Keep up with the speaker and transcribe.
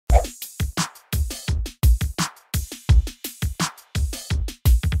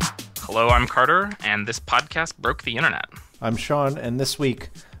Hello, I'm Carter, and this podcast broke the internet. I'm Shawn, and this week,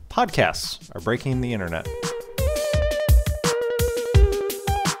 podcasts are breaking the internet.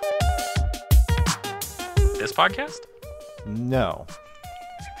 This podcast? No.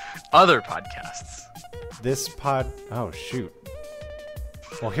 Other podcasts. Oh, shoot.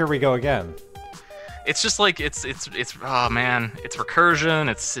 Well, here we go again. It's just like, it's oh man, it's recursion,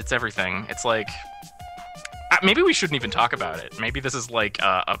 it's everything. It's like, maybe we shouldn't even talk about it. Maybe this is like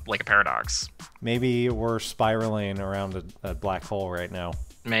a paradox. Maybe we're spiraling around a black hole right now.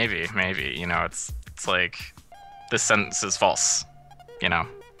 Maybe. You know, it's like, this sentence is false, you know?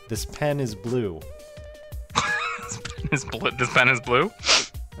 This pen is blue. This pen is blue?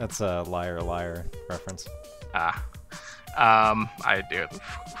 That's a liar reference. I do.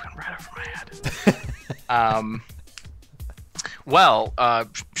 Right over my head. Well,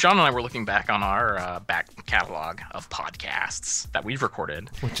 Shawn and I were looking back on our back catalog of podcasts that we've recorded,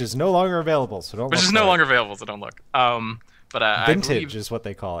 which is no longer available, so don't. Look. But vintage is what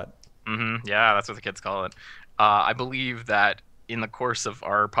they call it. Mm-hmm, yeah, that's what the kids call it. I believe that in the course of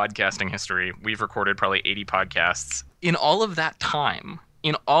our podcasting history, we've recorded probably 80 podcasts. In all of that time,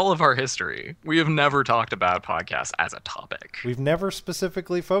 in all of our history, we have never talked about podcasts as a topic. We've never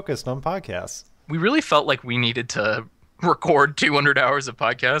specifically focused on podcasts. We really felt like we needed to record 200 hours of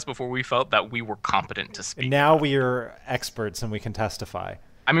podcasts before we felt that we were competent to speak. Now we are experts and we can testify.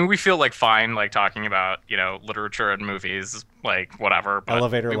 I mean, we feel like fine, like talking about, you know, literature and movies, like whatever. But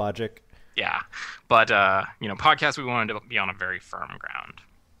elevator logic. Yeah. But, you know, podcasts, we wanted to be on a very firm ground.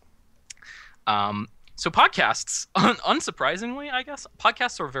 So podcasts, unsurprisingly, I guess,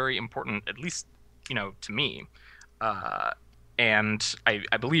 podcasts are very important, at least, you know, to me. And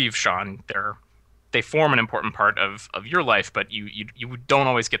I believe, Shawn, they form an important part of your life, but you don't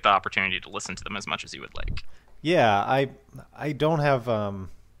always get the opportunity to listen to them as much as you would like. Yeah, I don't have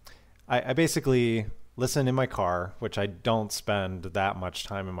I basically listen in my car, which I don't spend that much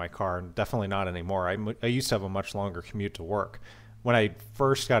time in my car, definitely not anymore. I used to have a much longer commute to work. When I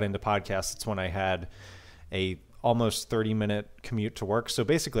first got into podcasts, it's when I had a almost 30-minute commute to work. So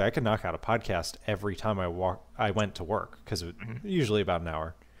basically, I could knock out a podcast every time I went to work, because it was usually about an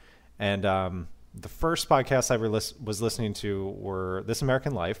hour. And the first podcast I was listening to were This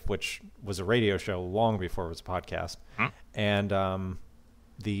American Life, which was a radio show long before it was a podcast, and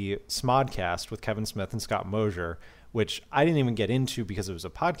the Smodcast with Kevin Smith and Scott Mosier, which I didn't even get into because it was a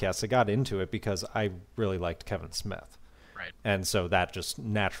podcast. I got into it because I really liked Kevin Smith. Right. And so that just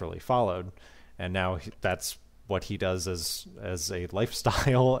naturally followed. And now that's what he does as a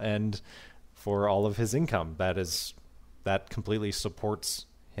lifestyle and for all of his income. That completely supports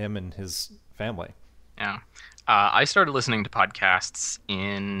him and his family. Yeah. I started listening to podcasts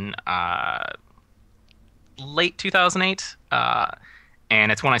in late 2008, and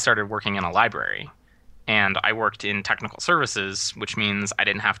it's when I started working in a library. And I worked in technical services, which means I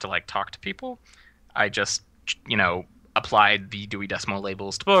didn't have to like talk to people. I just, you know, applied the Dewey Decimal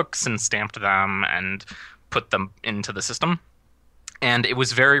labels to books and stamped them and put them into the system. And it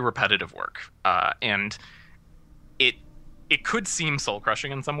was very repetitive work. And it could seem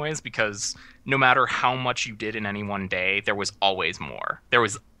soul-crushing in some ways, because no matter how much you did in any one day, there was always more. There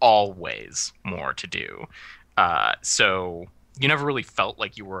was always more to do. So you never really felt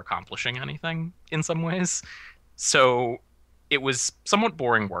like you were accomplishing anything in some ways. So it was somewhat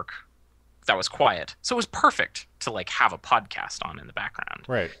boring work that was quiet. So it was perfect to like have a podcast on in the background.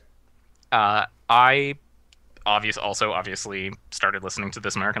 Right. I obviously started listening to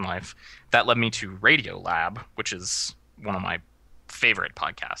This American Life. That led me to Radio Lab, which is one of my favorite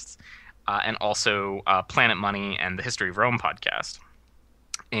podcasts, and also Planet Money and the History of Rome podcast.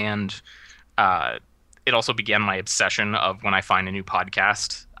 And it also began my obsession of when I find a new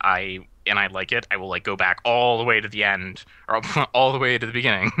podcast, I like it, I will like go back all the way to the end, or all the way to the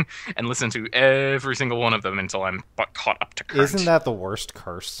beginning, and listen to every single one of them until I'm caught up to current. Isn't that the worst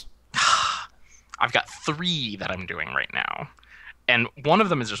curse? I've got 3 that I'm doing right now. And one of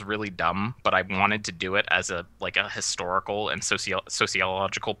them is just really dumb, but I wanted to do it as a historical and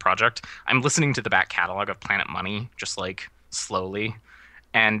sociological project. I'm listening to the back catalog of Planet Money, just like slowly.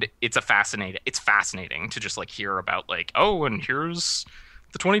 And it's fascinating to just like hear about like, oh, and here's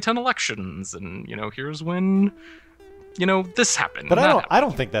the 2010 elections, and you know, here's when, you know, this happened. But I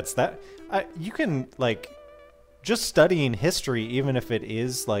don't think that's that. You can like just studying history, even if it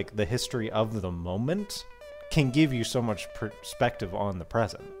is like the history of the moment, can give you so much perspective on the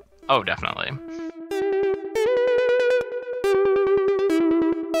present. Oh, definitely.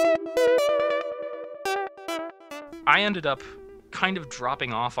 I ended up kind of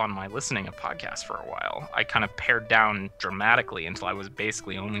dropping off on my listening of podcasts for a while. I kind of pared down dramatically until I was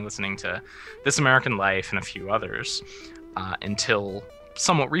basically only listening to This American Life and a few others, until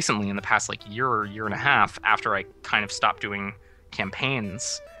somewhat recently, in the past like year or year and a half, after I kind of stopped doing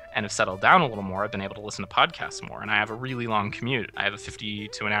campaigns and have settled down a little more, I've been able to listen to podcasts more. And I have a really long commute. I have a 50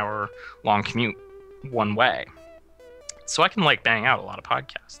 to an hour long commute one way. So I can like bang out a lot of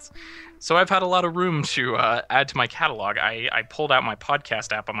podcasts. So I've had a lot of room to add to my catalog. I pulled out my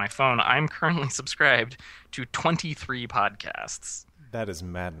podcast app on my phone. I'm currently subscribed to 23 podcasts. That is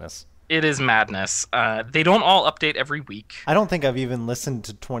madness. It is madness. They don't all update every week. I don't think I've even listened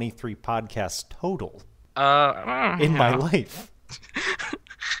to 23 podcasts total in my life.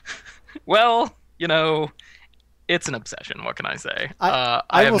 Well, you know, it's an obsession. What can I say?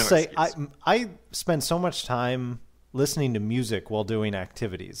 I will say I spend so much time listening to music while doing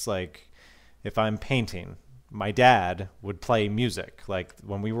activities. Like if I'm painting, my dad would play music. Like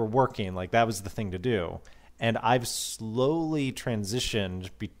when we were working, like that was the thing to do. And I've slowly transitioned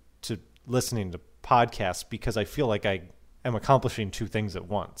to listening to podcasts because I feel like I am accomplishing two things at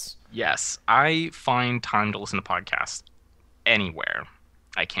once. Yes, I find time to listen to podcasts anywhere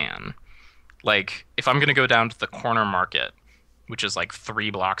I can. Like if I'm going to go down to the corner market, which is like 3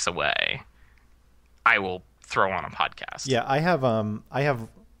 blocks away, I will throw on a podcast. Yeah, I have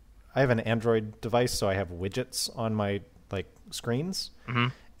an Android device, so I have widgets on my like screens,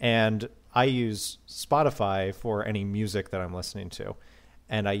 and I use Spotify for any music that I'm listening to,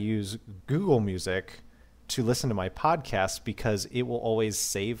 and I use Google Music to listen to my podcast because it will always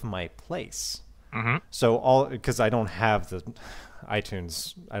save my place. So because I don't have the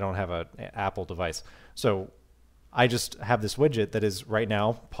iTunes, I don't have an Apple device, so I just have this widget that is right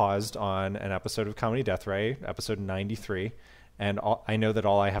now paused on an episode of Comedy Death Ray, episode 93, and I know that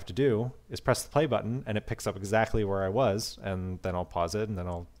all I have to do is press the play button, and it picks up exactly where I was, and then I'll pause it, and then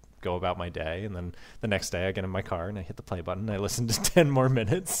I'll go about my day, and then the next day I get in my car, and I hit the play button, and I listen to 10 more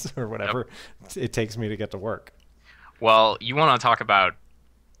minutes, or whatever it takes me to get to work. Well, you want to talk about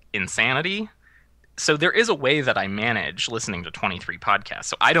insanity? So there is a way that I manage listening to 23 podcasts.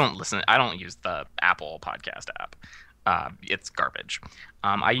 So I don't use the Apple podcast app. It's garbage.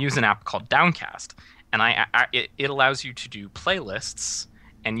 I use an app called Downcast, and it allows you to do playlists,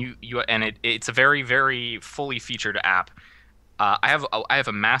 and it's a very, very fully featured app. I have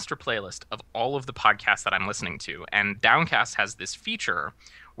a master playlist of all of the podcasts that I'm listening to, and Downcast has this feature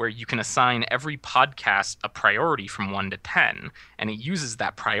where you can assign every podcast a priority from 1 to 10, and it uses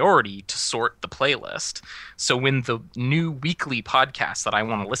that priority to sort the playlist. So when the new weekly podcasts that I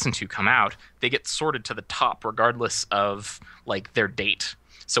want to listen to come out, they get sorted to the top regardless of like their date.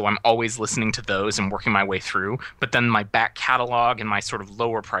 So I'm always listening to those and working my way through. But then my back catalog and my sort of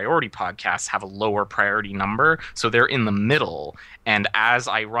lower priority podcasts have a lower priority number. So they're in the middle. And as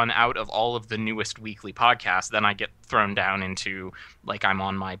I run out of all of the newest weekly podcasts, then I get thrown down into, like, I'm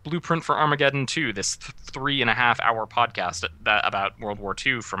on my Blueprint for Armageddon 2, this 3.5-hour podcast about World War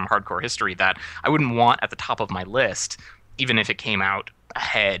II from Hardcore History that I wouldn't want at the top of my list, even if it came out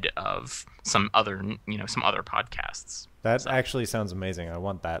ahead of some other podcasts. That actually sounds amazing. I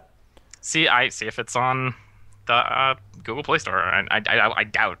want that. See if it's on the Google Play Store. I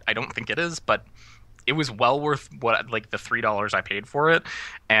doubt. I don't think it is, but it was well worth the $3 I paid for it,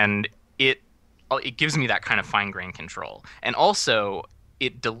 and it gives me that kind of fine-grained control. And also,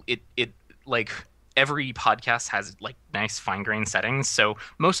 it like every podcast has like nice fine-grained settings. So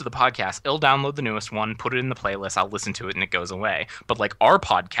most of the podcasts, it'll download the newest one, put it in the playlist, I'll listen to it, and it goes away. But like our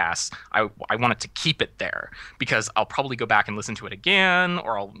podcasts, I want it to keep it there because I'll probably go back and listen to it again,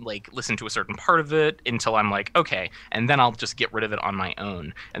 or I'll like listen to a certain part of it until I'm like, okay, and then I'll just get rid of it on my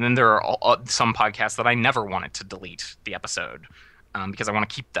own. And then there are some podcasts that I never wanted to delete the episode because I want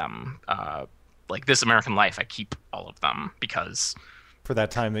to keep them. Like This American Life, I keep all of them because... For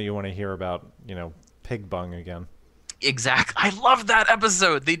that time that you want to hear about, pig bung again. Exactly. I love that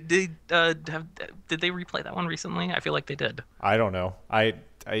episode. Did they replay that one recently? I feel like they did. I don't know.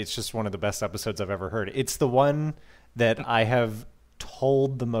 It's just one of the best episodes I've ever heard. It's the one that I have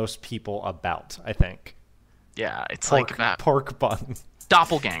told the most people about, I think. Yeah, it's like that. Pork bung.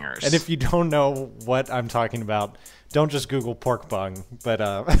 Doppelgangers. And if you don't know what I'm talking about, don't just Google pork bung, but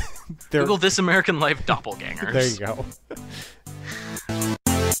Google This American Life doppelgangers. There you go.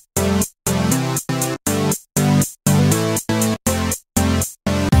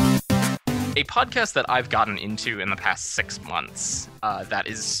 A podcast that I've gotten into in the past 6 months, that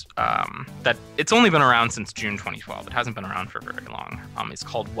it's only been around since June 2012. It hasn't been around for very long. It's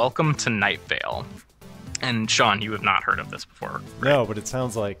called Welcome to Night Vale. And Shawn, you have not heard of this before, right? No, but it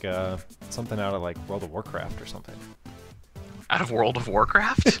sounds like something out of like World of Warcraft or something. Out of World of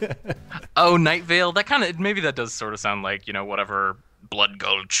Warcraft? Oh, Night Vale. That kind of, maybe that does sort of sound like, whatever Blood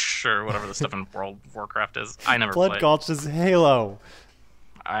Gulch or whatever the stuff in World of Warcraft is. I never Blood played. Gulch is Halo.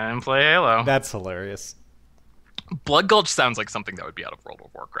 I didn't play Halo. That's hilarious. Blood Gulch sounds like something that would be out of World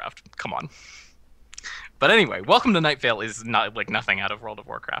of Warcraft. Come on. But anyway, Welcome to Night Vale is not like nothing out of World of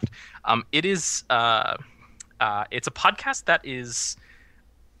Warcraft. It is it's a podcast that is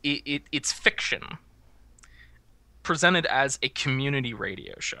it's fiction presented as a community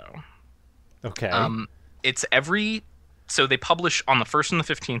radio show. Okay. It's so they publish on the 1st and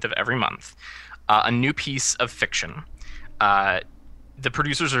the 15th of every month a new piece of fiction. The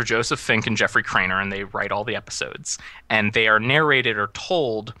producers are Joseph Fink and Jeffrey Craner, and they write all the episodes. And they are narrated or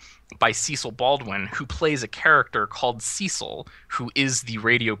told by Cecil Baldwin, who plays a character called Cecil, who is the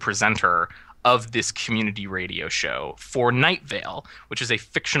radio presenter of this community radio show for Night Vale, which is a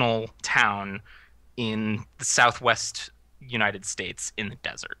fictional town in the southwest United States in the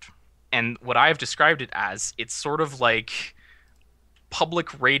desert. And what I've described it as, it's sort of like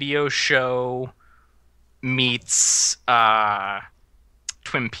public radio show meets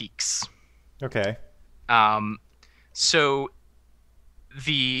Twin Peaks. Okay. So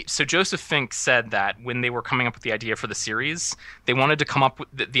Joseph Fink said that when they were coming up with the idea for the series, they wanted to come up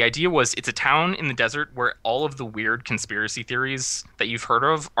with the idea was it's a town in the desert where all of the weird conspiracy theories that you've heard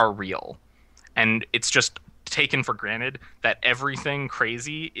of are real. And it's just taken for granted that everything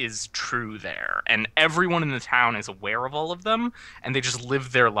crazy is true there. And everyone in the town is aware of all of them, and they just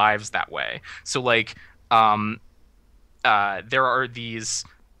live their lives that way. So like there are these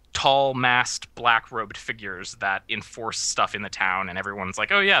tall, masked, black-robed figures that enforce stuff in the town, and everyone's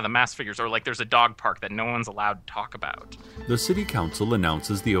like, oh yeah, the masked figures. Or like there's a dog park that no one's allowed to talk about. The City Council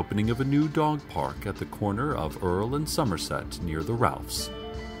announces the opening of a new dog park at the corner of Earl and Somerset near the Ralphs.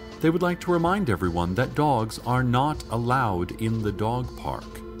 They would like to remind everyone that dogs are not allowed in the dog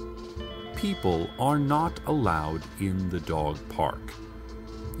park. People are not allowed in the dog park.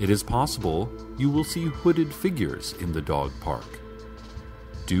 It is possible you will see hooded figures in the dog park.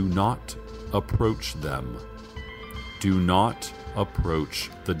 Do not approach them. Do not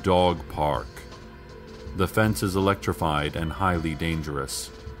approach the dog park. The fence is electrified and highly dangerous.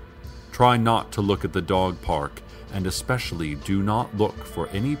 Try not to look at the dog park, and especially do not look for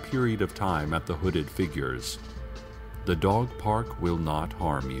any period of time at the hooded figures. The dog park will not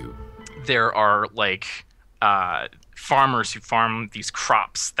harm you. There are like farmers who farm these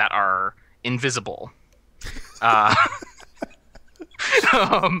crops that are invisible.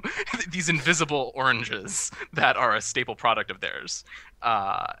 These invisible oranges that are a staple product of theirs.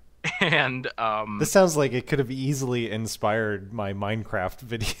 This sounds like it could have easily inspired my Minecraft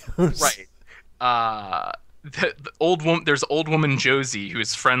videos. Right. There's old woman Josie who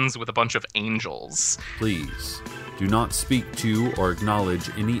is friends with a bunch of angels. Please, do not speak to or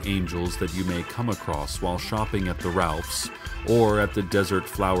acknowledge any angels that you may come across while shopping at the Ralphs or at the Desert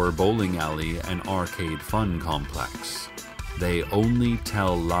Flower Bowling Alley and Arcade Fun Complex. They only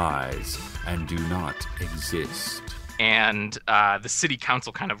tell lies and do not exist. And the city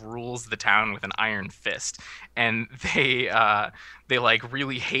council kind of rules the town with an iron fist, and they like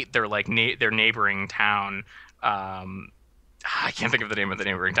really hate their like their neighboring town. I can't think of the name of the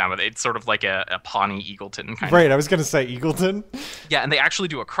neighboring town, but it's sort of like a Pawnee Eagleton kind of. Right, I was going to say Eagleton. Yeah, and they actually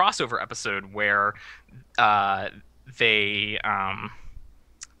do a crossover episode where there's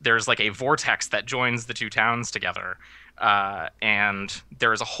like a vortex that joins the two towns together. And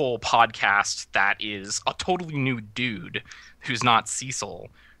there is a whole podcast that is a totally new dude who's not Cecil,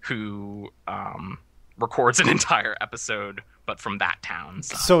 who records an entire episode, but from that town.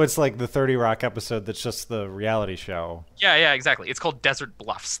 So it's like the 30 Rock episode that's just the reality show. Yeah, exactly. It's called Desert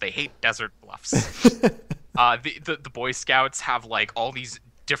Bluffs. They hate Desert Bluffs. The Boy Scouts have like all these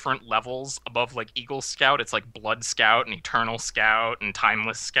different levels above like Eagle Scout. It's like Blood Scout and Eternal Scout and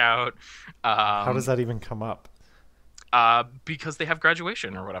Timeless Scout. How does that even come up? Because they have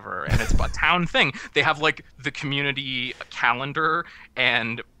graduation or whatever, and it's a town thing. They have like the community calendar,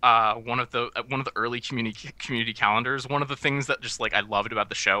 and one of the early community calendars. One of the things that just like I loved about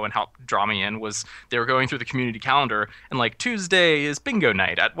the show and helped draw me in was they were going through the community calendar, and like Tuesday is bingo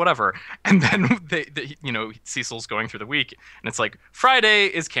night at whatever, and then they Cecil's going through the week, and it's like Friday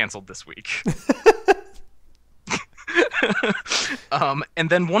is canceled this week. And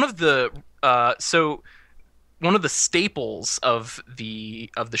then one of the staples of the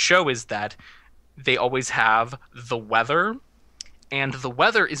show is that they always have the weather, and the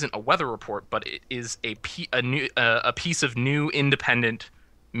weather isn't a weather report, but it is a piece of new independent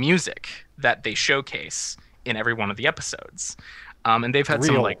music that they showcase in every one of the episodes. And they've had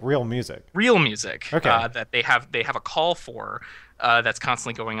some like real music. real music Okay. that they have a call for that's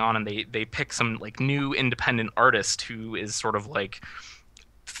constantly going on, and they pick some like new independent artist who is sort of like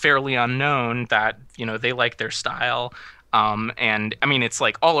fairly unknown that they like their style. And I mean, it's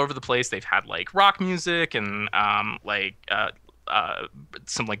like all over the place. They've had like rock music and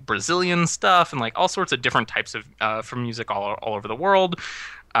some like Brazilian stuff and like all sorts of different types of from music all over the world.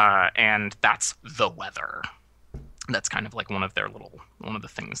 And that's the weather. That's kind of like one of the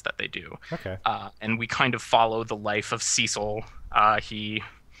things that they do. Okay. And we kind of follow the life of Cecil. He,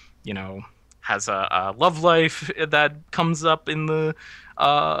 has a love life that comes up in the,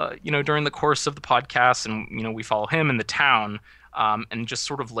 during the course of the podcast, and we follow him in the town, and just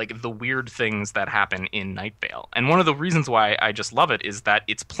sort of like the weird things that happen in Night Vale. And one of the reasons why I just love it is that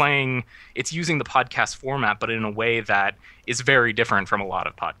it's using the podcast format, but in a way that is very different from a lot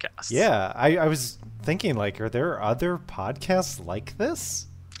of podcasts. Yeah, I was thinking, like, are there other podcasts like this?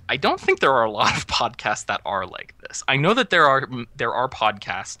 I don't think there are a lot of podcasts that are like this. I know that there are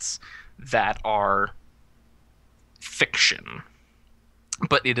podcasts that are fiction,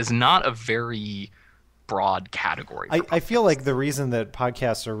 but it is not a very broad category. I feel like the reason that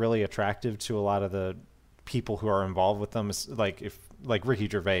podcasts are really attractive to a lot of the people who are involved with them is like Ricky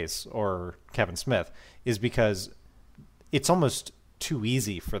Gervais or Kevin Smith is because it's almost too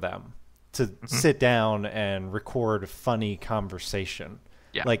easy for them to sit down and record funny conversation.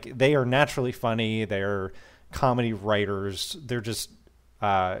 Yeah. Like they are naturally funny. They're comedy writers. They're just,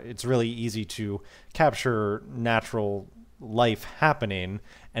 it's really easy to capture natural life happening,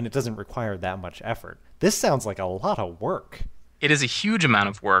 and it doesn't require that much effort. This sounds like a lot of work. It is a huge amount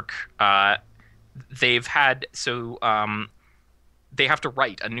of work. They have to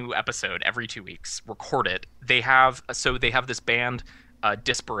write a new episode every 2 weeks, record it. They have this band,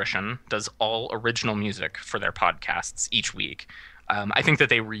 Disparition, does all original music for their podcasts each week. I think that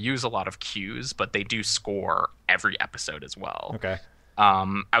they reuse a lot of cues, but they do score every episode as well. Okay.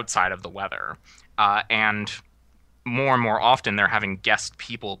 Outside of the weather. And more and more often they're having guest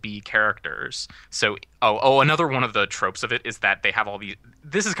people be characters. So, another one of the tropes of it is that they have all these.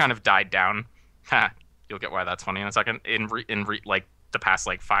 This has kind of died down. You'll get why that's funny in a second. In like the past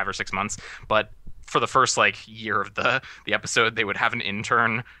like 5 or 6 months, but for the first like year of the episode, they would have an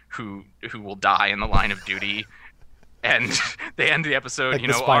intern who will die in the line of duty, and they end the episode. Like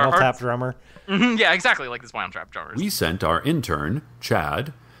the Spinal Tap drummer. Yeah, exactly, like the Spinal Tap drummers. We sent our intern,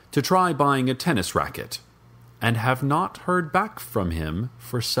 Chad, to try buying a tennis racket, and have not heard back from him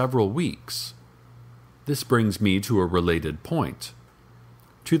for several weeks. This brings me to a related point.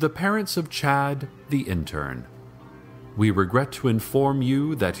 To the parents of Chad, the intern, we regret to inform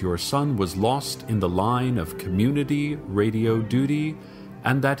you that your son was lost in the line of community radio duty,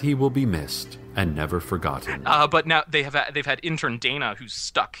 and that he will be missed and never forgotten. But now they've had intern Dana who's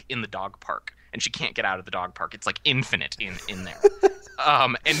stuck in the dog park, and she can't get out of the dog park. It's like infinite in there.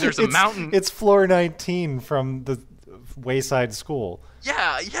 And there's a mountain. It's floor 19 from the Wayside School.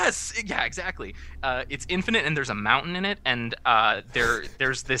 Yeah, yes, yeah, exactly. It's infinite, and there's a mountain in it, and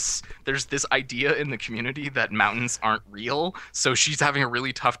there's this idea in the community that mountains aren't real. So she's having a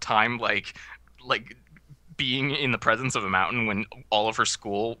really tough time, like being in the presence of a mountain when all of her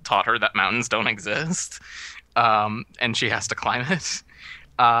school taught her that mountains don't exist, and she has to climb it.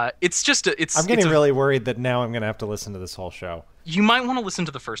 It's just I'm getting really worried that now I'm going to have to listen to this whole show. You might want to listen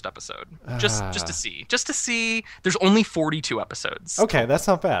to the first episode just to see. There's only 42 episodes. Okay, that's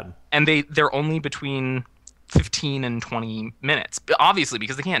not bad. And they're only between 15 and 20 minutes. Obviously,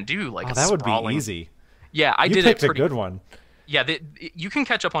 because they can't do like that would be easy. Yeah, I did it. You picked a good one. Yeah, you can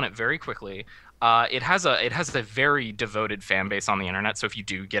catch up on it very quickly. It has a very devoted fan base on the internet. So if you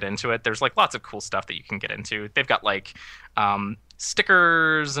do get into it, there's like lots of cool stuff that you can get into. They've got like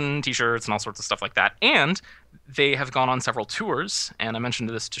stickers and t-shirts and all sorts of stuff like that. And they have gone on several tours. And I mentioned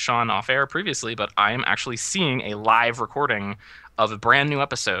this to Shawn off air previously, but I am actually seeing a live recording of a brand new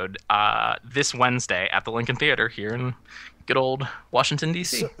episode this Wednesday at the Lincoln Theater here in good old Washington,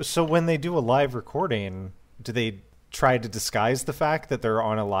 D.C. So when they do a live recording, do they try to disguise the fact that they're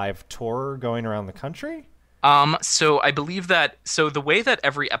on a live tour going around the country? So I believe that the way that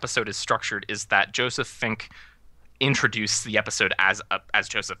every episode is structured is that Joseph Fink introduced the episode as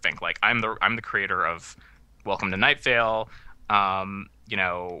Joseph Fink. Like I'm the creator of Welcome to Night Vale, and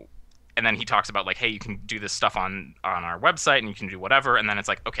then he talks about like, hey, you can do this stuff on our website and you can do whatever, and then it's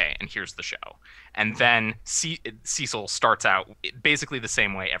like, okay, and here's the show. And then Cecil starts out basically the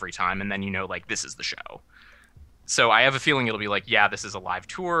same way every time, and then like this is the show. So I have a feeling it'll be like, yeah, this is a live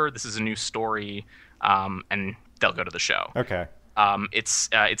tour, this is a new story, and they'll go to the show. Okay. It's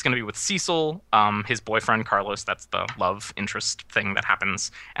going to be with Cecil, his boyfriend Carlos. That's the love interest thing that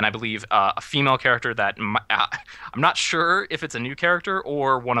happens, and I believe a female character that I'm not sure if it's a new character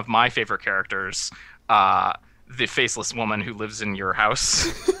or one of my favorite characters, the faceless woman who lives in your house.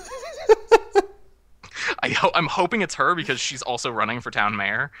 I'm hoping it's her because she's also running for town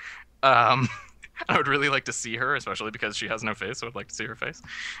mayor. I would really like to see her, especially because she has no face, so I'd like to see her face.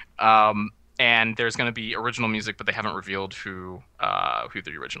 And there's going to be original music, but they haven't revealed who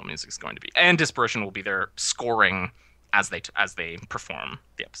the original music is going to be. And Disparition will be there scoring as they perform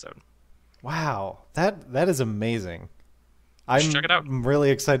the episode. Wow, that is amazing. Check it out. I'm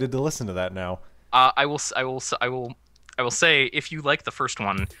really excited to listen to that now. I will say, if you like the first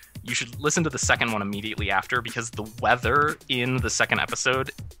one, you should listen to the second one immediately after, because the weather in the second episode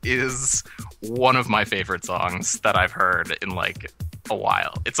is one of my favorite songs that I've heard in like a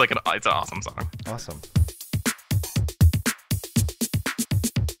while. It's an awesome song. Awesome.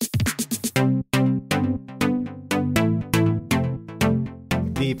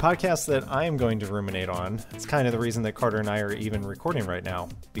 The podcast that I am going to ruminate on, it's kind of the reason that Carter and I are even recording right now,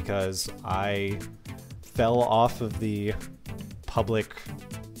 because I fell out of the public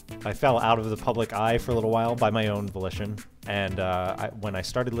eye for a little while by my own volition. And when I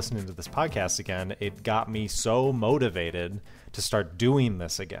started listening to this podcast again, it got me so motivated to start doing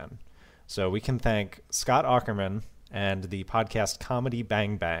this again. So we can thank Scott Aukerman and the podcast Comedy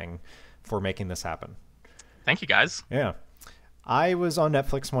Bang Bang for making this happen. Thank you, guys. Yeah. I was on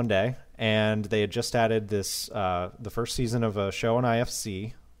Netflix one day, and they had just added this the first season of a show on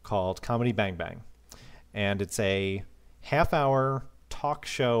IFC called Comedy Bang Bang. And it's a half-hour talk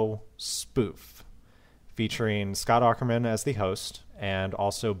show spoof featuring Scott Aukerman as the host and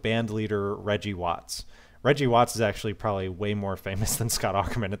also band leader Reggie Watts. Reggie Watts is actually probably way more famous than Scott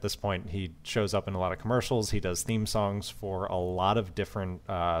Aukerman at this point. He shows up in a lot of commercials. He does theme songs for a lot of different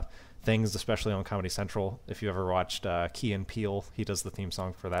things, especially on Comedy Central. If you ever watched Key and Peele, he does the theme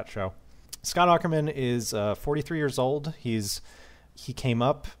song for that show. Scott Aukerman is 43 years old. He came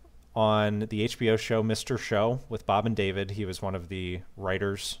up on the HBO show Mr. Show with Bob and David. He was one of the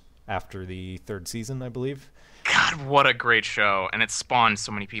writers after the third season, I believe. God, what a great show. And it spawned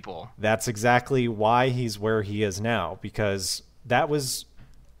so many people. That's exactly why he's where he is now, because that was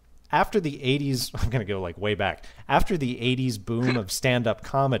after the 80s. I'm going to go like way back. After the 80s boom of stand-up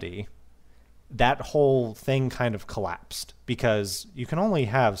comedy, that whole thing kind of collapsed because you can only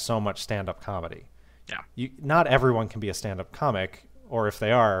have so much stand-up comedy. Yeah. Not everyone can be a stand-up comic, or if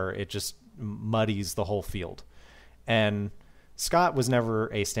they are, it just muddies the whole field. And Scott was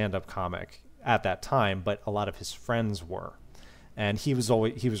never a stand-up comic at that time, but a lot of his friends were. And he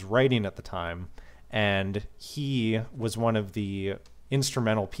was writing at the time, and he was one of the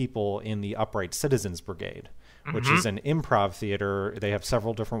instrumental people in the Upright Citizens Brigade, which is an improv theater. They have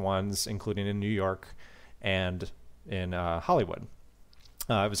several different ones, including in New York and in Hollywood.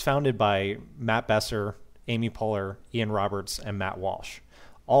 It was founded by Matt Besser, Amy Poehler, Ian Roberts, and Matt Walsh.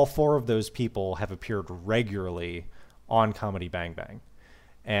 All four of those people have appeared regularly on Comedy Bang Bang.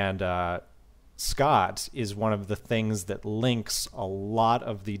 And Scott is one of the things that links a lot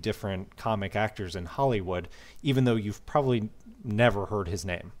of the different comic actors in Hollywood, even though you've probably never heard his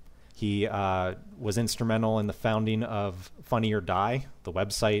name. He was instrumental in the founding of Funny or Die, the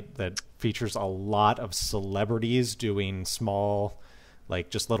website that features a lot of celebrities doing small, like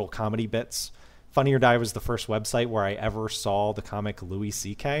just little comedy bits. Funny or Die was the first website where I ever saw the comic Louis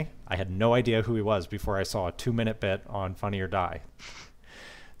C.K. I had no idea who he was before I saw a 2-minute bit on Funny or Die.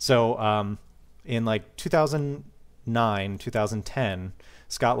 So in like 2009, 2010,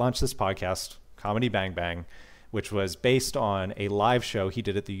 Scott launched this podcast, Comedy Bang Bang, which was based on a live show he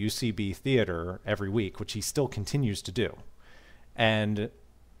did at the UCB Theater every week, which he still continues to do. And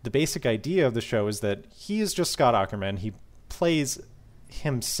the basic idea of the show is that he is just Scott Aukerman. He plays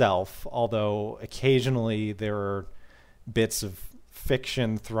himself, although occasionally there are bits of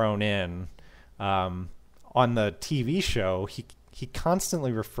fiction thrown in. On the TV show, he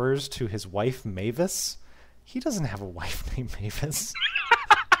constantly refers to his wife Mavis. He doesn't have a wife named Mavis.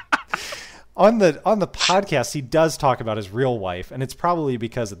 On the podcast, he does talk about his real wife, and it's probably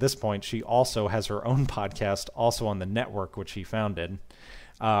because at this point she also has her own podcast, also on the network which he founded.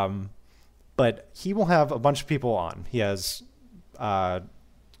 But he will have a bunch of people on. He has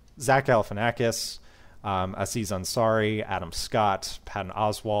Zach Galifianakis, Aziz Ansari, Adam Scott, Patton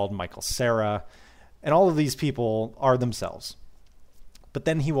Oswalt, Michael Cera, and all of these people are themselves. But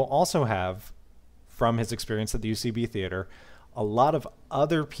then he will also have, from his experience at the UCB Theater, a lot of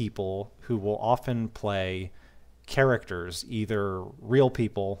other people who will often play characters, either real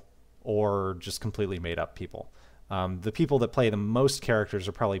people or just completely made up people. The people that play the most characters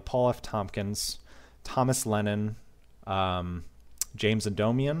are probably Paul F. Tompkins, Thomas Lennon, James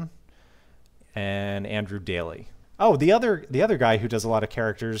Adomian, and Andrew Daly. Oh, the other guy who does a lot of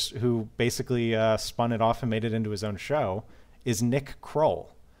characters, who basically spun it off and made it into his own show, is Nick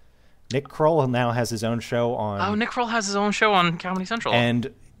Kroll. Nick Kroll now has his own show on... Oh, Nick Kroll has his own show on Comedy Central.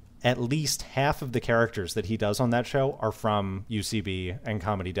 And at least half of the characters that he does on that show are from UCB and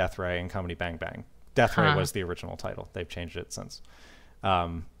Comedy Death Ray and Comedy Bang Bang. Death Ray was the original title. They've changed it since.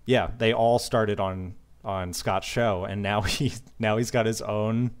 They all started on Scott's show, and now he's got his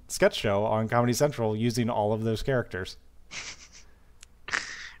own sketch show on Comedy Central using all of those characters.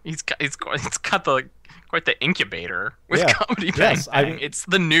 He's got the quite the incubator with Comedy Bang Bang. I mean, he's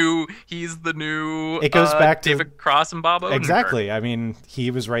the new. It goes back to David Cross and Bob Odenkirk. Exactly. I mean,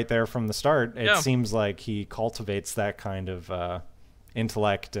 he was right there from the start. It seems like he cultivates that kind of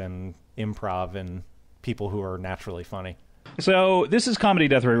intellect and improv in people who are naturally funny. So this is Comedy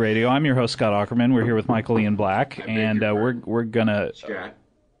Death Ray Radio. I'm your host, Scott Aukerman. We're here with Michael Ian Black, and we're gonna. Scott.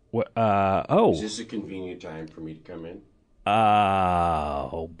 Is this a convenient time for me to come in?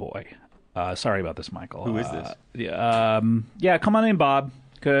 Oh boy. Sorry about this, Michael. Who is this? Come on in, Bob.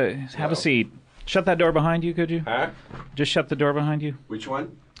 Have a seat. Shut that door behind you, could you? Huh? Just shut the door behind you. Which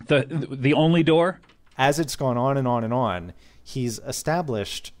one? The only door? As it's gone on and on and on, he's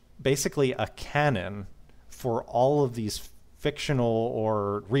established basically a canon for all of these fictional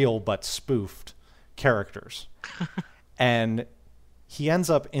or real but spoofed characters. And he ends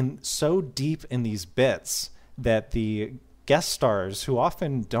up in so deep in these bits that the guest stars, who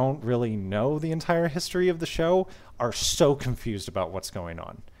often don't really know the entire history of the show, are so confused about what's going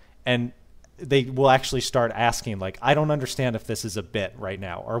on. And they will actually start asking, like, I don't understand if this is a bit right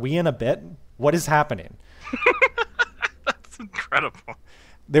now. Are we in a bit? What is happening? That's incredible.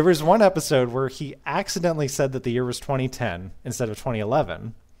 There was one episode where he accidentally said that the year was 2010 instead of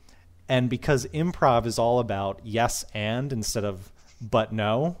 2011. And because improv is all about yes and instead of but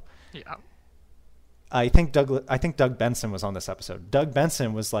no. Yeah. I think Doug Benson was on this episode. Doug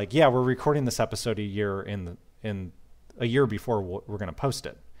Benson was like, "Yeah, we're recording this episode a year before we're going to post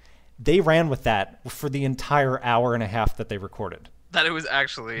it." They ran with that for the entire hour and a half that they recorded. That it was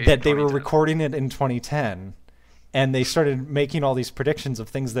actually that they were recording it in 2010, and they started making all these predictions of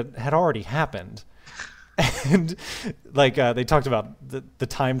things that had already happened. And like they talked about the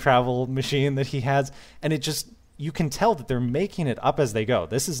time travel machine that he has, and it just. You can tell that they're making it up as they go.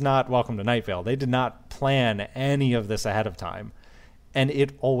 This is not Welcome to Night Vale. They did not plan any of this ahead of time, and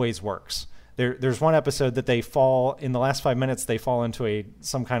it always works. There's one episode that they fall in the last 5 minutes. They fall into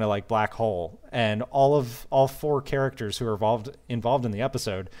some kind of like black hole, and all four characters who are involved in the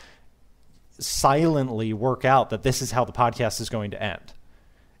episode silently work out that this is how the podcast is going to end,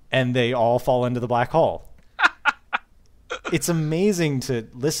 and they all fall into the black hole. It's amazing to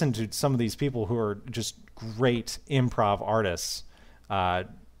listen to some of these people who are just great improv artists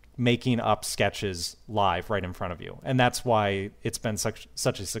making up sketches live right in front of you. And that's why it's been such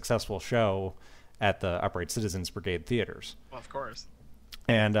a successful show at the Upright Citizens Brigade theaters. Well, of course.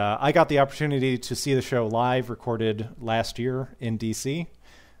 And I got the opportunity to see the show live, recorded last year in D.C.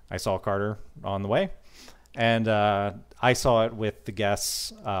 I saw Carter on the way. And I saw it with the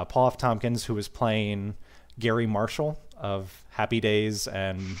guests, Paul F. Tompkins, who was playing Gary Marshall of Happy Days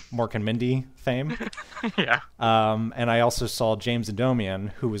and Mork and Mindy fame. Yeah. And I also saw James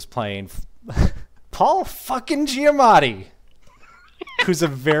Adomian, who was playing Paul fucking Giamatti, who's a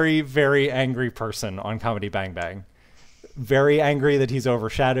very, very angry person on Comedy Bang Bang. Very angry that he's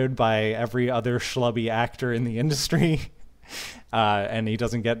overshadowed by every other schlubby actor in the industry. And he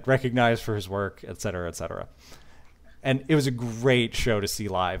doesn't get recognized for his work, et cetera, et cetera. And it was a great show to see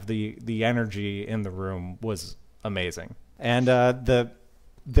live. The energy in the room was amazing. And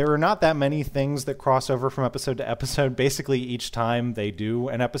there are not that many things that cross over from episode to episode. Basically, each time they do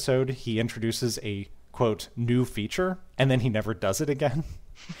an episode, he introduces a, quote, new feature, and then he never does it again.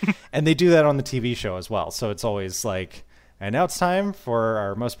 And they do that on the TV show as well. So it's always like, and now it's time for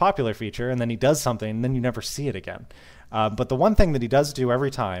our most popular feature, and then he does something, and then you never see it again. But the one thing that he does do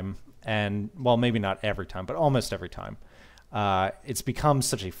every time, and, well, maybe not every time, but almost every time, it's become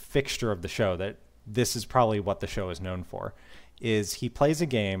such a fixture of the show that this is probably what the show is known for, is he plays a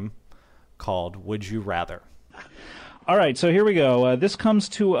game called Would You Rather. All right, so here we go. This comes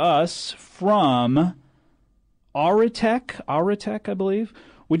to us from Auritek, I believe.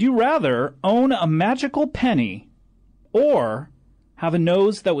 Would you rather own a magical penny or have a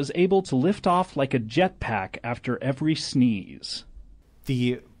nose that was able to lift off like a jetpack after every sneeze?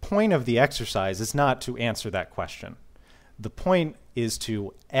 The point of the exercise is not to answer that question. The point is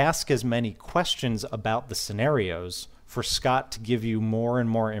to ask as many questions about the scenarios for Scott to give you more and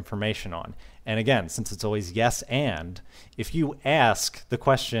more information on. And again, since it's always yes and, if you ask the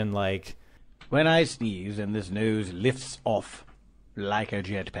question like, when I sneeze and this nose lifts off like a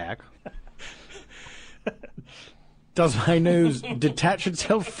jetpack, does my nose detach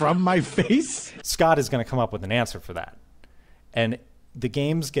itself from my face? Scott is going to come up with an answer for that. And the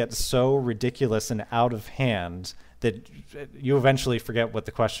games get so ridiculous and out of hand that you eventually forget what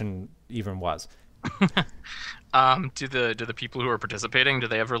the question even was. Do the people who are participating, do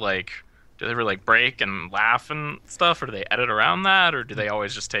they ever break and laugh and stuff, or do they edit around that, or do they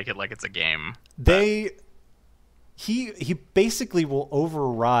always just take it like it's a game? He basically will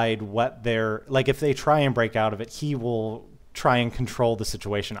override what they're like. If they try and break out of it, he will try and control the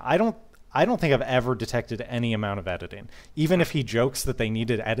situation. I don't think I've ever detected any amount of editing. Even if he jokes that they need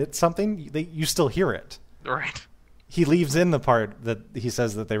to edit something, you still hear it. Right. He leaves in the part that he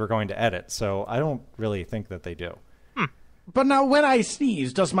says that they were going to edit, so I don't really think that they do. But now when I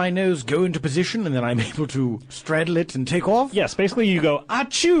sneeze, does my nose go into position and then I'm able to straddle it and take off? Yes, basically you go,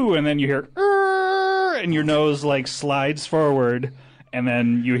 achoo, and then you hear, and your nose like slides forward, and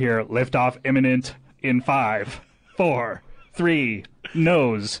then you hear liftoff imminent in 5, 4, 3,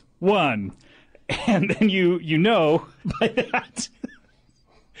 nose, 1. And then you know by that.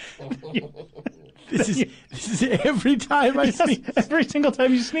 This is every time I sneeze. Every single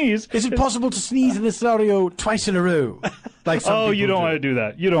time you sneeze. Is it possible to sneeze in this scenario twice in a row? Like some you don't want to do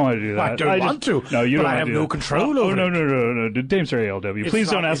that. You don't want to do that. I don't want to. No, you don't but I want have to do no that. control over it. No. Dames are ALW.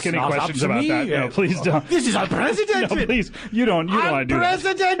 Please don't ask any questions about that. No, please don't. This is unprecedented. No, please. You don't want to do that.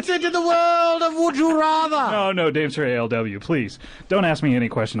 Unprecedented in the world of Would You Rather. No, Dames are ALW. Please don't ask me any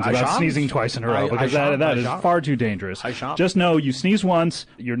questions about sneezing twice in a row, because that is far too dangerous. Just know you sneeze once,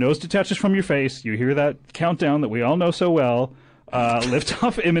 your nose detaches from your face, you hear that countdown that we all know so well.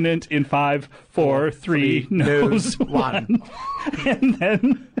 Liftoff imminent in 5, 4, 3, nose, 1. And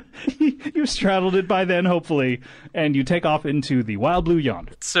then you've straddled it by then, hopefully, and you take off into the wild blue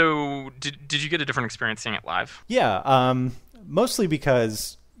yonder. So did you get a different experience seeing it live? Yeah, mostly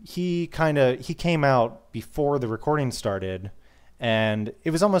because he came out before the recording started, and it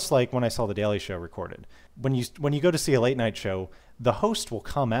was almost like when I saw The Daily Show recorded. When you go to see a late night show, the host will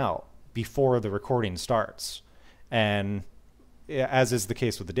come out before the recording starts, and as is the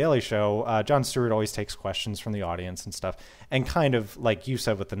case with The Daily Show, Jon Stewart always takes questions from the audience and stuff, and kind of, like you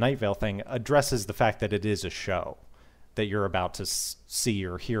said with the Night Vale thing, addresses the fact that it is a show that you're about to see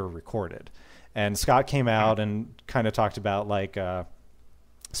or hear recorded. And Scott came out and kind of talked about, like,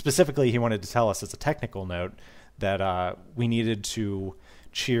 specifically he wanted to tell us as a technical note that we needed to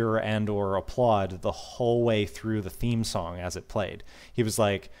cheer and or applaud the whole way through the theme song as it played. He was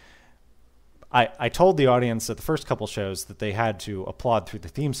like, I told the audience at the first couple shows that they had to applaud through the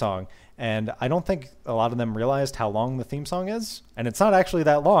theme song, and I don't think a lot of them realized how long the theme song is. And it's not actually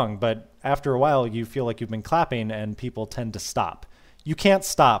that long, but after a while you feel like you've been clapping and people tend to stop. You can't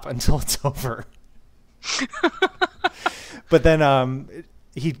stop until it's over. But then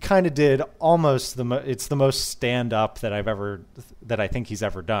he kind of did almost it's the most stand-up that I think he's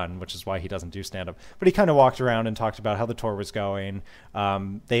ever done, which is why he doesn't do stand-up. But he kind of walked around and talked about how the tour was going.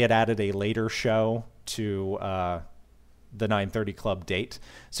 They had added a later show to the 9:30 Club date,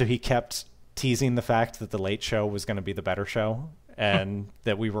 so he kept teasing the fact that the late show was going to be the better show and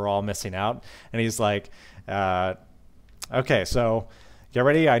that we were all missing out. And he's like, okay, so get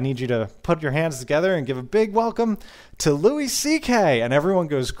ready. I need you to put your hands together and give a big welcome to Louis C.K. And everyone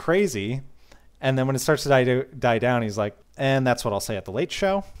goes crazy. And then when it starts to die down, he's like, and that's what I'll say at the late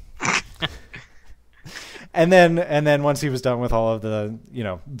show. and then once he was done with all of the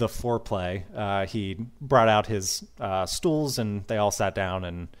foreplay, he brought out his stools and they all sat down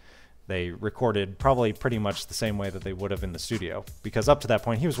and they recorded probably pretty much the same way that they would have in the studio. Because up to that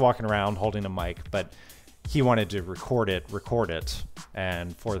point, he was walking around holding a mic, but he wanted to record it,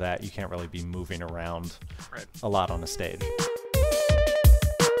 and for that you can't really be moving around a lot on a stage.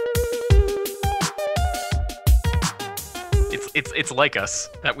 It's like us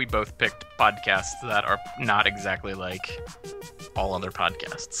that we both picked podcasts that are not exactly like all other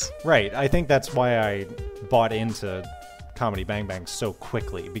podcasts. Right. I think that's why I bought into Comedy Bang Bang so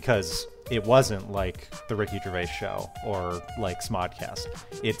quickly, because it wasn't like the Ricky Gervais show or like Smodcast.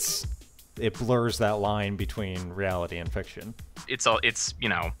 It blurs that line between reality and fiction. It's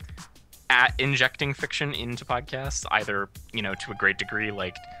injecting fiction into podcasts, either, to a great degree,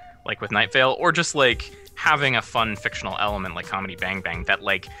 like like with Night Vale, or just like having a fun fictional element like Comedy Bang Bang that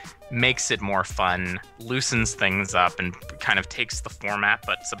like makes it more fun, loosens things up, and kind of takes the format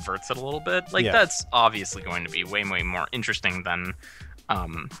but subverts it a little bit. Like that's obviously going to be way, way more interesting than,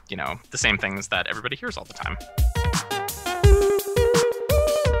 the same things that everybody hears all the time.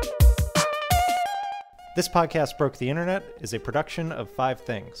 This podcast broke the internet is a production of 5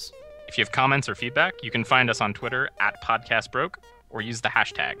 Things. If you have comments or feedback, you can find us on Twitter @PodcastBroke or use the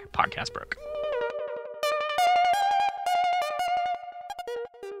hashtag PodcastBroke.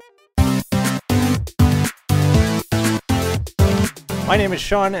 My name is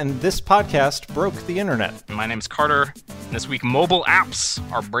Shawn, and this podcast broke the internet. My name's Carter, and this week mobile apps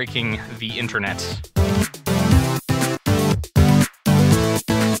are breaking the internet.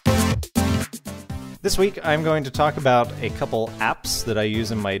 This week, I'm going to talk about a couple apps that I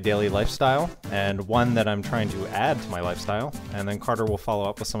use in my daily lifestyle, and one that I'm trying to add to my lifestyle, and then Carter will follow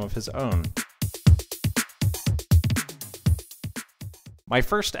up with some of his own. My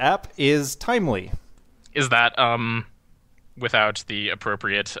first app is Timely. Is that without the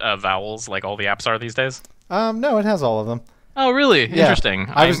appropriate vowels like all the apps are these days? No, it has all of them. Oh, really? Yeah. Interesting.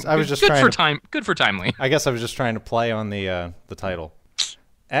 I was just trying to... Good for Timely. I guess I was just trying to play on the title.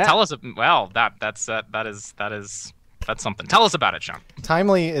 Tell us. Well, that's something. Tell us about it, Shawn.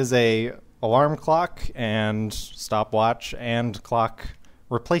 Timely is a alarm clock and stopwatch and clock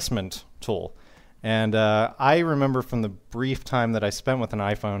replacement tool. And I remember from the brief time that I spent with an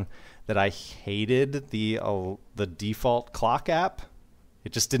iPhone that I hated the default clock app.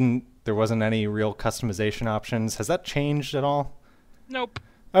 It just didn't. There wasn't any real customization options. Has that changed at all? Nope.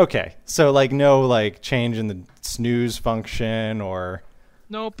 Okay, so no change in the snooze function or.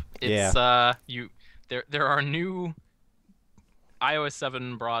 Nope. It's there are new iOS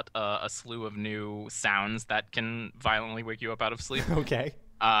 7 brought a slew of new sounds that can violently wake you up out of sleep. Okay.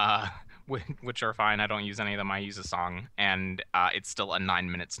 Which are fine. I don't use any of them. I use a song, and it's still a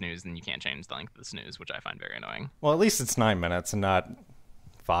 9-minute snooze, and you can't change the length of the snooze, which I find very annoying. Well, at least it's 9 minutes and not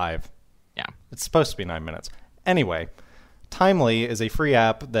 5. Yeah. It's supposed to be 9 minutes. Anyway, Timely is a free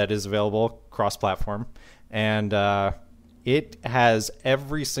app that is available cross-platform, and it has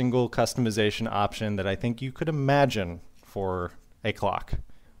every single customization option that I think you could imagine for a clock.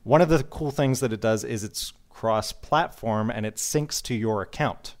 One of the cool things that it does is it's cross-platform and it syncs to your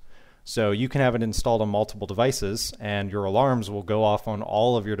account. So you can have it installed on multiple devices and your alarms will go off on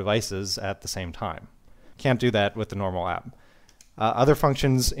all of your devices at the same time. Can't do that with the normal app. Other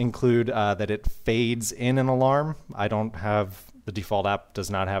functions include that it fades in an alarm. The default app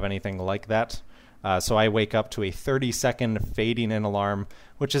does not have anything like that. So I wake up to a 30-second fading in alarm,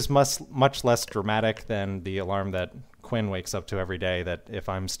 which is much less dramatic than the alarm that Quinn wakes up to every day that, if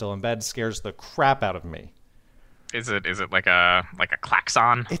I'm still in bed, scares the crap out of me. Is it like a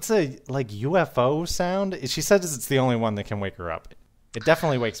klaxon? It's a UFO sound. She says it's the only one that can wake her up. It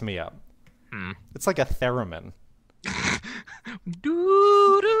definitely wakes me up. It's like a theremin.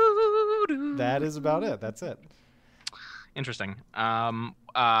 That is about it. That's it. Interesting.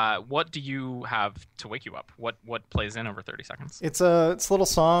 What do you have to wake you up? What plays in over 30 seconds? It's a little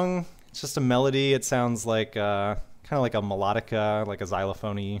song. It's just a melody. It sounds like kind of like a melodica, like a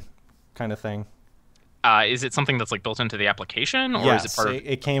xylophone-y kind of thing. Is it something that's built into the application, or yes, is it part of?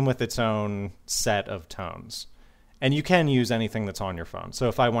 It came with its own set of tones, and you can use anything that's on your phone. So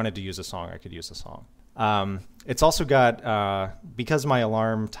if I wanted to use a song, I could use a song. It's also got, because my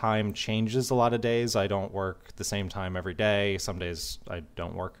alarm time changes a lot of days, I don't work the same time every day. Some days I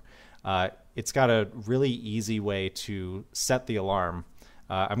don't work. It's got a really easy way to set the alarm.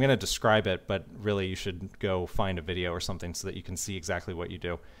 I'm going to describe it, but really you should go find a video or something so that you can see exactly what you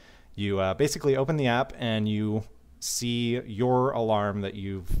do. You basically open the app and you see your alarm that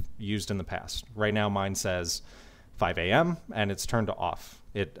you've used in the past. Right now mine says 5 a.m. and it's turned to off.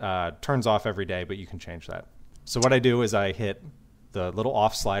 It turns off every day, but you can change that. So what I do is I hit the little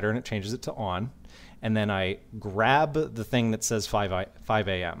off slider and it changes it to on. And then I grab the thing that says 5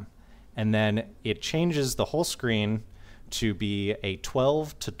 a.m. And then it changes the whole screen to be a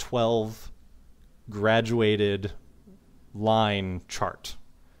 12 to 12 graduated line chart.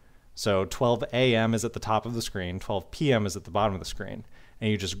 So 12 a.m. is at the top of the screen, 12 p.m. is at the bottom of the screen.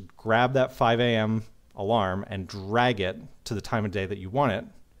 And you just grab that 5 a.m. alarm and drag it to the time of day that you want it.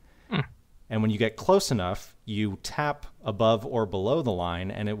 And when you get close enough, you tap above or below the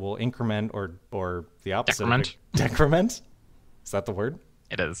line and it will increment or the opposite. Decrement. Decrement? Is that the word?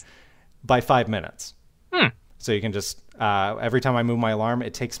 It is. By 5 minutes. So you can just, every time I move my alarm,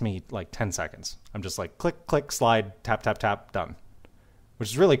 it takes me 10 seconds. I'm just click, click, slide, tap, tap, tap, done. Which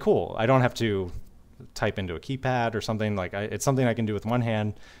is really cool. I don't have to type into a keypad or something. Like it's something I can do with one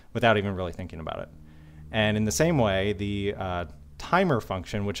hand without even really thinking about it. And in the same way, the timer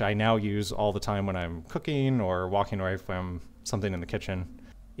function, which I now use all the time when I'm cooking or walking away from something in the kitchen,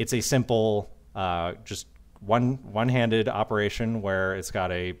 it's a simple, just one-handed operation where it's got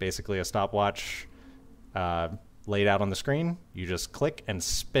basically a stopwatch laid out on the screen. You just click and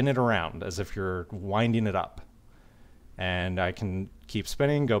spin it around as if you're winding it up. And I can keep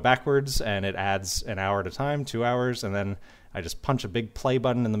spinning, go backwards, and it adds an hour at a time, 2 hours, and then I just punch a big play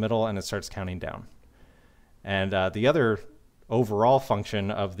button in the middle and it starts counting down. And the other overall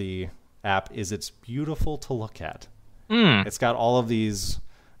function of the app is it's beautiful to look at. It's got all of these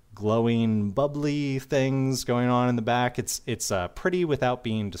glowing, bubbly things going on in the back. It's pretty without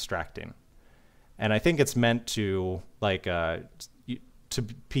being distracting. And I think it's meant to to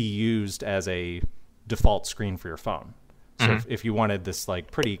be used as a default screen for your phone. So if you wanted this like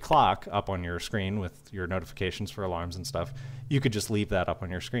pretty clock up on your screen with your notifications for alarms and stuff, you could just leave that up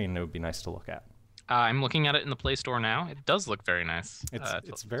on your screen. It would be nice to look at. I'm looking at it in the Play Store now. It does look very nice.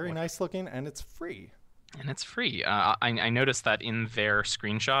 It's very nice looking, and it's free. And it's free. I noticed that in their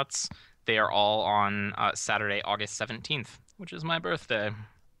screenshots, they are all on Saturday, August 17th, which is my birthday.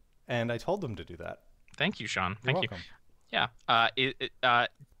 And I told them to do that. Thank you, Sean. You're Thank welcome. you. Yeah.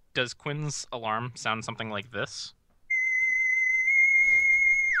 Does Quinn's alarm sound something like this?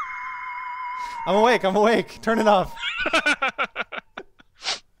 I'm awake. Turn it off.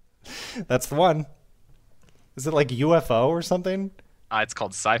 That's the one. Is it like UFO or something? It's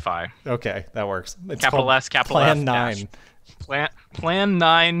called Sci-Fi. Okay, that works. It's capital S, capital Plan F. 9. Plan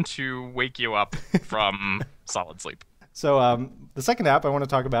 9 to wake you up from solid sleep. So the second app I want to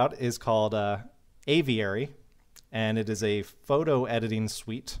talk about is called Aviary, and it is a photo editing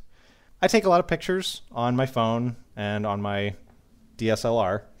suite. I take a lot of pictures on my phone and on my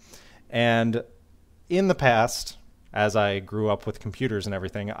DSLR, and in the past, as I grew up with computers and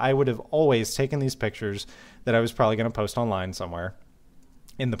everything, I would have always taken these pictures that I was probably going to post online somewhere.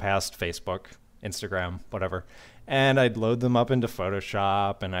 In the past, Facebook, Instagram, whatever. And I'd load them up into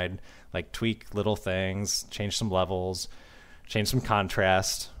Photoshop, and I'd like tweak little things, change some levels, change some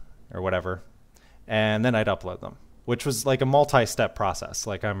contrast or whatever. And then I'd upload them, which was like a multi-step process.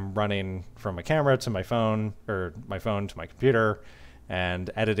 Like I'm running from a camera to my phone, or my phone to my computer, and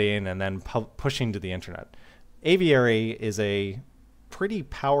editing, and then pushing to the internet. Aviary is a pretty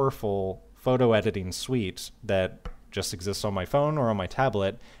powerful photo editing suite that just exists on my phone or on my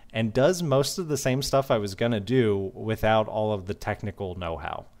tablet and does most of the same stuff I was going to do without all of the technical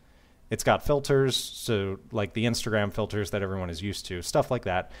know-how. It's got filters, so like the Instagram filters that everyone is used to, stuff like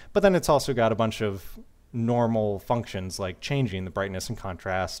that. But then it's also got a bunch of normal functions like changing the brightness and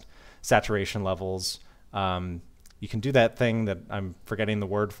contrast, saturation levels. You can do that thing that I'm forgetting the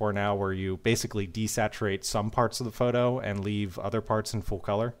word for now, where you basically desaturate some parts of the photo and leave other parts in full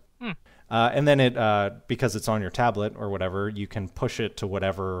color. And then because it's on your tablet or whatever, you can push it to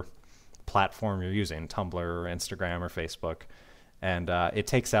whatever platform you're using, Tumblr or Instagram or Facebook. And it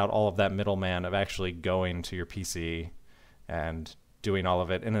takes out all of that middleman of actually going to your PC and doing all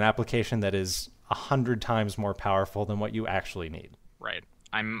of it in an application that is 100 times more powerful than what you actually need. Right.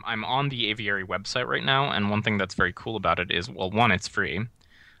 I'm on the Aviary website right now, and one thing that's very cool about it is, well, one, it's free,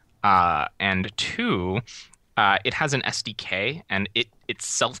 and two, it has an SDK, and it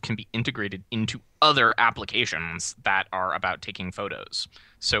itself can be integrated into other applications that are about taking photos.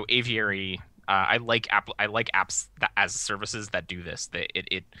 So Aviary, I like apps that, as services that do this.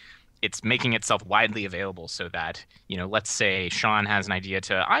 It's making itself widely available so that, let's say Sean has an idea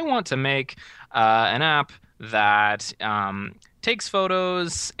I want to make an app that takes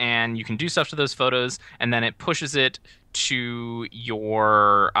photos, and you can do stuff to those photos, and then it pushes it to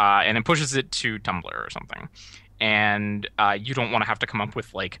Tumblr or something. And you don't want to have to come up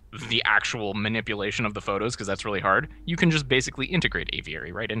with like the actual manipulation of the photos, because that's really hard. You can just basically integrate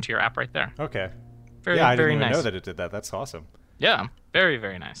Aviary right into your app right there. Okay. Very, I very didn't even nice. know that it did that. That's awesome. Yeah, very,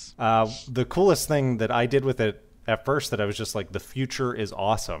 very nice. The coolest thing that I did with it at first, that I was just like, the future is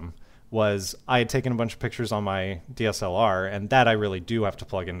awesome, was I had taken a bunch of pictures on my DSLR, and that I really do have to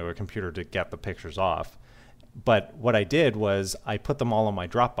plug into a computer to get the pictures off. But what I did was I put them all on my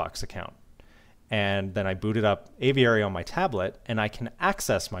Dropbox account. And then I booted up Aviary on my tablet, and I can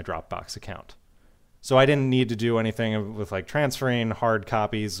access my Dropbox account. So I didn't need to do anything with like transferring hard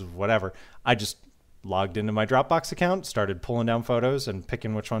copies of whatever. I just logged into my Dropbox account, started pulling down photos and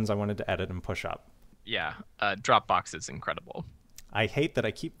picking which ones I wanted to edit and push up. Yeah, Dropbox is incredible. I hate that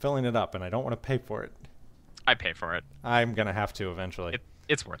I keep filling it up, and I don't want to pay for it. I pay for it. I'm going to have to eventually.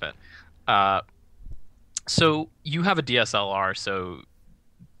 It's worth it. So you have a DSLR, so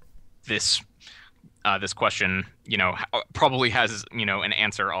this this question, probably has, an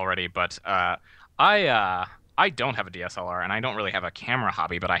answer already, but I don't have a DSLR and I don't really have a camera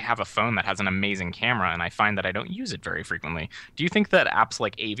hobby, but I have a phone that has an amazing camera and I find that I don't use it very frequently. Do you think that apps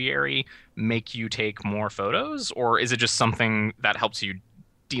like Aviary make you take more photos, or is it just something that helps you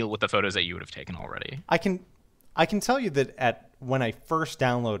deal with the photos that you would have taken already? I can tell you that when I first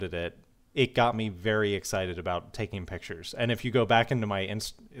downloaded it, it got me very excited about taking pictures. And if you go back into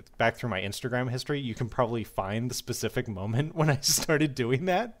back through my Instagram history, you can probably find the specific moment when I started doing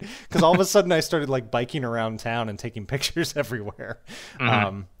that. Because all of a sudden I started like biking around town and taking pictures everywhere.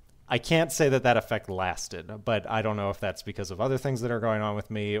 Mm-hmm. I can't say that effect lasted, but I don't know if that's because of other things that are going on with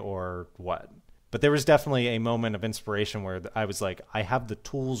me or what. But there was definitely a moment of inspiration where I was like, I have the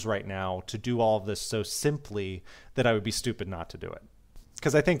tools right now to do all of this so simply that I would be stupid not to do it.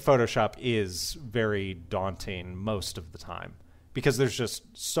 Because I think Photoshop is very daunting most of the time because there's just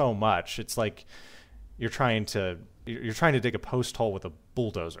so much. It's like you're trying to dig a post hole with a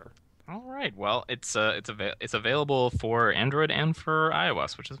bulldozer. All right. Well, it's available for Android and for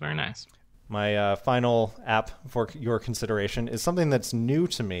iOS, which is very nice. My final app for your consideration is something that's new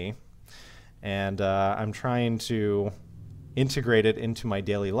to me, and I'm trying to integrate it into my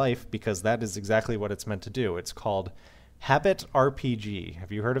daily life because that is exactly what it's meant to do. It's called Habit RPG.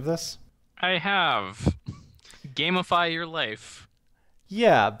 Have you heard of this? I have. Gamify your life.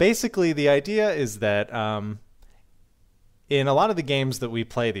 Yeah, basically the idea is that in a lot of the games that we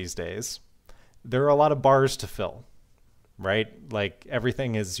play these days, there are a lot of bars to fill, right? Like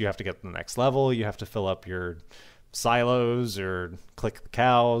everything is you have to get to the next level, you have to fill up your silos or click the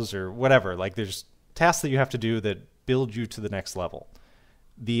cows or whatever. Like there's tasks that you have to do that build you to the next level.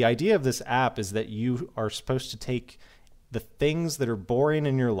 The idea of this app is that you are supposed to take the things that are boring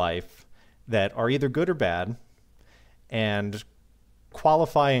in your life that are either good or bad and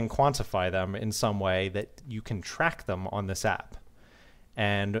qualify and quantify them in some way that you can track them on this app.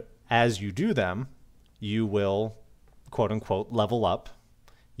 And as you do them, you will, quote unquote, level up,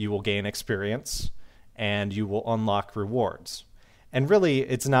 you will gain experience, and you will unlock rewards. And really,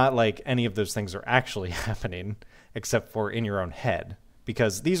 it's not like any of those things are actually happening except for in your own head,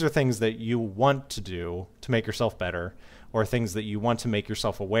 because these are things that you want to do to make yourself better, or things that you want to make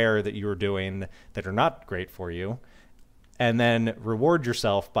yourself aware that you're doing that are not great for you, and then reward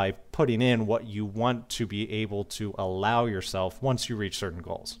yourself by putting in what you want to be able to allow yourself once you reach certain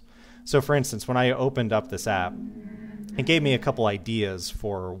goals. So for instance, when I opened up this app, it gave me a couple ideas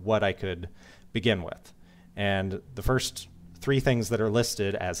for what I could begin with. And the first 3 things that are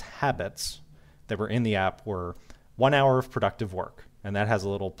listed as habits that were in the app were 1 hour of productive work, and that has a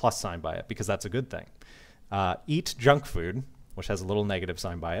little plus sign by it because that's a good thing. Eat junk food, which has a little negative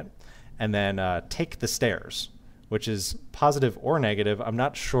sign by it, and then take the stairs, which is positive or negative. I'm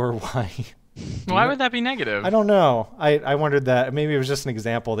not sure why. Why would that be negative? I don't know. I wondered that. Maybe it was just an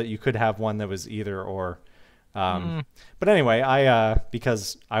example that you could have one that was either or. But anyway,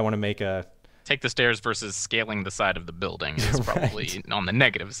 because I want to make a... Take the stairs versus scaling the side of the building is probably right. On the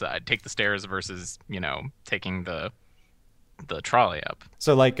negative side. Take the stairs versus, taking the trolley up.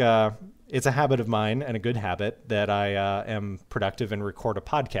 So it's a habit of mine and a good habit that I am productive and record a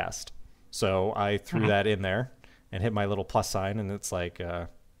podcast. So I threw that in there and hit my little plus sign, and it's like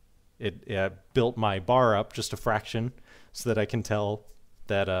it built my bar up just a fraction so that I can tell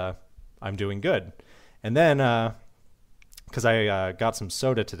that I'm doing good. And then because I got some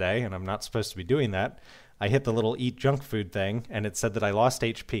soda today and I'm not supposed to be doing that, I hit the little eat junk food thing and it said that I lost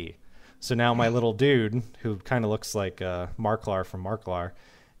HP. So now my little dude, who kind of looks like Marklar from Marklar,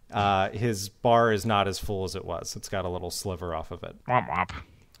 his bar is not as full as it was. It's got a little sliver off of it. Womp womp.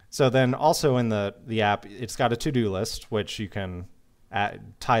 So then also in the app, it's got a to-do list, which you can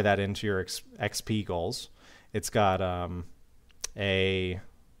tie that into your XP goals. It's got a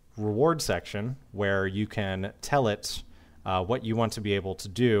reward section where you can tell it what you want to be able to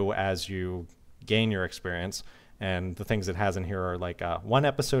do as you gain your experience. And the things it has in here are like 1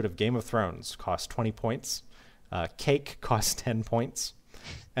 episode of Game of Thrones costs 20 points. Cake costs 10 points.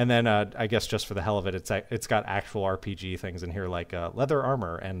 And then I guess just for the hell of it, it's got actual RPG things in here like leather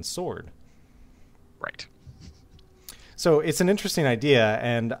armor and sword. Right. So it's an interesting idea,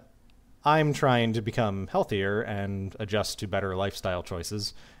 and I'm trying to become healthier and adjust to better lifestyle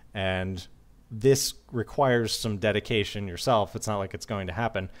choices. And this requires some dedication yourself. It's not like it's going to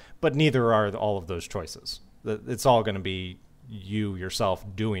happen, but neither are all of those choices. It's all going to be you yourself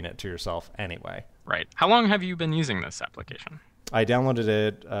doing it to yourself anyway. Right. How long have you been using this application? I downloaded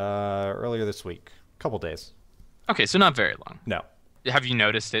it earlier this week, a couple days. Okay, so not very long. No. Have you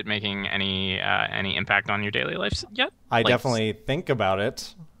noticed it making any impact on your daily life yet? I definitely think about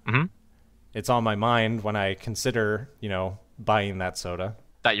it. Mm-hmm. it's on my mind when I consider, buying that soda.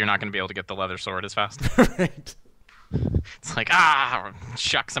 That you're not going to be able to get the leather sword as fast. Right. It's like,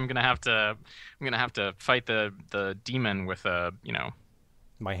 shucks, I'm gonna have to fight the demon with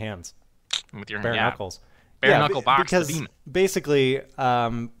my hands, with your bare knuckles. Bare knuckle box because the demon. Basically,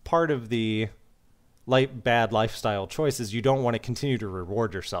 part of the bad lifestyle choice is you don't want to continue to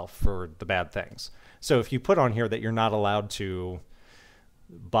reward yourself for the bad things. So if you put on here that you're not allowed to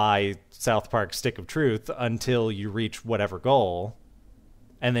buy South Park Stick of Truth until you reach whatever goal,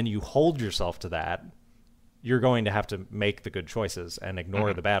 and then you hold yourself to that, you're going to have to make the good choices and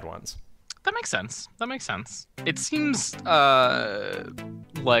ignore the bad ones. That makes sense. It seems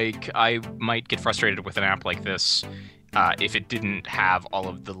like I might get frustrated with an app like this if it didn't have all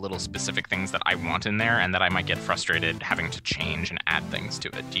of the little specific things that I want in there, and that I might get frustrated having to change and add things to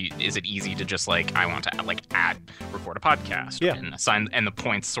it. Is it easy to just I want to record a podcast and assign, and the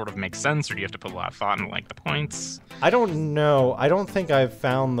points sort of make sense, or do you have to put a lot of thought into the points? I don't know. I don't think I've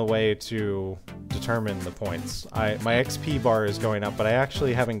found the way to determine the points. My XP bar is going up, but I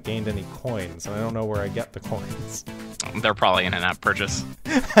actually haven't gained any coins, and I don't know where I get the coins. They're probably in an app purchase.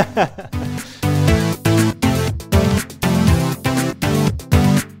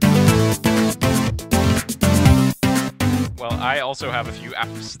 Well, I also have a few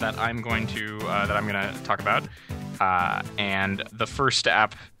apps that I'm going to talk about, and the first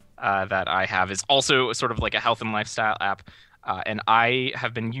app that I have is also sort of like a health and lifestyle app, and I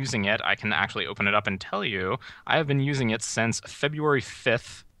have been using it. I can actually open it up and tell you I have been using it since February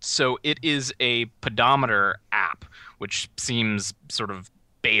 5th. So it is a pedometer app, which seems sort of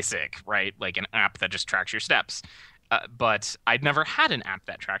basic, right? Like an app that just tracks your steps. But I'd never had an app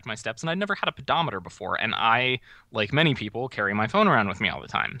that tracked my steps, and I'd never had a pedometer before. And I, like many people, carry my phone around with me all the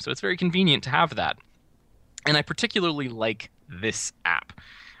time. So it's very convenient to have that. And I particularly like this app.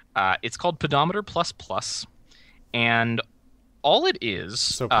 It's called Pedometer Plus Plus, and all it is...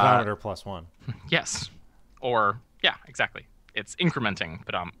 So Pedometer Plus One. Yes. Or, yeah, exactly. It's incrementing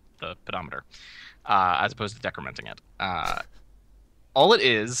the pedometer, as opposed to decrementing it. All it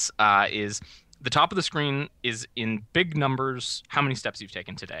is the top of the screen is in big numbers how many steps you've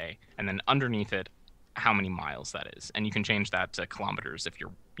taken today, and then underneath it how many miles that is. And you can change that to kilometers if you're,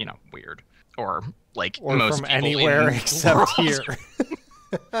 weird. Or most from people anywhere except here.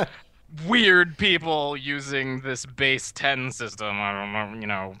 Weird people using this base 10 system. I don't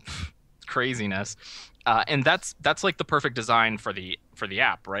know, craziness. And that's like the perfect design for the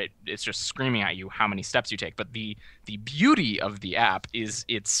app, right? It's just screaming at you how many steps you take. But the beauty of the app is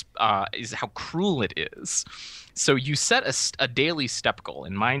how cruel it is. So you set a daily step goal,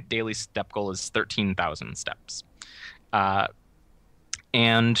 and my daily step goal is 13,000 steps.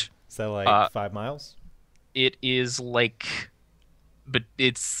 And is that 5 miles? It is but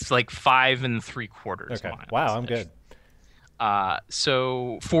it's 5 3/4 miles. Wow, I'm good.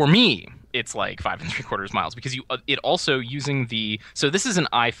 So for me, it's 5 3/4 miles, because it also using so this is an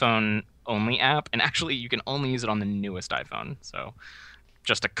iPhone only app, and actually you can only use it on the newest iPhone. So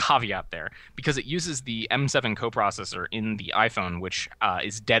just a caveat there, because it uses the M7 coprocessor in the iPhone, which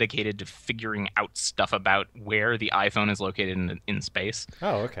is dedicated to figuring out stuff about where the iPhone is located in space.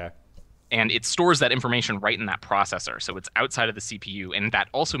 Oh, okay. And it stores that information right in that processor, so it's outside of the CPU. And that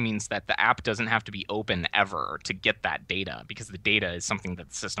also means that the app doesn't have to be open ever to get that data, because the data is something that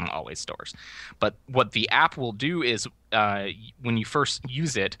the system always stores. But what the app will do is, when you first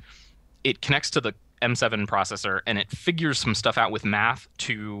use it, it connects to the M7 processor, and it figures some stuff out with math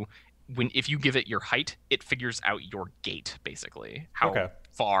if you give it your height, it figures out your gait, basically, how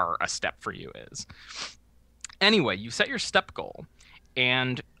far a step for you is. Anyway, you set your step goal,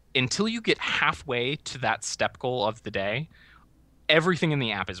 and until you get halfway to that step goal of the day, everything in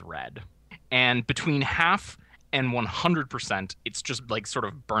the app is red. And between half and 100%, it's just sort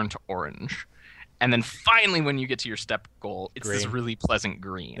of burnt orange. And then finally, when you get to your step goal, it's this really pleasant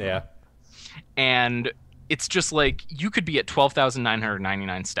green. Yeah. And it's just you could be at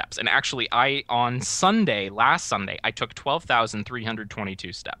 12,999 steps. And actually, last Sunday, I took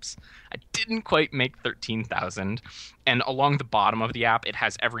 12,322 steps. I didn't quite make 13,000. And along the bottom of the app, it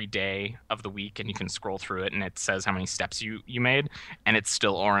has every day of the week, and you can scroll through it, and it says how many steps you made, and it's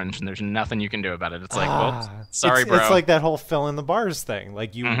still orange, and there's nothing you can do about it. It's whoops, sorry, bro. It's like that whole fill in the bars thing.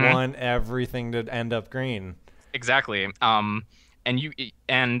 You want everything to end up green. Exactly. And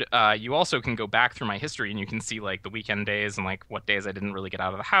you also can go back through my history, and you can see the weekend days and what days I didn't really get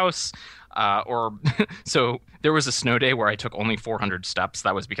out of the house. So there was a snow day where I took only 400 steps.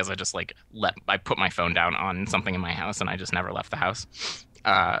 That was because I just I put my phone down on something in my house, and I just never left the house.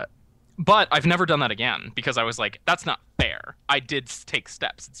 But I've never done that again because I was like, that's not fair. I did take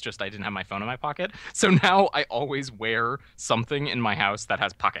steps. It's just I didn't have my phone in my pocket. So now I always wear something in my house that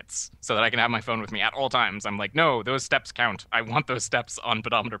has pockets so that I can have my phone with me at all times. I'm like, no, those steps count. I want those steps on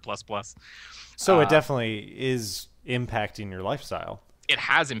Pedometer++. So it definitely is impacting your lifestyle. It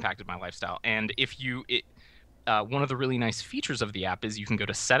has impacted my lifestyle. And one of the really nice features of the app is you can go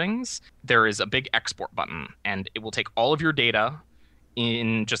to settings. There is a big export button, and it will take all of your data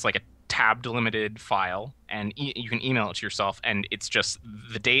in just like a tab delimited file, and you can email it to yourself, and it's just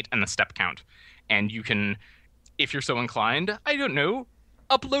the date and the step count. And you can, if you're so inclined, I don't know,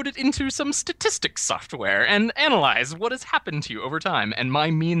 upload it into some statistics software and analyze what has happened to you over time. And my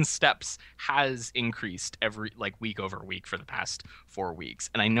mean steps has increased every week over week for the past 4 weeks.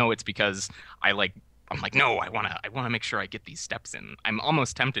 And I know it's because I'm like, no, I want to make sure I get these steps in. I'm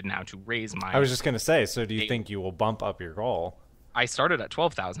almost tempted now to raise my... I was just going to say, so do you think you will bump up your goal? I started at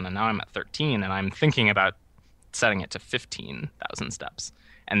 12,000 and now I'm at 13, and I'm thinking about setting it to 15,000 steps.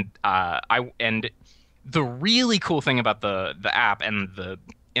 And the really cool thing about the app and the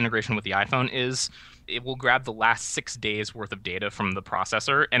integration with the iPhone is it will grab the last 6 days worth of data from the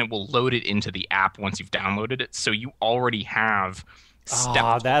processor, and it will load it into the app once you've downloaded it. So you already have steps.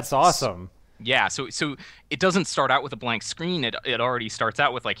 Oh, that's awesome. Yeah, so it doesn't start out with a blank screen. It already starts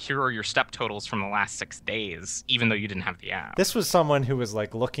out with here are your step totals from the last 6 days, even though you didn't have the app. This was someone who was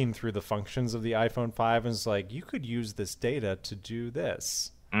looking through the functions of the iPhone 5 and was like, you could use this data to do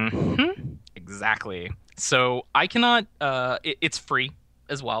this. Mm-hmm. Exactly. So I cannot. It's free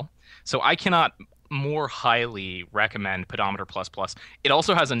as well. So I cannot more highly recommend Pedometer++. It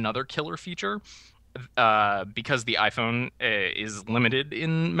also has another killer feature. Because the iPhone is limited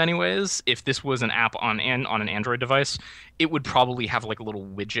in many ways. If this was an app on an Android device, it would probably have a little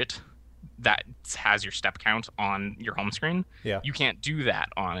widget that has your step count on your home screen. Yeah. You can't do that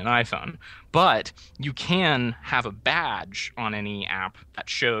on an iPhone. But you can have a badge on any app that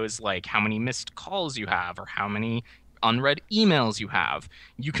shows how many missed calls you have or how many unread emails you have.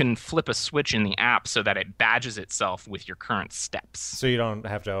 You can flip a switch in the app so that it badges itself with your current steps. So you don't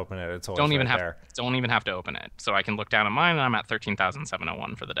have to open it. It's always don't even have to open it. So I can look down at mine, and I'm at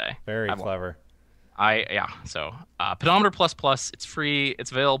 13,701 for the day. Very clever. So Pedometer++, it's free.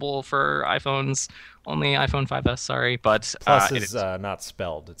 It's available for iPhones, only iPhone 5S, sorry. But Plus is not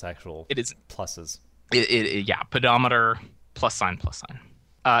spelled. It's actual pluses. Pedometer ++.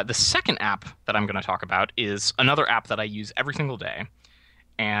 The second app that I'm going to talk about is another app that I use every single day,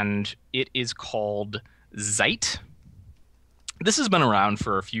 and it is called Zeit. This has been around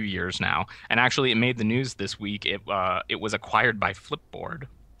for a few years now, and actually it made the news this week. It was acquired by Flipboard.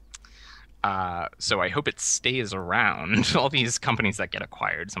 So I hope it stays around. All these companies that get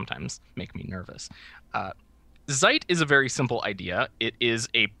acquired sometimes make me nervous. Zeit is a very simple idea. It is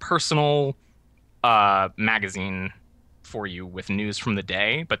a personal magazine for you with news from the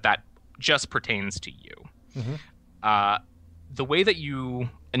day, but that just pertains to you. Mm-hmm. The way that you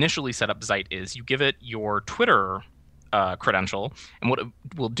initially set up Zeit is you give it your Twitter credential, and what it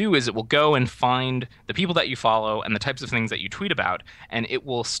will do is it will go and find the people that you follow and the types of things that you tweet about, and it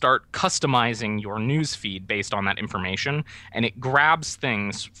will start customizing your news feed based on that information, and it grabs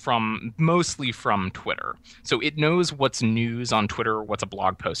things mostly from Twitter. So it knows what's news on Twitter, what's a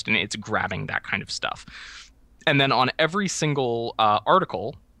blog post, and it's grabbing that kind of stuff. And then on every single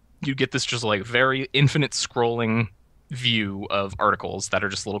article, you get this just very infinite scrolling view of articles that are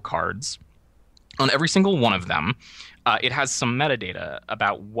just little cards. On every single one of them, it has some metadata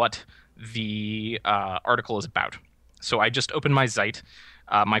about what the article is about. So I just opened my Zeit.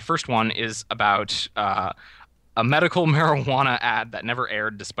 My first one is about a medical marijuana ad that never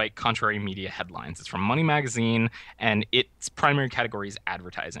aired despite contrary media headlines. It's from Money Magazine, and its primary category is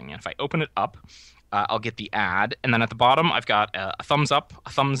advertising. And if I open it up, I'll get the ad, and then at the bottom I've got a thumbs up, a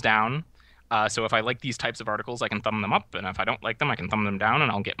thumbs down. So if I like these types of articles, I can thumb them up, and if I don't like them, I can thumb them down,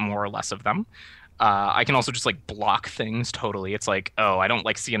 and I'll get more or less of them. I can also just block things totally. It's oh, I don't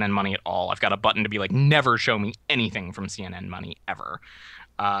like CNN Money at all. I've got a button to be never show me anything from CNN Money ever.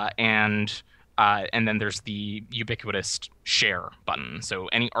 And then there's the ubiquitous share button. So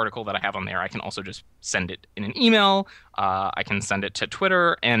any article that I have on there, I can also just send it in an email. I can send it to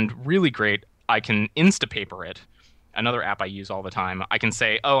Twitter, and really great, I can Instapaper it. Another app I use all the time. I can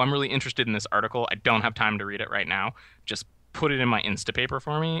say, oh, I'm really interested in this article. I don't have time to read it right now. Just put it in my Instapaper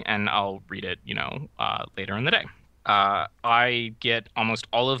for me, and I'll read it, later in the day. I get almost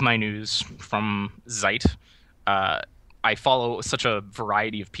all of my news from Zeit. I follow such a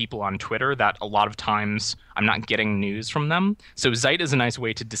variety of people on Twitter that a lot of times I'm not getting news from them. So Zeit is a nice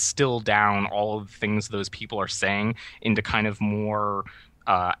way to distill down all of the things those people are saying into kind of more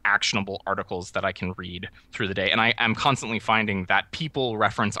actionable articles that I can read through the day. And I am constantly finding that people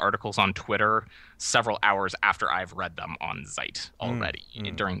reference articles on Twitter several hours after I've read them on Zeit already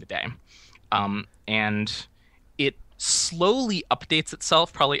during the day. And it slowly updates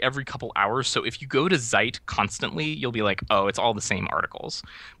itself probably every couple hours. So if you go to Zeit constantly, you'll be like, oh, it's all the same articles.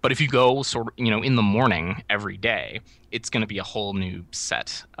 But if you go sort of, in the morning every day, it's going to be a whole new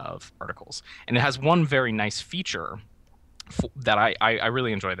set of articles. And it has one very nice feature that I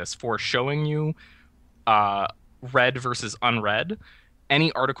really enjoy this for showing you read versus unread.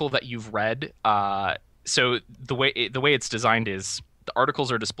 Any article that you've read, so the way it's designed is the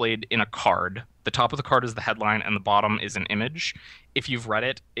articles are displayed in a card. The top of the card is the headline, and the bottom is an image. If you've read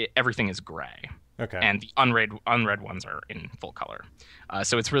it, everything is gray. Okay. And the unread ones are in full color.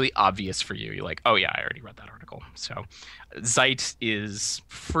 So it's really obvious for you. You're like, oh yeah, I already read that article. So Zeit is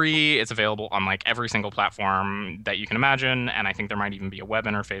free. It's available on like every single platform that you can imagine, and I think there might even be a web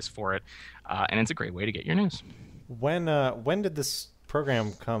interface for it. And it's a great way to get your news. When did this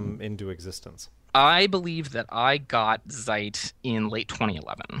program come into existence? I believe that I got Zeit in late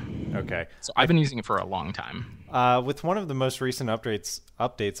 2011. Okay. So I've been using it for a long time. With one of the most recent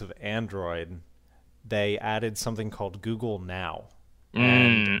updates of Android, they added something called Google Now.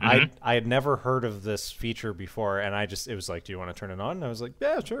 And I had never heard of this feature before, and it was like, do you want to turn it on? And I was like,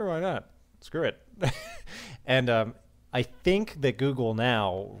 yeah, sure, why not? Screw it. And I think that Google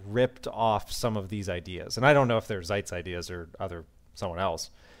Now ripped off some of these ideas. And I don't know if they're Zeit's ideas or someone else.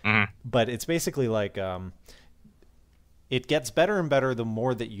 But it's basically like it gets better and better the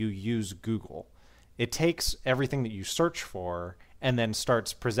more that you use Google. It takes everything that you search for and then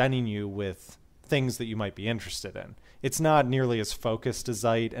starts presenting you with things that you might be interested in. It's not nearly as focused as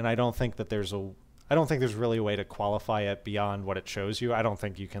Zeit, and I don't think there's really a way to qualify it beyond what it shows you. I don't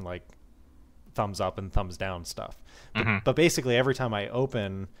think you can like thumbs up and thumbs down stuff. But basically every time I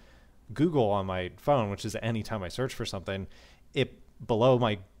open Google on my phone, which is any time I search for something, below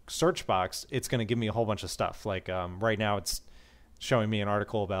my search box, it's going to give me a whole bunch of stuff. Like right now it's showing me an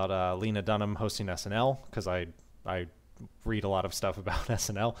article about Lena Dunham hosting SNL, because I read a lot of stuff about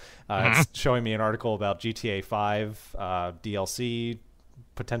SNL. It's showing me an article about GTA 5 DLC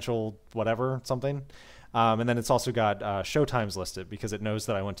potential whatever something, and then it's also got showtimes listed because it knows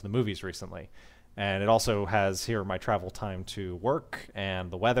that I went to the movies recently, and it also has here my travel time to work and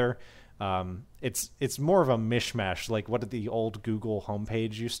the weather. It's more of a mishmash, like what did the old Google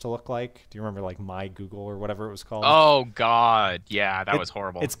homepage used to look like? Do you remember like My Google or whatever it was called? Oh God, yeah, that was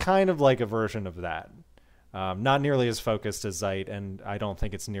horrible. It's kind of like a version of that. Not nearly as focused as Zeit, and I don't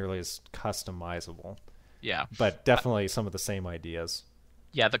think it's nearly as customizable. Yeah. But definitely some of the same ideas.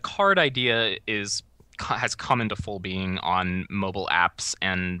 Yeah, the card idea has come into full being on mobile apps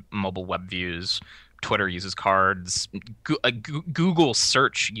and mobile web views. Twitter uses cards. Google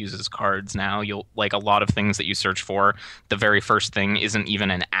search uses cards now. You'll like a lot of things that you search for. The very first thing isn't even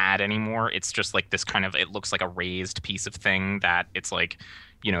an ad anymore. It's just like this kind of, it looks like a raised piece of thing that it's like,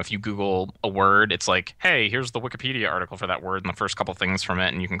 if you Google a word, it's like, hey, here's the Wikipedia article for that word and the first couple things from it,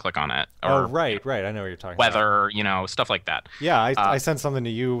 and you can click on it. Or, right. I know what you're talking about. Weather, stuff like that. Yeah, I sent something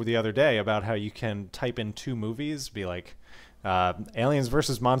to you the other day about how you can type in two movies, be like, Aliens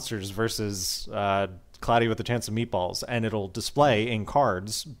versus Monsters versus Cloudy with a Chance of Meatballs, and it'll display in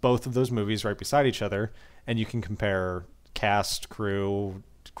cards both of those movies right beside each other, and you can compare cast, crew,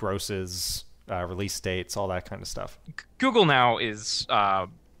 grosses, release dates, all that kind of stuff. Google Now is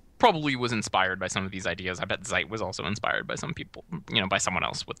probably was inspired by some of these ideas. I bet Zeit was also inspired by some people, by someone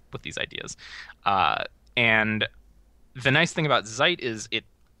else with these ideas. And the nice thing about Zeit is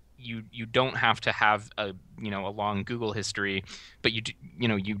you don't have to have a long Google history, but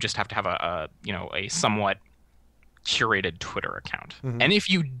you just have to have a somewhat curated Twitter account. And if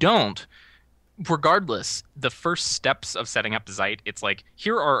you don't, regardless, the first steps of setting up Zeit, it's like,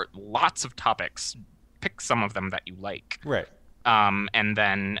 here are lots of topics, pick some of them that you like, right? And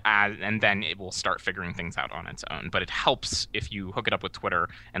then it will start figuring things out on its own. But it helps if you hook it up with Twitter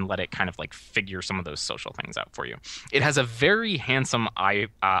and let it kind of like figure some of those social things out for you. It has a very handsome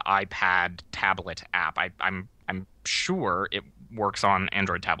iPad tablet app. I'm sure it works on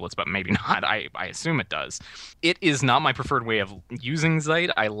Android tablets, but maybe not. I assume it does. It is not my preferred way of using Zeit.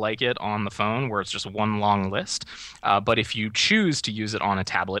 I like it on the phone where it's just one long list. But if you choose to use it on a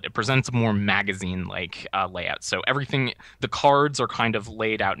tablet, it presents a more magazine-like layout. So the cards are kind of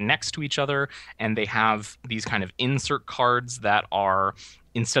laid out next to each other, and they have these kind of insert cards that are,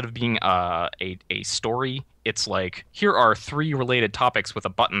 instead of being a story, it's like, here are 3 related topics with a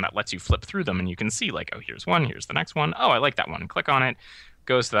button that lets you flip through them, and you can see like, oh, here's one, here's the next one. Oh, I like that one. Click on it,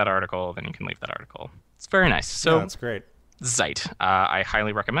 goes to that article, then you can leave that article. It's very nice. So yeah, that's great. Zeit. I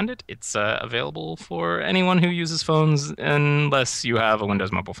highly recommend it. It's available for anyone who uses phones, unless you have a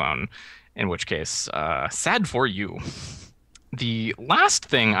Windows mobile phone, in which case, sad for you. The last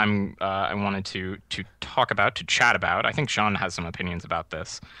thing I wanted to talk about, to chat about, I think Shawn has some opinions about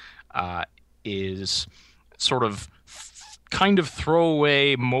this, is sort of kind of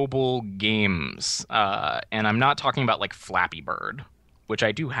throwaway mobile games. And I'm not talking about like Flappy Bird, which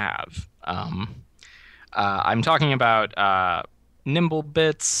I do have. I'm talking about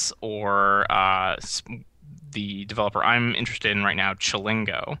Nimblebits or the developer I'm interested in right now,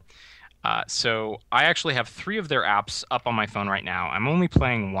 Chilingo. So I actually have 3 of their apps up on my phone right now. I'm only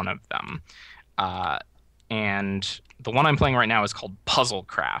playing one of them. And the one I'm playing right now is called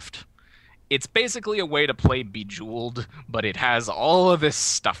Puzzlecraft. It's basically a way to play Bejeweled, but it has all of this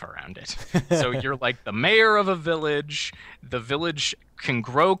stuff around it. So you're like the mayor of a village. The village can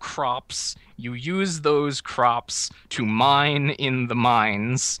grow crops. You use those crops to mine in the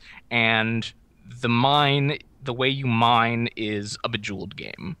mines, and the way you mine is a Bejeweled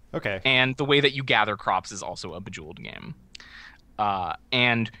game. Okay. And the way that you gather crops is also a Bejeweled game.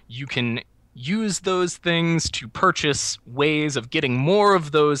 And you can use those things to purchase ways of getting more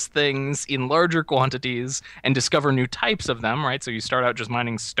of those things in larger quantities and discover new types of them, right? So you start out just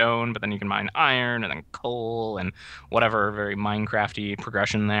mining stone, but then you can mine iron and then coal and whatever, very Minecrafty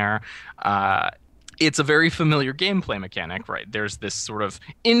progression there. It's a very familiar gameplay mechanic, right? There's this sort of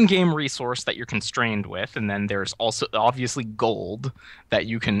in-game resource that you're constrained with, and then there's also obviously gold that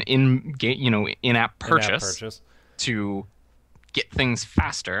you can in-app purchase to get things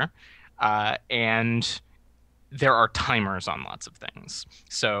faster. And there are timers on lots of things.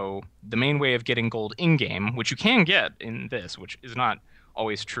 So the main way of getting gold in-game, which you can get in this, which is not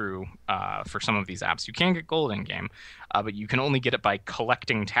always true for some of these apps, you can get gold in-game, but you can only get it by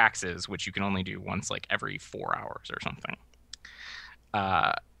collecting taxes, which you can only do once like every 4 hours or something.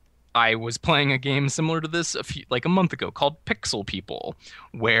 I was playing a game similar to this a month ago called Pixel People,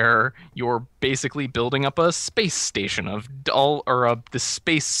 where you're basically building up a space station the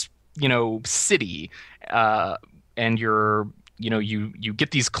space city, and you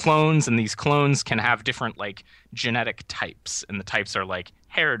get these clones, and these clones can have different like genetic types, and the types are like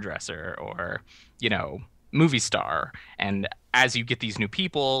hairdresser or movie star. And as you get these new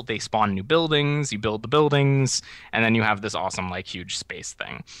people, they spawn new buildings, you build the buildings, and then you have this awesome like huge space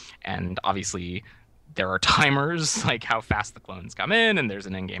thing. And obviously there are timers, like how fast the clones come in, and there's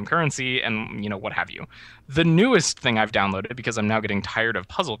an in-game currency, and what have you. The newest thing I've downloaded, because I'm now getting tired of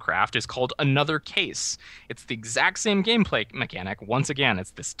Puzzlecraft, is called Another Case. It's the exact same gameplay mechanic. Once again,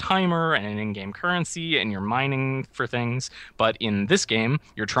 it's this timer and an in-game currency, and you're mining for things. But in this game,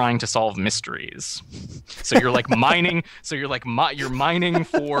 you're trying to solve mysteries. So you're like mining. So you're like you're mining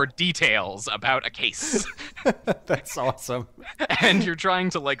for details about a case. That's awesome. And you're trying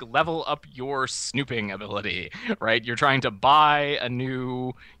to like level up your snooping ability, right? You're trying to buy a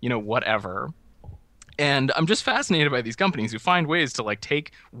new, whatever. And I'm just fascinated by these companies who find ways to like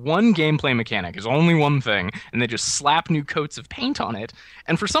take one gameplay mechanic, is only one thing, and they just slap new coats of paint on it.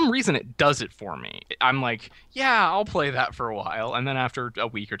 And for some reason, it does it for me. I'm like, yeah, I'll play that for a while. And then after a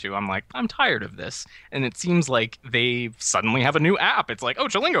week or two, I'm like, I'm tired of this. And it seems like they suddenly have a new app. It's like, oh,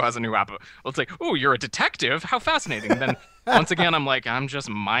 Chilingo has a new app. Well, it's like, oh, you're a detective? How fascinating. And then once again, I'm like, I'm just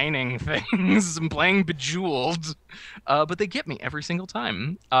mining things and playing Bejeweled. But they get me every single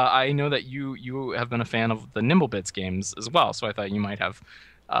time. I know that you have been a fan of the Nimblebits games as well, so I thought you might have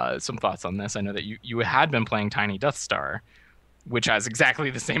some thoughts on this. I know that you had been playing Tiny Death Star, which has exactly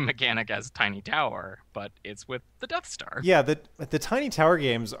the same mechanic as Tiny Tower, but it's with the Death Star. Yeah, the Tiny Tower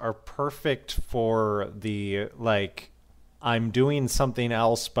games are perfect for the, like, I'm doing something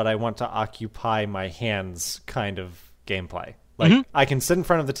else, but I want to occupy my hands kind of gameplay. Like, I can sit in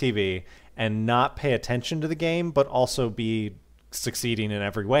front of the TV and not pay attention to the game, but also be succeeding in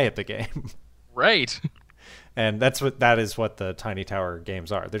every way at the game. Right. And that is what the Tiny Tower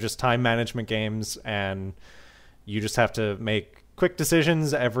games are. They're just time management games, and you just have to make quick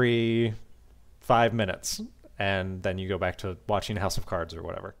decisions every 5 minutes, and then you go back to watching House of Cards or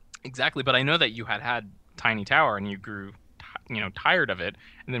whatever. Exactly, but I know that you had Tiny Tower and you grew tired of it,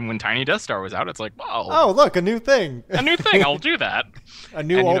 and then when Tiny Death Star was out, it's like, wow, oh look, a new thing. I'll do that. A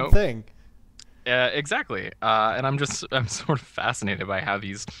new old thing. Exactly. And I'm sort of fascinated by how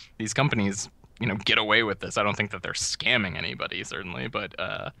these companies get away with this. I don't think that they're scamming anybody, certainly, but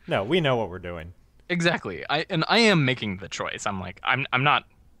no, we know what we're doing. Exactly. I am making the choice. I'm like, I'm not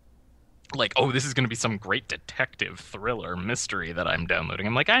like, oh, this is going to be some great detective thriller mystery that I'm downloading.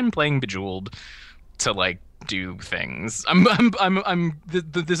 I'm like, I'm playing Bejeweled to like do things.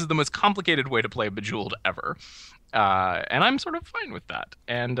 This is the most complicated way to play Bejeweled ever. And I'm sort of fine with that.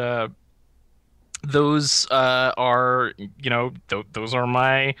 And those are, those are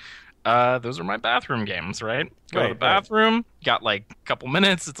my bathroom games, right? Go to the bathroom, got like a couple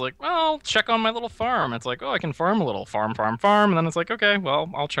minutes. It's like, well, check on my little farm. It's like, oh, I can farm a little, farm. And then it's like, okay,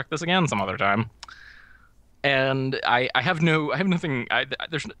 well, I'll check this again some other time. And I have nothing.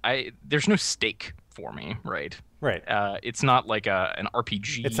 There's no stake for me, right? Right. It's not like an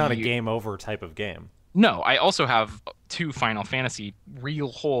RPG. It's not a game over type of game. No, I also have 2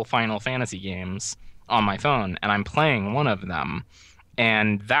 whole Final Fantasy games on my phone, and I'm playing one of them.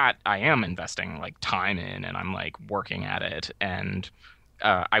 And that I am investing like time in, and I'm like working at it, and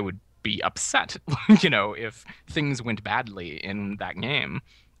I would be upset, if things went badly in that game,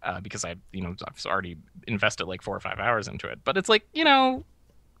 because I've already invested like 4 or 5 hours into it. But it's like,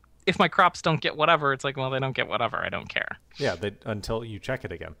 if my crops don't get whatever, it's like, well, they don't get whatever. I don't care. Yeah, until you check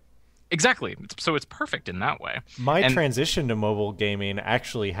it again. Exactly. So it's perfect in that way. My transition to mobile gaming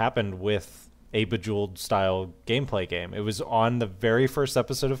actually happened with a Bejeweled style gameplay game. It was on the very first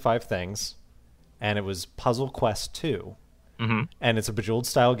episode of 5 Things, and it was Puzzle Quest 2. Mm-hmm. And it's a Bejeweled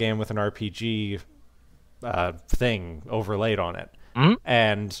style game with an RPG thing overlaid on it. Mm-hmm.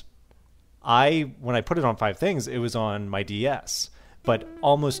 And when I put it on 5 Things, it was on my DS. But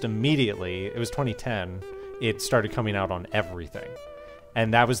almost immediately, it was 2010, it started coming out on everything.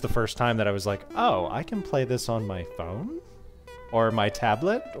 And that was the first time that I was like, oh, I can play this on my phone? Or my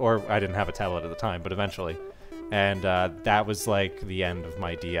tablet? Or I didn't have a tablet at the time, but eventually. And that was like the end of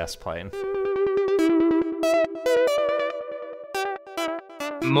my DS playing.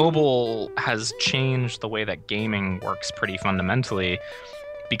 Mobile has changed the way that gaming works pretty fundamentally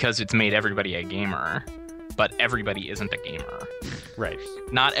because it's made everybody a gamer. But everybody isn't a gamer. Right.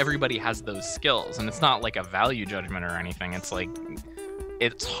 Not everybody has those skills, and it's not like a value judgment or anything. It's like,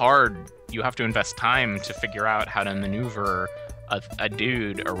 it's hard. You have to invest time to figure out how to maneuver a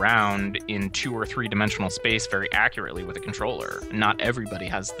dude around in 2 or 3 dimensional space very accurately with a controller. Not everybody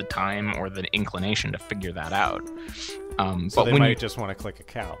has the time or the inclination to figure that out. So they might just want to click a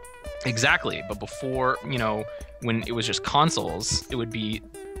cow. Exactly. But before, when it was just consoles, it would be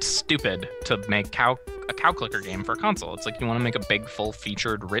stupid to make a cow clicker game for a console. It's like you want to make a big,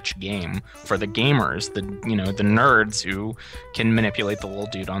 full-featured, rich game for the gamers, the nerds who can manipulate the little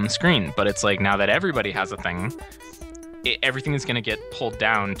dude on the screen. But it's like now that everybody has a thing, everything is going to get pulled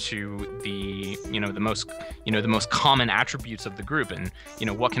down to the most common attributes of the group. And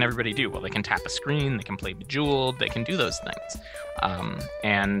what can everybody do? Well, they can tap a screen, they can play Bejeweled, they can do those things.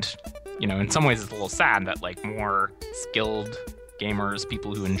 And in some ways, it's a little sad that like more skilled gamers,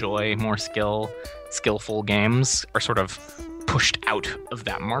 people who enjoy more skillful games, are sort of pushed out of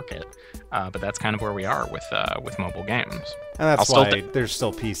that market. But that's kind of where we are with mobile games. And that's why there's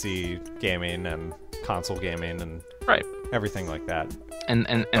still PC gaming and console gaming and everything like that. And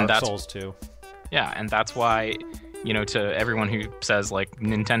Dark that's Souls too. Yeah, and that's why, to everyone who says like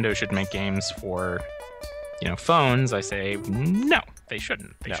Nintendo should make games for, phones, I say no, they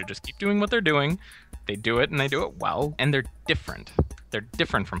shouldn't. They should just keep doing what they're doing. They do it and they do it well, and they're different. They're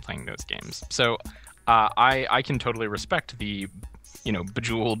different from playing those games. So I can totally respect the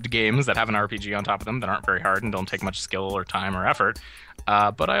Bejeweled games that have an RPG on top of them that aren't very hard and don't take much skill or time or effort.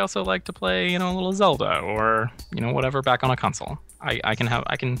 But I also like to play, a little Zelda or, whatever back on a console. I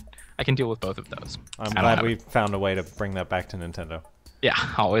can deal with both of those. I'm glad we found a way to bring that back to Nintendo. Yeah,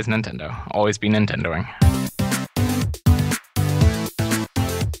 always Nintendo. Always be Nintendoing.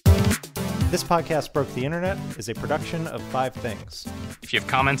 This Podcast Broke the Internet is a production of 5 Things. If you have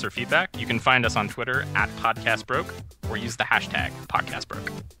comments or feedback, you can find us on Twitter @PodcastBroke or use the hashtag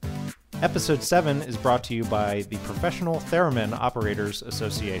PodcastBroke. Episode 7 is brought to you by the Professional Theremin Operators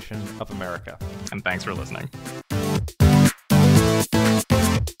Association of America. And thanks for listening.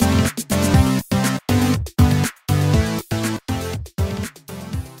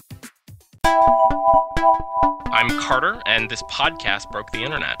 I'm Carter, and this podcast broke the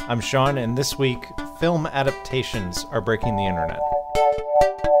internet. I'm Shawn, and this week, film adaptations are breaking the internet.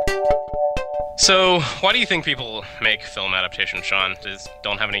 So, why do you think people make film adaptations, Shawn?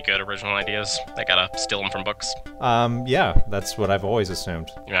 Don't have any good original ideas? They gotta steal them from books? Yeah, that's what I've always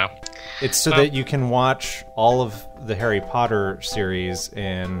assumed. Yeah. It's so that you can watch all of the Harry Potter series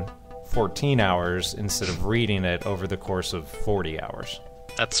in 14 hours instead of reading it over the course of 40 hours.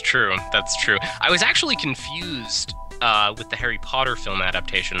 That's true. I was actually confused with the Harry Potter film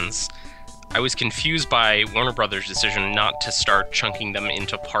adaptations. I was confused by Warner Brothers' decision not to start chunking them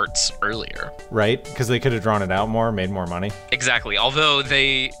into parts earlier. Right? Because they could have drawn it out more, made more money. Exactly. Although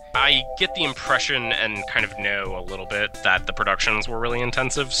I get the impression and kind of know a little bit that the productions were really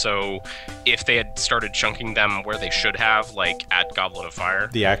intensive, so if they had started chunking them where they should have, like at Goblet of Fire,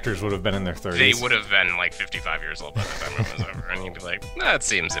 the actors would have been in their 30s. They would have been like 55 years old by the time it was over, and you'd be like, that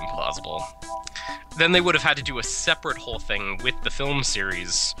seems implausible. Then they would have had to do a separate whole thing with the film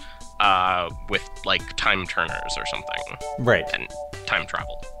series, with like time turners or something. Right. And time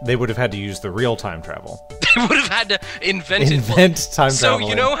travel. They would have had to use the real time travel. They would have had to invent time travel. So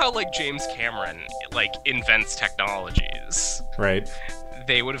you know how like James Cameron like invents technologies. Right.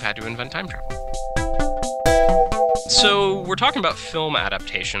 They would have had to invent time travel. So we're talking about film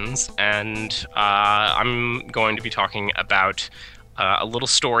adaptations, and I'm going to be talking about a little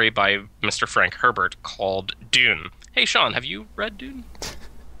story by Mr. Frank Herbert called Dune. Hey, Sean, have you read Dune?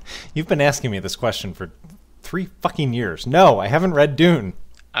 You've been asking me this question for 3 fucking years. No, I haven't read Dune.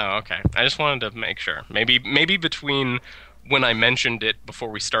 Oh, okay. I just wanted to make sure. Maybe between when I mentioned it before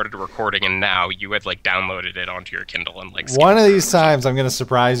we started recording and now, you had like downloaded it onto your Kindle and like... One of these times I'm going to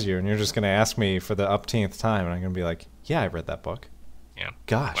surprise you, and you're just going to ask me for the upteenth time, and I'm going to be like, yeah, I read that book. Yeah.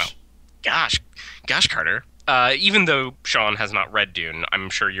 Gosh. Well, gosh, Carter. Even though Sean has not read Dune, I'm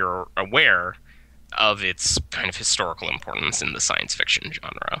sure you're aware of its kind of historical importance in the science fiction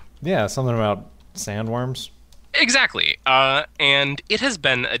genre. Yeah, something about sandworms. Exactly. And it has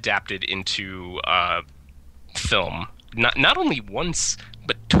been adapted into film, not only once,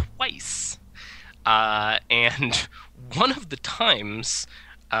 but twice. And one of the times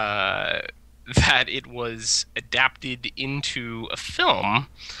that it was adapted into a film,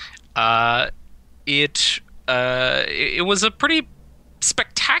 it was a pretty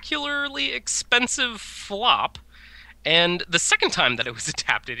spectacularly expensive flop. And the second time that it was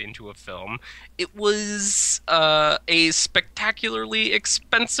adapted into a film, it was a spectacularly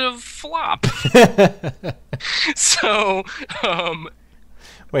expensive flop. So,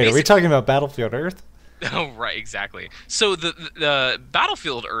 wait, are we talking about Battlefield Earth? Oh, right, exactly. So the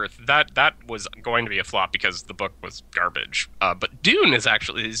Battlefield Earth, that was going to be a flop because the book was garbage. But Dune is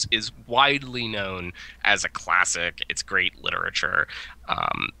actually is widely known as a classic. It's great literature.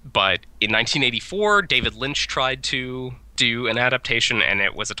 But in 1984, David Lynch tried to do an adaptation, and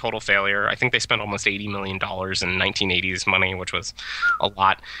it was a total failure. I think they spent almost $80 million in 1980s money, which was a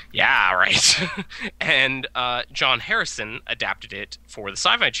lot. Yeah, right. And John Harrison adapted it for the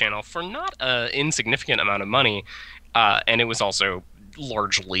Sci-Fi Channel for not an insignificant amount of money, and it was also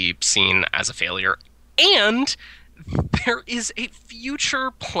largely seen as a failure. And there is a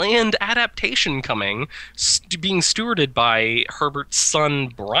future planned adaptation coming, being stewarded by Herbert's son,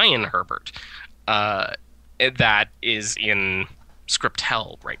 Brian Herbert, that is in script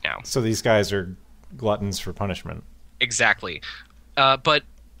hell right now. So these guys are gluttons for punishment. Exactly. But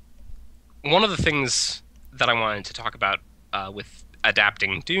one of the things that I wanted to talk about with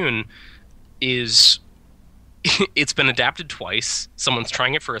adapting Dune is it's been adapted twice. Someone's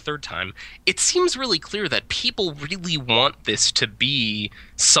trying it for a third time. It seems really clear that people really want this to be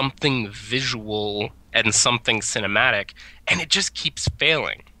something visual and something cinematic, and it just keeps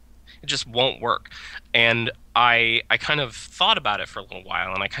failing. It just won't work. And I kind of thought about it for a little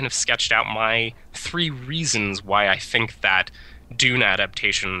while, and I kind of sketched out my 3 reasons why I think that Dune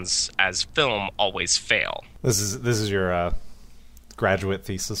adaptations as film always fail. This is your graduate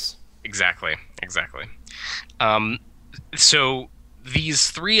thesis. Exactly. So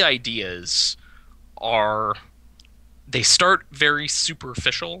these 3 ideas they start very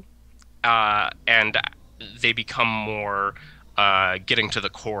superficial, and they become more getting to the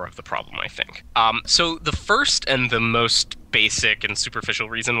core of the problem, I think. So the first and the most basic and superficial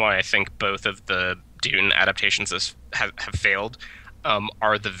reason why I think both of the Dune adaptations have failed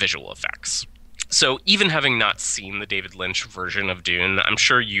are the visual effects. So even having not seen the David Lynch version of Dune, I'm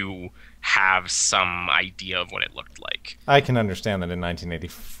sure you have some idea of what it looked like. I can understand that in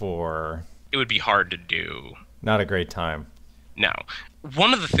 1984... it would be hard to do. Not a great time. No.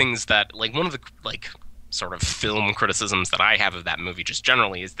 One of the things that, one of the, sort of film criticisms that I have of that movie just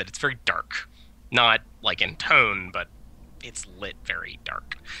generally is that it's very dark. Not, in tone, but it's lit very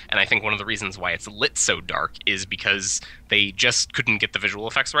dark. And I think one of the reasons why it's lit so dark is because they just couldn't get the visual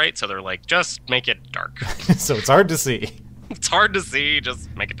effects right, so they're like, just make it dark. So it's hard to see. It's hard to see, just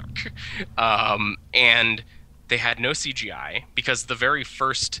make it dark. And they had no CGI, because the very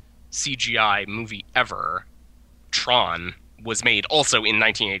first CGI movie ever, Tron, was made also in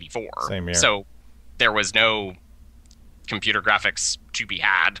 1984. Same year. So there was no computer graphics to be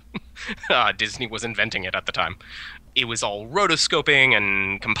had. Disney was inventing it at the time. it was all rotoscoping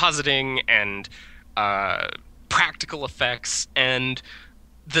and compositing and practical effects, and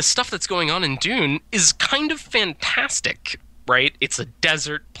the stuff that's going on in Dune is kind of fantastic, right? It's a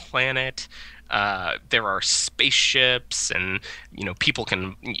desert planet. There are spaceships, and people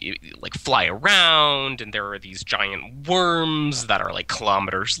can like fly around, and there are these giant worms that are like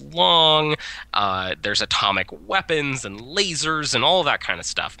kilometers long. There's atomic weapons and lasers and all that kind of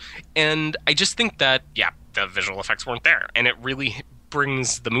stuff. And I just think that the visual effects weren't there, and it really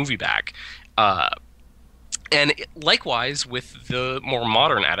brings the movie back. Likewise with the more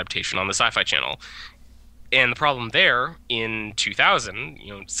modern adaptation on the Sci-Fi Channel. And the problem there in 2000,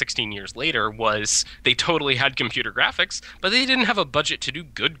 16 years later, was they totally had computer graphics, but they didn't have a budget to do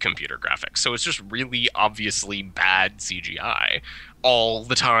good computer graphics. So it's just really obviously bad CGI all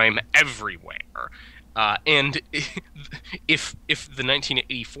the time, everywhere. And if the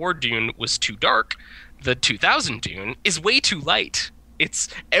 1984 Dune was too dark, the 2000 Dune is way too light.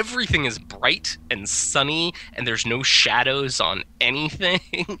 Everything is bright and sunny, and there's no shadows on anything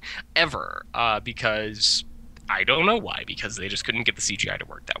ever, because I don't know why, because they just couldn't get the CGI to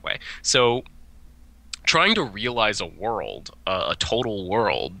work that way. So trying to realize a world, a total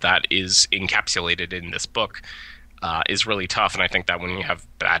world that is encapsulated in this book is really tough, and I think that when you have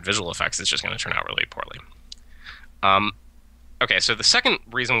bad visual effects, it's just going to turn out really poorly. Okay, so the second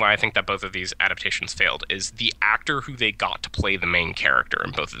reason why I think that both of these adaptations failed is the actor who they got to play the main character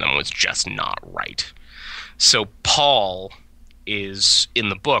in both of them was just not right. So Paul is, in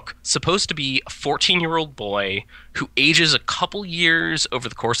the book, supposed to be a 14-year-old boy who ages a couple years over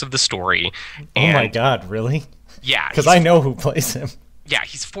the course of the story. Oh my God, really? Yeah. Because I know who plays him. Yeah,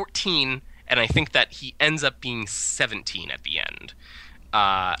 he's 14, and I think that he ends up being 17 at the end.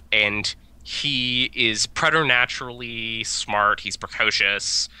 And he is preternaturally smart. He's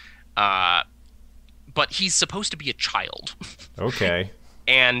precocious, but he's supposed to be a child. Okay.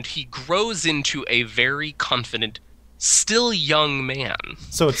 And he grows into a very confident, still young man.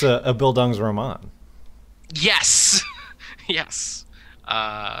 So it's a Bildungsroman. Yes. Yes.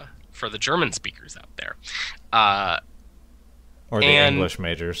 For the German speakers out there. Or the English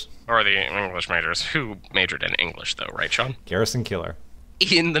majors. Or the English majors. Who majored in English, though, right, Sean? Garrison Keillor.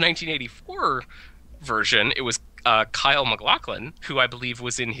 In the 1984 version, it was Kyle MacLachlan, who I believe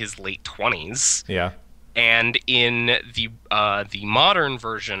was in his late 20s. Yeah. And in the modern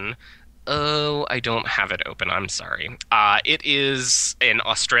version, I don't have it open, I'm sorry. It is an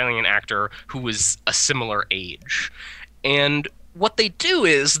Australian actor who was a similar age. And what they do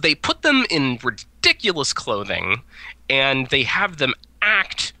is they put them in ridiculous clothing, and they have them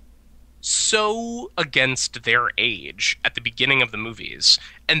act so against their age at the beginning of the movies,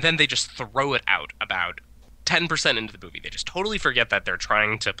 and then they just throw it out about 10% into the movie. They just totally forget that they're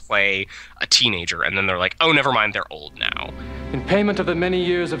trying to play a teenager, and then they're like, oh, never mind, they're old now. In payment of the many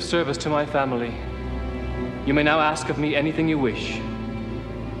years of service to my family, you may now ask of me anything you wish.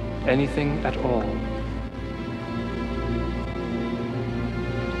 Anything at all.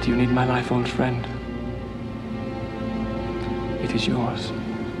 Do you need my life, old friend? It is yours.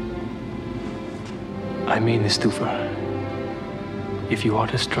 I mean this, Stufer. If you are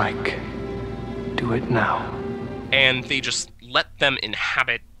to strike, do it now. And they just let them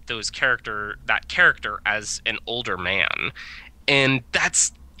inhabit that character as an older man. And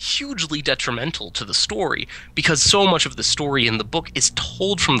that's hugely detrimental to the story, because so much of the story in the book is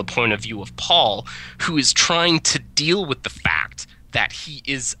told from the point of view of Paul, who is trying to deal with the fact that he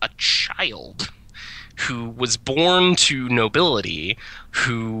is a child who was born to nobility,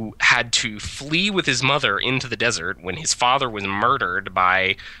 who had to flee with his mother into the desert when his father was murdered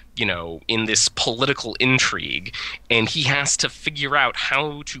by, in this political intrigue, and he has to figure out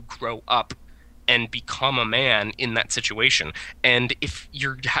how to grow up and become a man in that situation. And if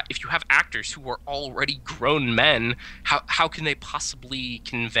you have actors who are already grown men, how can they possibly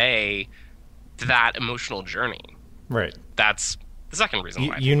convey that emotional journey? Right. That's the second reason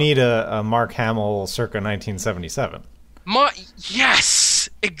why. You need a Mark Hamill circa 1977. Yes,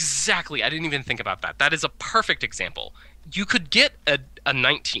 exactly. I didn't even think about that. That is a perfect example. You could get a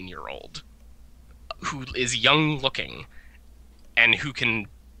 19-year-old who is young looking and who can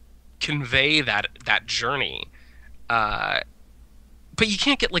convey that journey. But you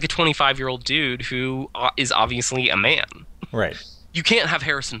can't get like a 25-year-old dude who is obviously a man. Right. You can't have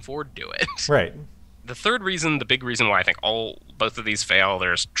Harrison Ford do it. Right. The third reason, the big reason why I think both of these fail,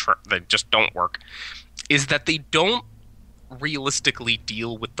 they just don't work, is that they don't realistically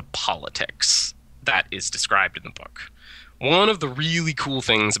deal with the politics that is described in the book. One of the really cool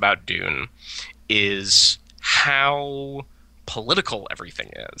things about Dune is how political everything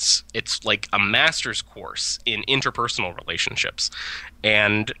is. It's like a master's course in interpersonal relationships.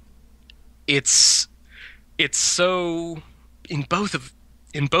 And it's so in both of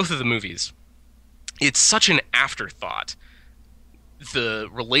the movies, it's such an afterthought. The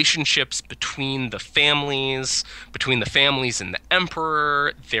relationships between the families and the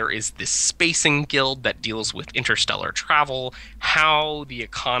Emperor. There is this spacing guild that deals with interstellar travel, how the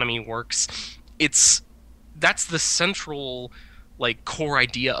economy works. That's the central, like, core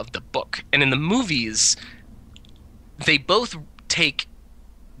idea of the book. And in the movies, they both take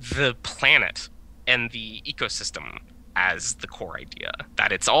the planet and the ecosystem as the core idea,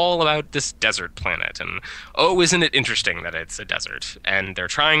 that it's all about this desert planet, and isn't it interesting that it's a desert, and they're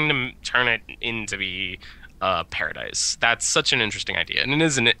trying to turn it into be a paradise. That's such an interesting idea, and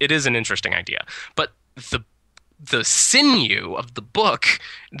it is an interesting idea. But the sinew of the book,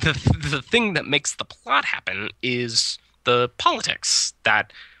 the thing that makes the plot happen, is the politics.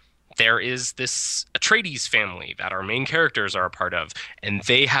 That there is this Atreides family that our main characters are a part of, and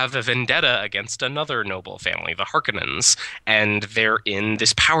they have a vendetta against another noble family, the Harkonnens, and they're in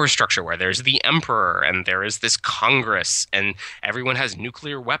this power structure where there's the Emperor, and there is this Congress, and everyone has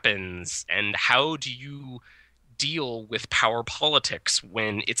nuclear weapons, and how do you deal with power politics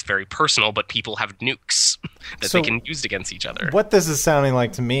when it's very personal, but people have nukes that they can use against each other? What this is sounding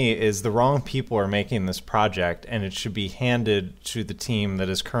like to me is the wrong people are making this project, and it should be handed to the team that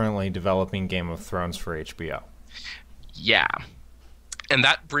is currently developing Game of Thrones for HBO. Yeah. And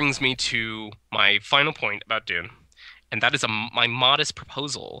that brings me to my final point about Dune, and that is my modest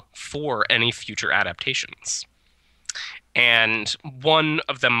proposal for any future adaptations. And one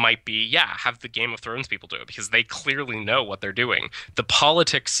of them might be, have the Game of Thrones people do it, because they clearly know what they're doing. The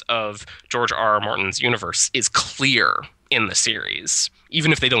politics of George R.R. Martin's universe is clear in the series,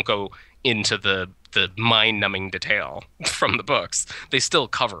 even if they don't go into the mind-numbing detail from the books. They still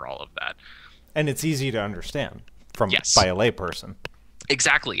cover all of that. And it's easy to understand by a layperson.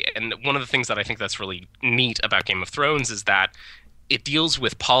 Exactly. And one of the things that I think that's really neat about Game of Thrones is that it deals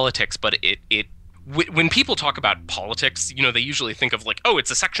with politics, but when people talk about politics, they usually think of like, it's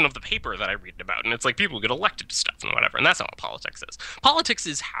a section of the paper that I read about, and it's like people get elected to stuff and whatever, and that's not what politics is. Politics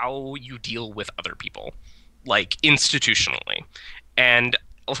is how you deal with other people, like institutionally. And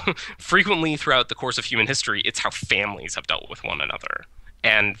frequently throughout the course of human history, it's how families have dealt with one another.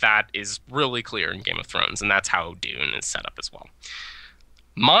 And that is really clear in Game of Thrones, and that's how Dune is set up as well.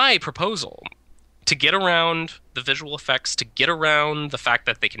 My proposal, to get around the visual effects, to get around the fact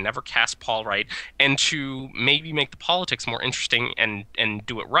that they can never cast Paul right, and to maybe make the politics more interesting and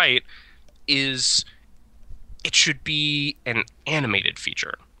do it right, is it should be an animated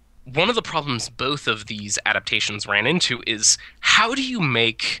feature. One of the problems both of these adaptations ran into is, how do you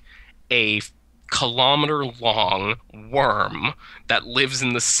make a kilometer-long worm that lives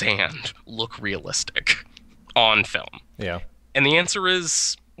in the sand look realistic on film? Yeah. And the answer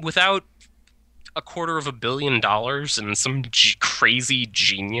is, without $250 million and some crazy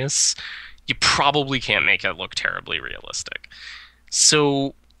genius, you probably can't make it look terribly realistic.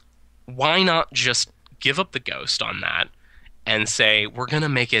 So why not just give up the ghost on that and say, we're going to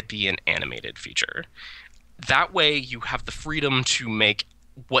make it be an animated feature? That way you have the freedom to make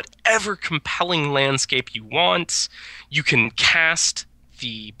whatever compelling landscape you want. You can cast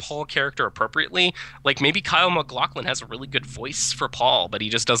the Paul character appropriately. Like, maybe Kyle MacLachlan has a really good voice for Paul, but he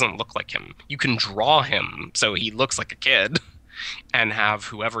just doesn't look like him. You can draw him so he looks like a kid and have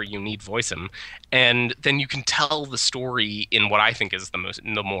whoever you need voice him, and then you can tell the story in what I think is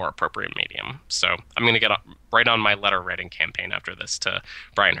the more appropriate medium. So I'm going to get right on my letter writing campaign after this to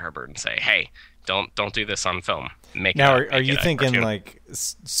Brian Herbert and say, hey, don't do this on film. Are you thinking like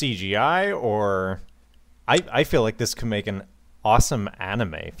CGI, or I feel like this could make an awesome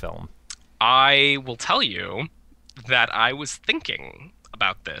anime film? I will tell you that I was thinking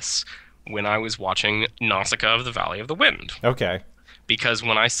about this when I was watching Nausicaa of the Valley of the Wind. Okay. Because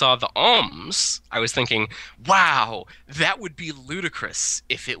when I saw the Ohms, I was thinking, wow, that would be ludicrous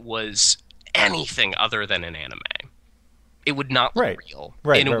if it was anything other than an anime. It would not look real.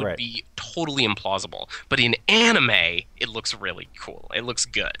 And it would be totally implausible. But in anime, it looks really cool. It looks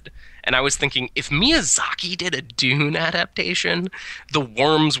good. And I was thinking, if Miyazaki did a Dune adaptation, the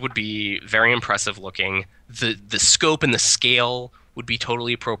worms would be very impressive looking. The scope and the scale would be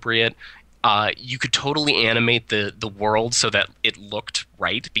totally appropriate. You could totally animate the world so that it looked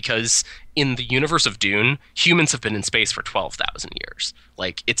right, because in the universe of Dune, humans have been in space for 12,000 years.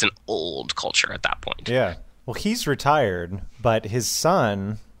 Like, it's an old culture at that point. Yeah. Well, he's retired, but his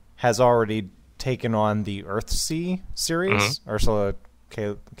son has already taken on the Earthsea series, Ursula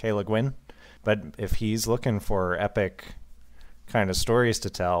K. Le Guin. But if he's looking for epic kind of stories to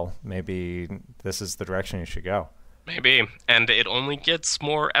tell, maybe this is the direction you should go. Maybe. And it only gets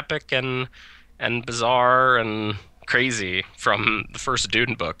more epic and bizarre and crazy from the first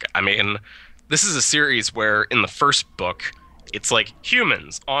Dune book. I mean, this is a series where in the first book, it's like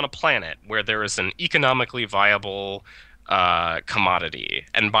humans on a planet where there is an economically viable commodity.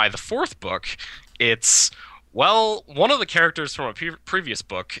 And by the fourth book, it's, well, one of the characters from a previous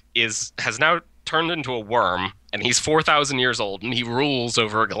book has now turned into a worm, and he's 4,000 years old, and he rules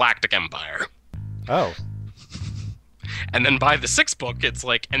over a galactic empire. Oh. And then by the sixth book, it's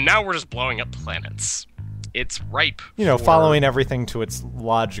like, and now we're just blowing up planets. It's ripe. Following everything to its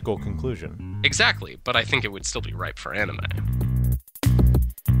logical conclusion. Exactly, but I think it would still be ripe for anime.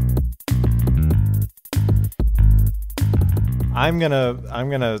 I'm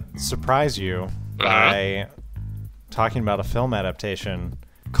gonna surprise you by talking about a film adaptation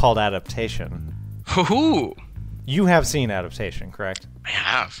called Adaptation. Hoo-hoo! You have seen Adaptation, correct? I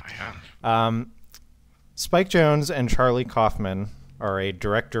have. Spike Jonze and Charlie Kaufman are a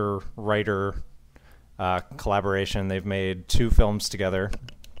director-writer collaboration. They've made 2 films together,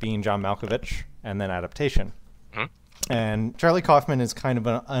 Being John Malkovich and then Adaptation. Mm-hmm. And Charlie Kaufman is kind of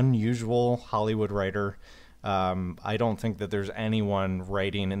an unusual Hollywood writer. I don't think that there's anyone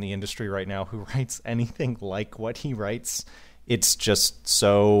writing in the industry right now who writes anything like what he writes. It's just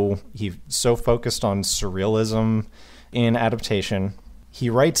he's so focused on surrealism in Adaptation. He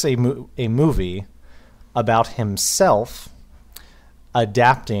writes a movie about himself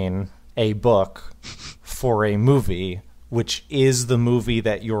adapting a book for a movie, which is the movie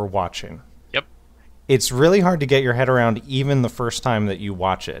that you're watching. Yep. It's really hard to get your head around even the first time that you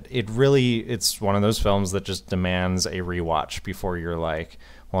watch it. It's one of those films that just demands a rewatch before you're like,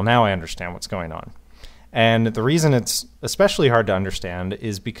 well, now I understand what's going on. And the reason it's especially hard to understand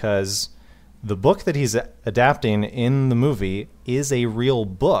is because the book that he's adapting in the movie is a real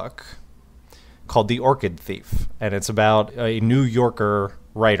book called The Orchid Thief. And it's about a New Yorker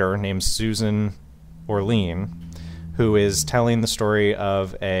writer named Susan Orlean, who is telling the story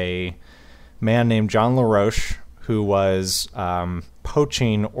of a man named John LaRoche who was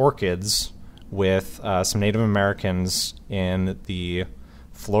poaching orchids with some Native Americans in the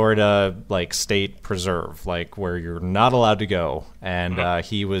Florida state preserve, where you're not allowed to go. And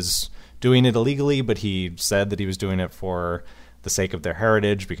he was doing it illegally, but he said that he was doing it for the sake of their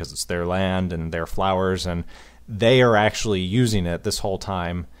heritage because it's their land and their flowers, and they are actually using it this whole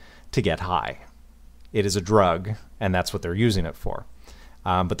time to get high. It is a drug, and that's what they're using it for.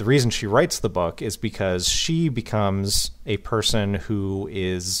 But the reason she writes the book is because she becomes a person who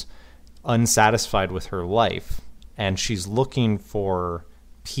is unsatisfied with her life, and she's looking for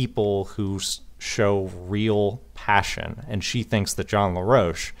people who show real passion, and she thinks that John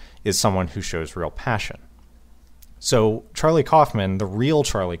LaRoche is someone who shows real passion. So Charlie Kaufman, the real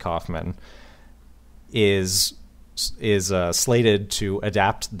Charlie Kaufman, is slated to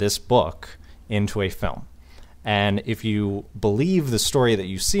adapt this book into a film. And if you believe the story that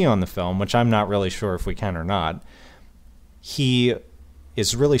you see on the film, which I'm not really sure if we can or not, he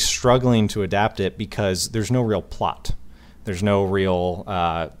is really struggling to adapt it because there's no real plot. There's no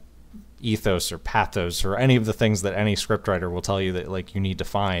real ethos or pathos or any of the things that any scriptwriter will tell you that you need to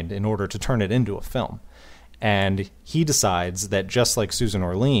find in order to turn it into a film. And he decides that just like Susan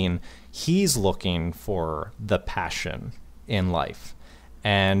Orlean, he's looking for the passion in life.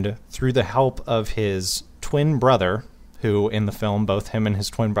 And through the help of his twin brother, who in the film, both him and his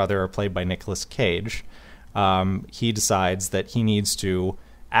twin brother are played by Nicolas Cage, he decides that he needs to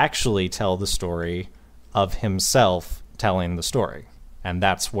actually tell the story of himself telling the story. And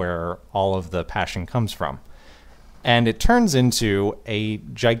that's where all of the passion comes from. And it turns into a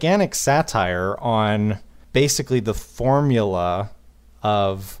gigantic satire on basically the formula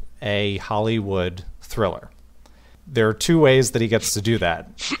of a Hollywood thriller. There are 2 ways that he gets to do that.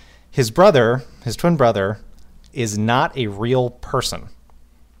 His twin brother, is not a real person.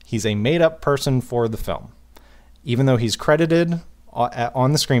 He's a made-up person for the film. Even though he's credited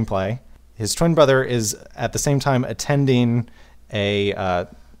on the screenplay, his twin brother is at the same time attending a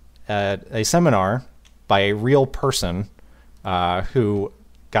seminar by a real person who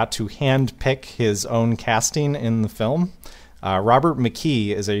got to hand-pick his own casting in the film. Robert McKee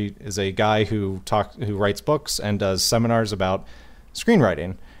is a guy who writes books and does seminars about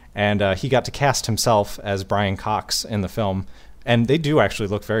screenwriting, and he got to cast himself as Brian Cox in the film, and they do actually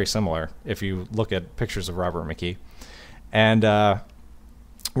look very similar if you look at pictures of Robert McKee. And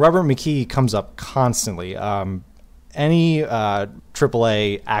Robert McKee comes up constantly. Any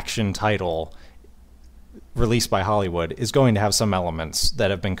AAA action title released by Hollywood is going to have some elements that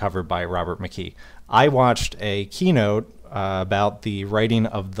have been covered by Robert McKee. I watched a keynote about the writing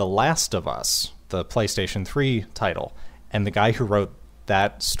of The Last of Us, the PlayStation 3 title. And the guy who wrote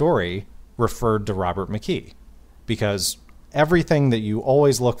that story referred to Robert McKee, because everything that you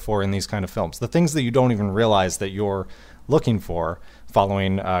always look for in these kind of films, the things that you don't even realize that you're looking for,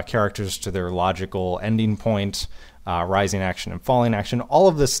 following characters to their logical ending point, rising action and falling action, all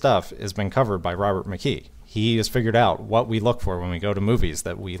of this stuff has been covered by Robert McKee. He has figured out what we look for when we go to movies,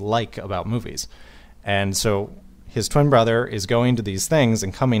 that we like about movies. And so his twin brother is going to these things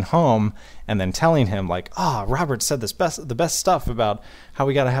and coming home and then telling him, like, Robert said the best stuff about how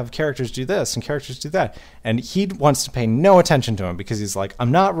we got to have characters do this and characters do that. And he wants to pay no attention to him, because he's like,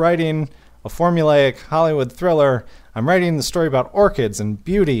 I'm not writing a formulaic Hollywood thriller. I'm writing the story about orchids and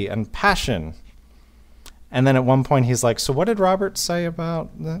beauty and passion. And then at one point he's like, so what did Robert say about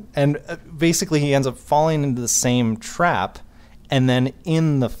that? And basically he ends up falling into the same trap. And then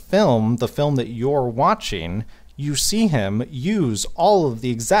in the film that you're watching, you see him use all of the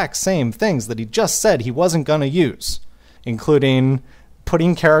exact same things that he just said he wasn't going to use, including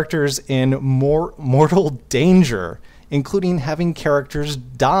putting characters in more mortal danger, including having characters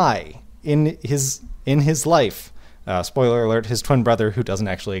die in his life. Spoiler alert, his twin brother, who doesn't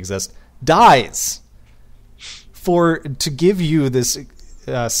actually exist, dies to give you this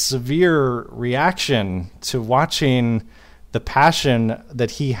severe reaction to watching the passion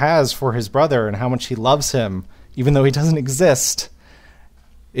that he has for his brother and how much he loves him, even though he doesn't exist.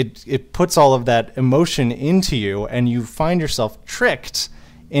 It puts all of that emotion into you, and you find yourself tricked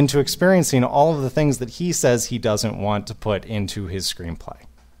into experiencing all of the things that he says he doesn't want to put into his screenplay.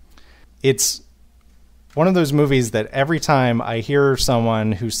 It's one of those movies that every time I hear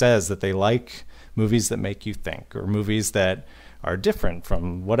someone who says that they like movies that make you think, or movies that are different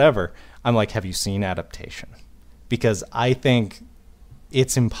from whatever, I'm like, have you seen Adaptation? Because I think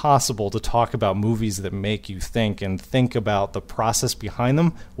it's impossible to talk about movies that make you think and think about the process behind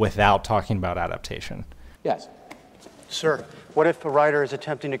them without talking about Adaptation. Yes. Sir, what if a writer is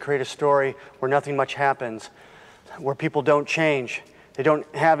attempting to create a story where nothing much happens, where people don't change, they don't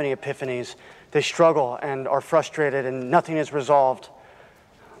have any epiphanies, they struggle and are frustrated and nothing is resolved?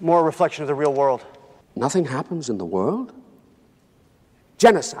 More a reflection of the real world. Nothing happens in the world?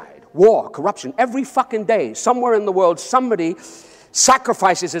 Genocide, war, corruption, every fucking day, somewhere in the world, somebody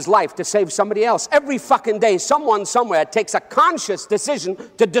sacrifices his life to save somebody else. Every fucking day, someone somewhere takes a conscious decision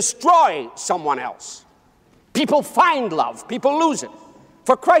to destroy someone else. People find love, people lose it.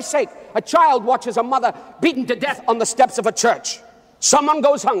 For Christ's sake, a child watches a mother beaten to death on the steps of a church. Someone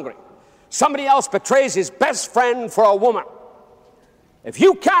goes hungry. Somebody else betrays his best friend for a woman. If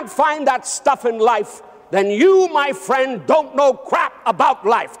you can't find that stuff in life, then you, my friend, don't know crap about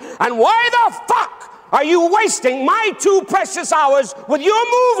life. And why the fuck are you wasting my 2 precious hours with your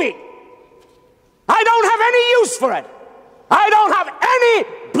movie? I don't have any use for it. I don't have any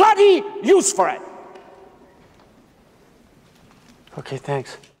bloody use for it. Okay,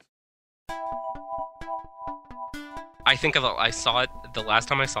 thanks. I think I saw it, the last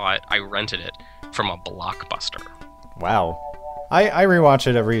time I saw it, I rented it from a Blockbuster. Wow. I rewatch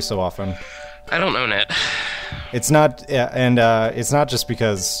it every so often. I don't own it. It's not, and it's not just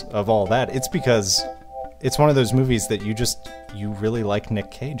because of all that. It's because it's one of those movies that you really like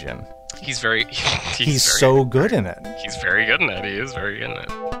Nick Cage in. He's so good in it. He's very good in it. He is very good in it.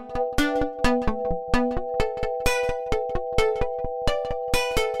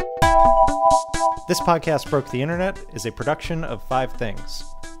 This Podcast Broke the Internet is a production of 5 Things.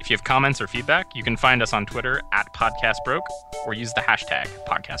 If you have comments or feedback, you can find us on Twitter @PodcastBroke or use the hashtag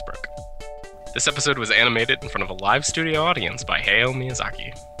PodcastBroke. This episode was animated in front of a live studio audience by Hayao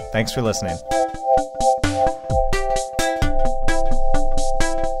Miyazaki. Thanks for listening.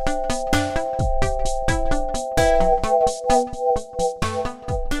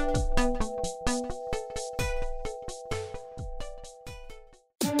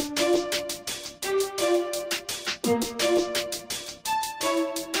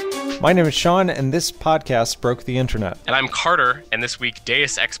 My name is Shawn, and this podcast broke the internet. And I'm Carter, and this week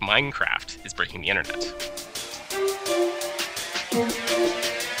Deus Ex Minecraft is breaking the internet.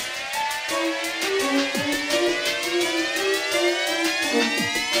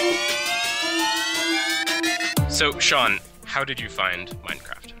 So, Shawn, how did you find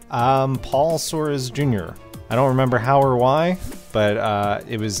Minecraft? Paul Soares Jr. I don't remember how or why, but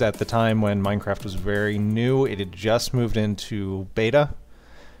it was at the time when Minecraft was very new. It had just moved into beta.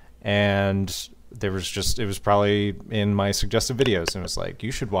 And it was probably in my suggested videos, and it was like, you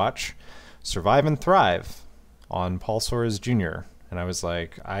should watch Survive and Thrive on Paul Soares Jr. And I was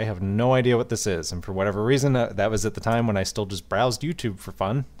like, I have no idea what this is. And for whatever reason, that was at the time when I still just browsed YouTube for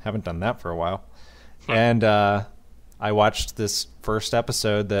fun. Haven't done that for a while. And I I watched this first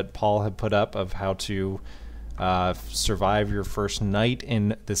episode that Paul had put up of how to survive your first night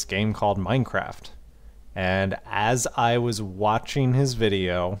in this game called Minecraft. And as I was watching his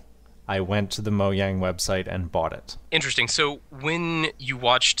video, I went to the Mojang website and bought it. Interesting. So when you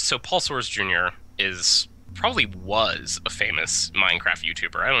watched, so Paul Soares Jr. was a famous Minecraft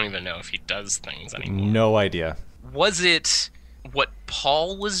YouTuber. I don't even know if he does things anymore. No idea. Was it what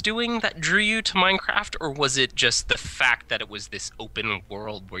Paul was doing that drew you to Minecraft, or was it just the fact that it was this open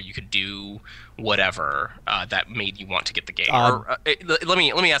world where you could do whatever that made you want to get the game? Let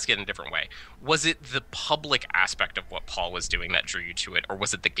me ask it in a different way. Was it the public aspect of what Paul was doing that drew you to it, or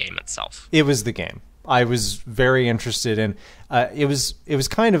was it the game itself? It was the game. I was very interested in it was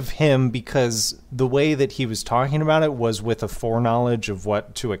kind of him, because the way that he was talking about it was with a foreknowledge of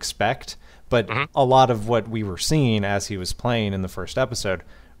what to expect. But a lot of what we were seeing as he was playing in the first episode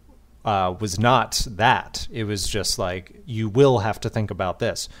was not that. It was just like, you will have to think about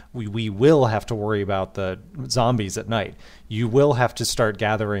this. We will have to worry about the zombies at night. You will have to start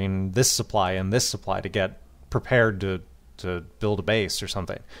gathering this supply and this supply to get prepared to build a base or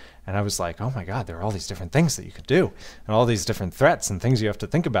something. And I was like, oh my God, there are all these different things that you could do and all these different threats and things you have to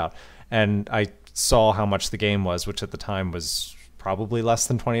think about. And I saw how much the game was, which at the time was probably less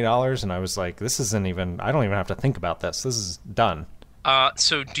than $20, and I was like, this isn't even, I don't even have to think about this. This is done.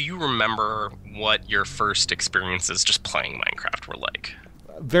 So do you remember what your first experiences just playing Minecraft were like?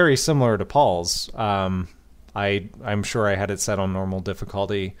 Very similar to Paul's. I'm sure I had it set on normal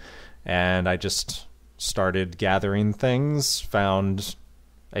difficulty, and I just started gathering things, found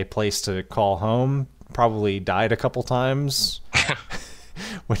a place to call home, probably died a couple times,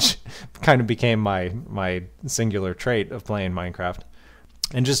 which kind of became my singular trait of playing Minecraft.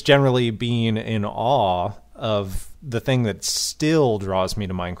 And just generally being in awe of the thing that still draws me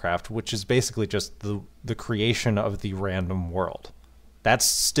to Minecraft, which is basically just the creation of the random world. That's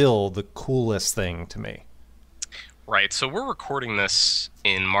still the coolest thing to me. Right, so we're recording this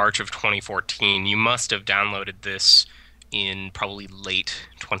in March of 2014. You must have downloaded this in probably late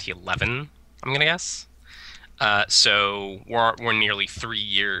 2011, I'm going to guess. So we're nearly 3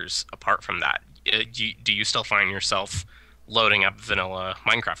 years apart from that. Do you still find yourself loading up vanilla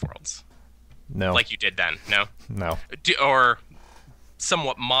Minecraft worlds? No. Like you did then? No? No. Or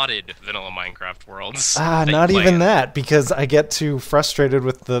somewhat modded vanilla Minecraft worlds? Not even that, because I get too frustrated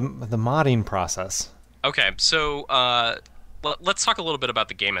with the modding process. Okay, so let's talk a little bit about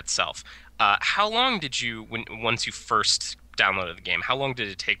the game itself. How long did you, once you first downloaded the game, how long did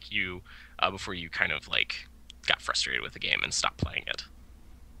it take you before you kind of like got frustrated with the game and stopped playing it?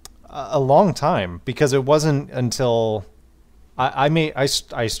 A long time, because it wasn't until I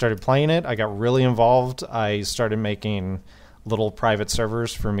started playing it, I got really involved. I started making little private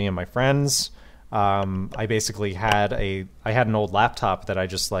servers for me and my friends. I basically had an old laptop that I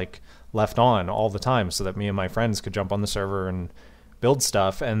just like left on all the time so that me and my friends could jump on the server and build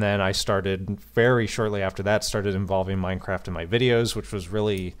stuff. And then I started very shortly after that started involving Minecraft in my videos, which was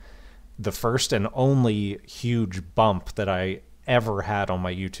really the first and only huge bump that I ever had on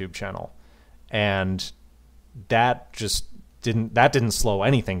my YouTube channel. And that just didn't slow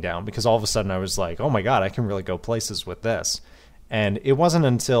anything down, because all of a sudden I was like, oh my God, I can really go places with this. And it wasn't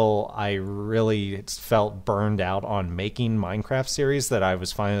until I really felt burned out on making Minecraft series that I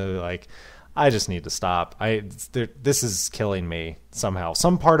was finally like, I just need to stop. This is killing me somehow.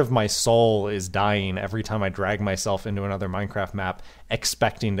 Some part of my soul is dying every time I drag myself into another Minecraft map,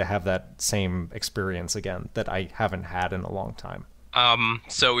 expecting to have that same experience again that I haven't had in a long time.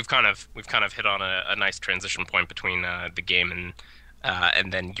 So we've kind of hit on a nice transition point between the game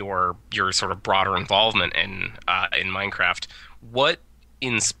and then your sort of broader involvement in Minecraft. What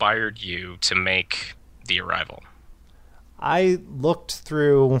inspired you to make The Arrival? I looked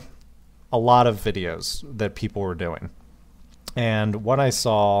through a lot of videos that people were doing, and what I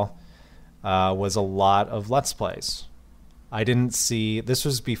saw was a lot of Let's Plays. I didn't see, this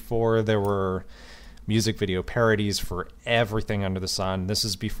was before there were music video parodies for everything under the sun. This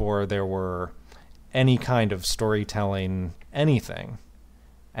is before there were any kind of storytelling, anything.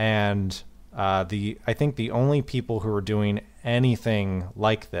 And I think the only people who are doing anything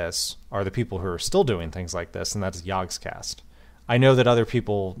like this are the people who are still doing things like this, and that's Yogscast. I know that other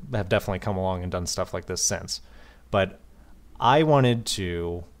people have definitely come along and done stuff like this since, but I wanted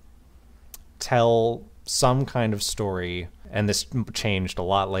to tell some kind of story, and this changed a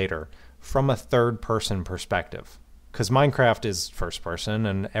lot later, from a third-person perspective. Because Minecraft is first-person,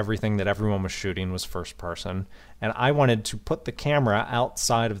 and everything that everyone was shooting was first-person, and I wanted to put the camera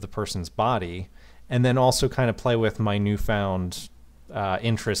outside of the person's body, and then also kind of play with my newfound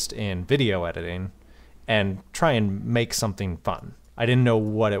interest in video editing and try and make something fun. I didn't know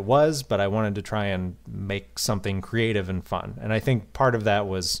what it was, but I wanted to try and make something creative and fun. And I think part of that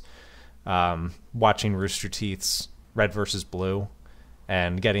was watching Rooster Teeth's Red versus Blue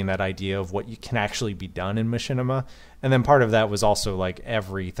and getting that idea of what you can actually be done in machinima. And then part of that was also like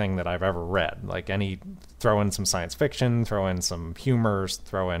everything that I've ever read, like throw in some science fiction, throw in some humors,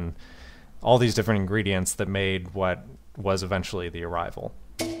 throw in all these different ingredients that made what was eventually The Arrival.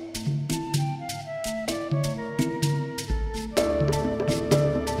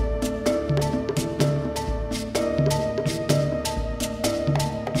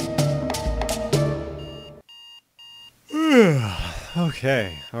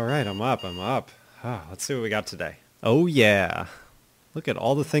 Okay. All right. I'm up. Let's see what we got today. Oh, yeah. Look at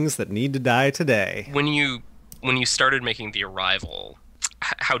all the things that need to die today. When you started making The Arrival,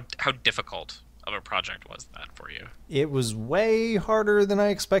 how difficult of a project was that for you? It was way harder than I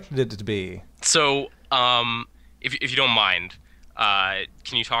expected it to be. So, if you don't mind, can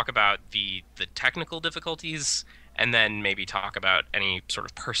you talk about the technical difficulties and then maybe talk about any sort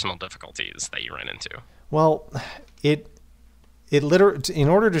of personal difficulties that you ran into? Well, it literally, in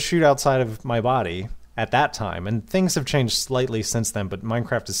order to shoot outside of my body at that time, and things have changed slightly since then, but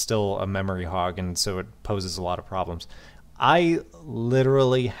Minecraft is still a memory hog, and so it poses a lot of problems. I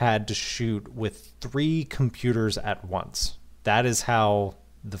literally had to shoot with 3 computers at once. That is how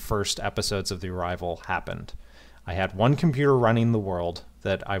the first episodes of The Arrival happened. I had one computer running the world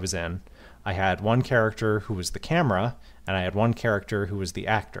that I was in. I had one character who was the camera, and I had one character who was the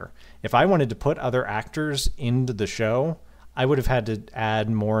actor. If I wanted to put other actors into the show, I would have had to add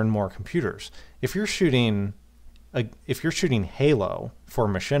more and more computers. If you're shooting Halo for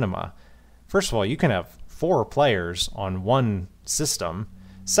machinima, first of all, you can have 4 players on one system.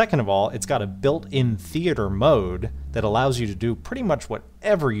 Second of all, it's got a built-in theater mode that allows you to do pretty much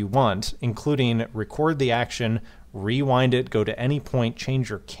whatever you want, including record the action, rewind it, go to any point, change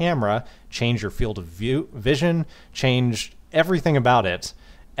your camera, change your field of vision, change everything about it,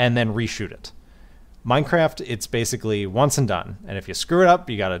 and then reshoot it. Minecraft, it's basically once and done. And if you screw it up,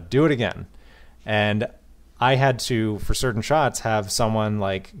 you got to do it again. And I had to, for certain shots, have someone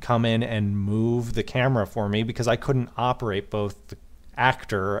like come in and move the camera for me because I couldn't operate both the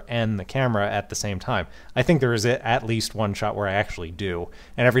actor and the camera at the same time. I think there is at least one shot where I actually do.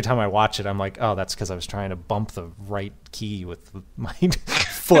 And every time I watch it, I'm like, oh, that's because I was trying to bump the right key with my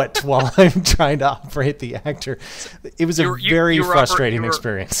foot while I'm trying to operate the actor. It was a very frustrating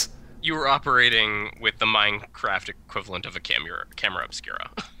experience. You were operating with the Minecraft equivalent of a camera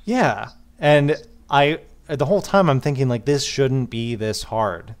obscura. Yeah. And the whole time I'm thinking, like, this shouldn't be this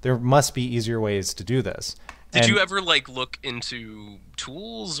hard. There must be easier ways to do this. Did you ever, like, look into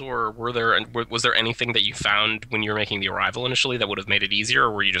tools, or was there anything that you found when you were making The Arrival initially that would have made it easier,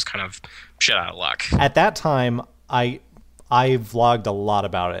 or were you just kind of shit out of luck? At that time, I vlogged a lot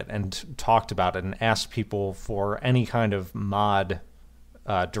about it and talked about it and asked people for any kind of mod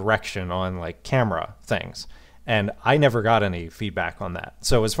direction on like camera things, and I never got any feedback on that.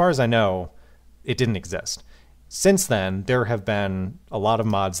 So as far as I know, it didn't exist. Since then, there have been a lot of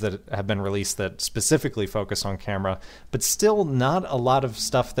mods that have been released that specifically focus on camera, but still not a lot of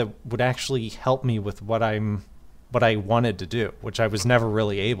stuff that would actually help me with what I wanted to do, which I was never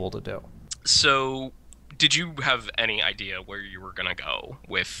really able to do. So did you have any idea where you were going to go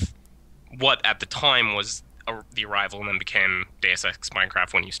with what at the time was The Arrival and then became Deus Ex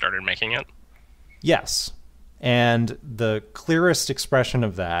Minecraft when you started making it? Yes. And the clearest expression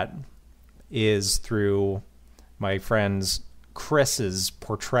of that is through my friend's Chris's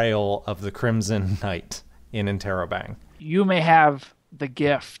portrayal of the Crimson Knight in Interrobang. You may have the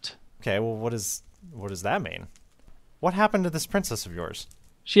gift. Okay, well, what does that mean? What happened to this princess of yours?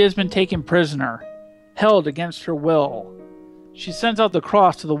 She has been taken prisoner, held against her will. She sends out the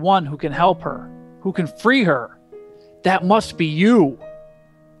cross to the one who can help her, who can free her. That must be you.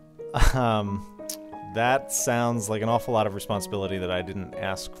 That sounds like an awful lot of responsibility that I didn't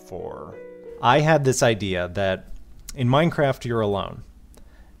ask for. I had this idea that in Minecraft you're alone.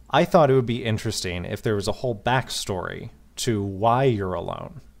 I thought it would be interesting if there was a whole backstory to why you're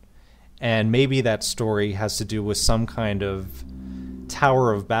alone. And maybe that story has to do with some kind of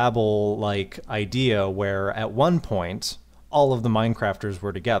Tower of Babel-like idea where at one point all of the Minecrafters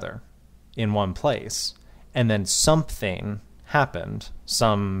were together in one place, and then something happened.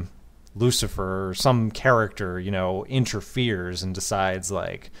 Some Lucifer or some character, interferes and decides,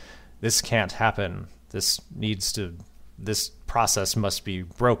 like, this can't happen. This process must be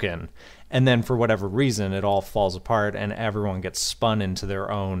broken. And then for whatever reason, it all falls apart and everyone gets spun into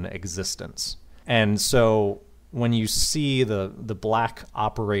their own existence. And so when you see the black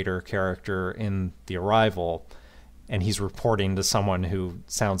operator character in The Arrival, and he's reporting to someone who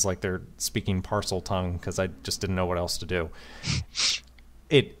sounds like they're speaking parcel tongue because I just didn't know what else to do.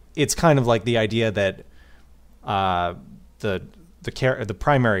 It's kind of like the idea that the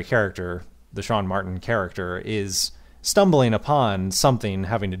primary character, the Shawn Martin character, is stumbling upon something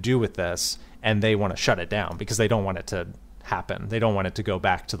having to do with this, and they want to shut it down because they don't want it to happen. They don't want it to go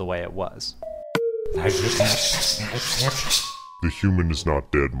back to the way it was. The human is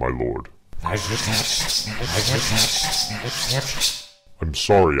not dead, my lord. I'm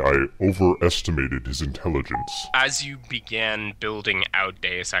sorry, I overestimated his intelligence. As you began building out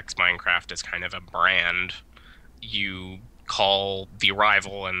Deus Ex Minecraft as kind of a brand, you call The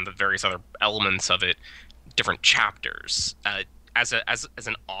Arrival and the various other elements of it different chapters. As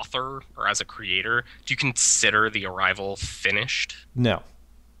an author or as a creator, do you consider The Arrival finished? No,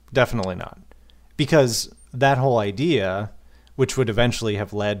 definitely not. Because that whole idea, which would eventually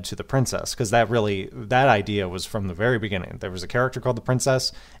have led to the princess, because that idea was from the very beginning. There was a character called the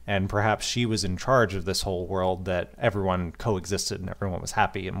princess, and perhaps she was in charge of this whole world that everyone coexisted and everyone was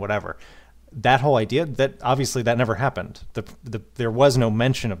happy and whatever. That whole idea, that obviously that never happened. There was no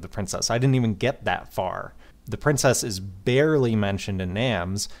mention of the princess. I didn't even get that far. The princess is barely mentioned in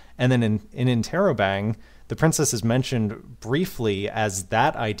NAMS, and then in Interrobang, the princess is mentioned briefly as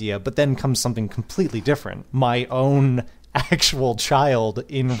that idea, but then comes something completely different. My own actual child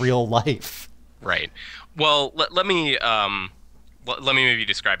in real life. Right. Well, let me maybe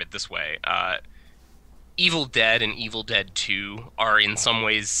describe it this way. Evil Dead and Evil Dead 2 are in some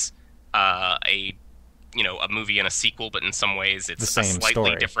ways a movie and a sequel, but in some ways it's a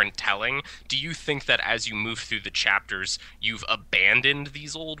slightly different telling. Do you think that as you move through the chapters, you've abandoned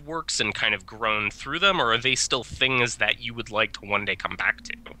these old works and kind of grown through them, or are they still things that you would like to one day come back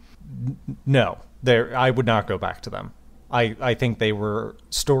to? No, I would not go back to them. I think they were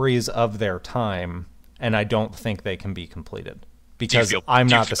stories of their time, and I don't think they can be completed because I'm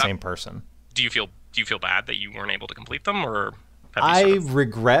not the same person. Do you feel bad that you weren't able to complete them, or? I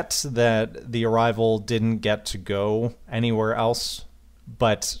regret that The Arrival didn't get to go anywhere else,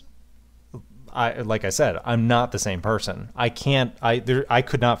 but like I said, I'm not the same person. I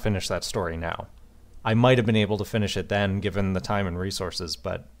could not finish that story now. I might have been able to finish it then, given the time and resources,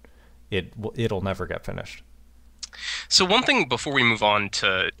 but it'll never get finished. So one thing before we move on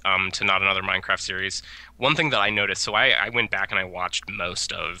to Not Another Minecraft Series, one thing that I noticed, so I went back and I watched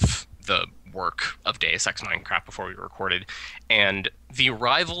most of the work of Deus Ex Minecraft before we recorded, and The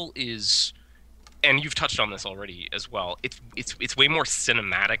Arrival is, and you've touched on this already as well, it's way more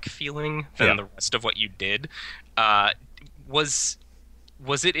cinematic feeling than the rest of what you did. Was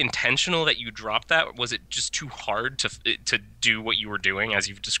it intentional that you dropped that? Was it just too hard to do what you were doing as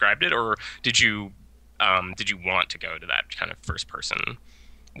you've described it, or did you want to go to that kind of first person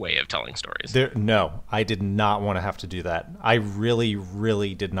way of telling stories? No, I did not want to have to do that. I really,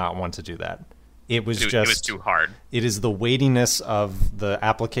 really did not want to do that. It was too hard. It is the weightiness of the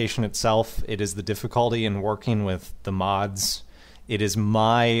application itself. It is the difficulty in working with the mods. It is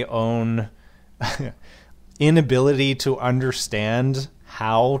my own inability to understand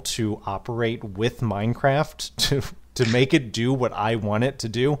how to operate with Minecraft to make it do what I want it to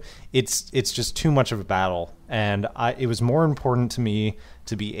do. It's just too much of a battle, and it was more important to me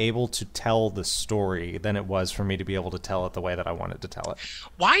to be able to tell the story than it was for me to be able to tell it the way that I wanted to tell it.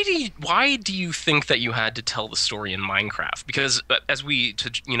 Why do you think that you had to tell the story in Minecraft? Because as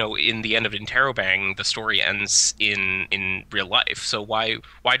in the end of Interrobang, the story ends in real life. So why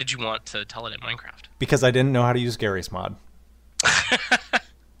did you want to tell it in Minecraft? Because I didn't know how to use Gary's mod.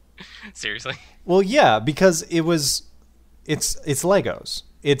 Seriously? Well, yeah, because it's Legos.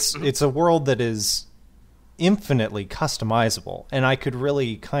 It's a world that is infinitely customizable, and I could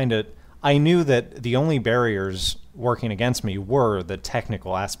really I knew that the only barriers working against me were the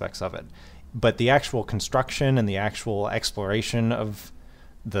technical aspects of it, but the actual construction and the actual exploration of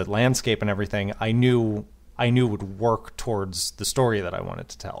the landscape and everything, I knew would work towards the story that I wanted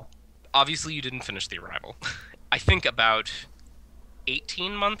to tell. Obviously, you didn't finish The Arrival. I think about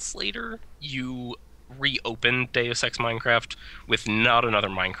 18 months later, you reopened Deus Ex Minecraft with Not Another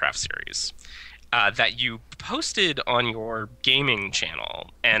Minecraft Series that you posted on your gaming channel.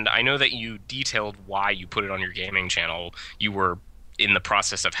 And I know that you detailed why you put it on your gaming channel. You were in the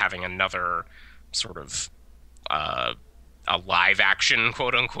process of having another sort of a live-action,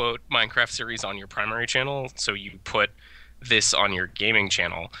 quote-unquote, Minecraft series on your primary channel, so you put this on your gaming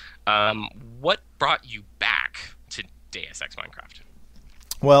channel. What brought you back to Deus Ex Minecraft?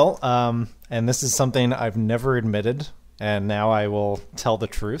 Well, and this is something I've never admitted, and now I will tell the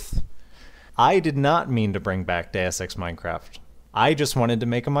truth. I did not mean to bring back Deus Ex Minecraft. I just wanted to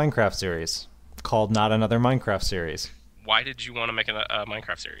make a Minecraft series called Not Another Minecraft Series. Why did you want to make a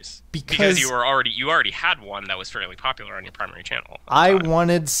Minecraft series? Because you already had one that was fairly popular on your primary channel. I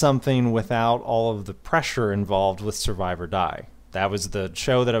wanted something without all of the pressure involved with Survive or Die. That was the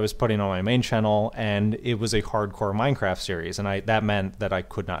show that I was putting on my main channel, and it was a hardcore Minecraft series, and that meant that I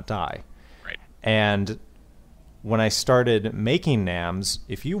could not die. Right. And when I started making NAMs,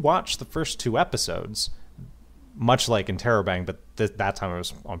 if you watch the first 2 episodes, much like Interrobang, but that time it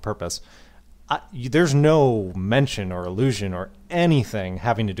was on purpose, there's no mention or allusion or anything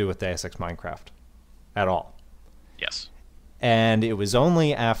having to do with Deus Ex Minecraft at all. Yes. And it was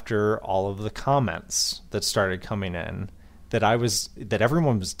only after all of the comments that started coming in that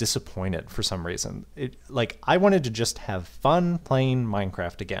everyone was disappointed for some reason. I wanted to just have fun playing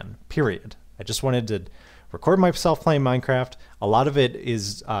Minecraft again, period. I just wanted to record myself playing Minecraft. A lot of it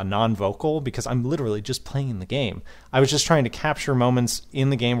is non-vocal because I'm literally just playing the game. I was just trying to capture moments in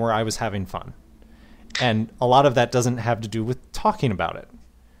the game where I was having fun. And a lot of that doesn't have to do with talking about it.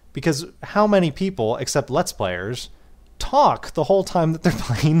 Because how many people, except Let's Players, talk the whole time that they're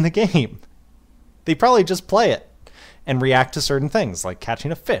playing the game? They probably just play it and react to certain things, like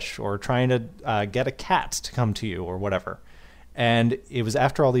catching a fish or trying to get a cat to come to you or whatever. And it was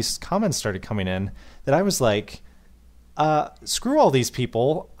after all these comments started coming in that I was like, screw all these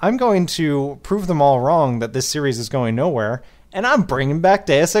people. I'm going to prove them all wrong that this series is going nowhere, and I'm bringing back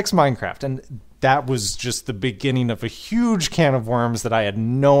Deus Ex Minecraft. And that was just the beginning of a huge can of worms that I had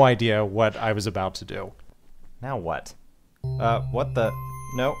no idea what I was about to do. Now what? What the...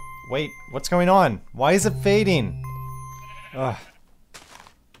 No, wait, what's going on? Why is it fading? Ugh.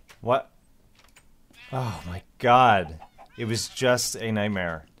 What? Oh my god. It was just a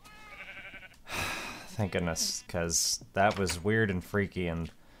nightmare. Thank goodness, because that was weird and freaky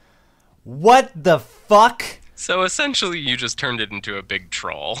and... What the fuck? So essentially you just turned it into a big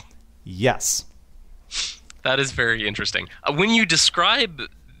troll. Yes. That is very interesting. When you describe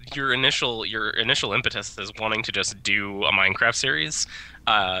your initial impetus as wanting to just do a Minecraft series,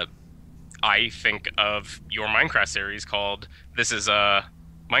 I think of your Minecraft series called This Is a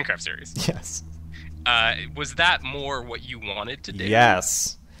Minecraft Series. Yes. Was that more what you wanted to do?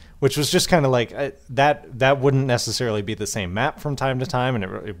 Yes. Which was just kind of like, that wouldn't necessarily be the same map from time to time,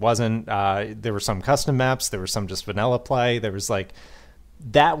 and it wasn't. There were some custom maps, there was some just vanilla play, there was like...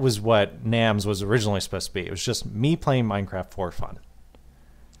 That was what NAMS was originally supposed to be. It was just me playing Minecraft for fun.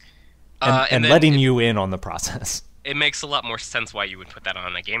 And letting you in on the process. It makes a lot more sense why you would put that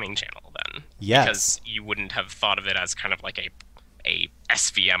on a gaming channel then. Yes. Because you wouldn't have thought of it as kind of like a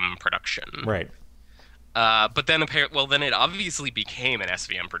SVM production. Right. But then then it obviously became an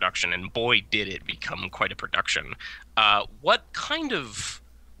SVM production, and boy did it become quite a production. What kind of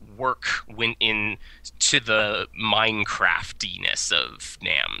work went in to the Minecraftiness of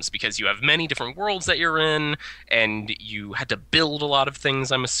NAMS? Because you have many different worlds that you're in, and you had to build a lot of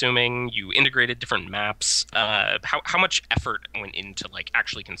things, I'm assuming. You integrated different maps. How much effort went into like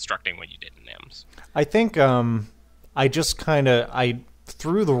actually constructing what you did in NAMS? I think I just I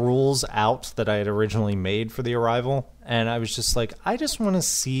threw the rules out that I had originally made for the Arrival, and I was just like, I just want to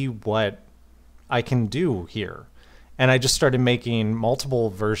see what I can do here. And I just started making multiple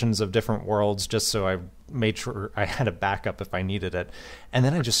versions of different worlds just so I made sure I had a backup if I needed it. And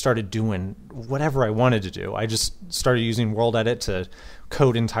then I just started doing whatever I wanted to do. I just started using World Edit to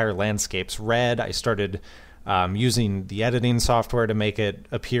code entire landscapes red. I started using the editing software to make it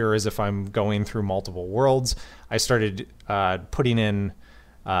appear as if I'm going through multiple worlds. I started putting in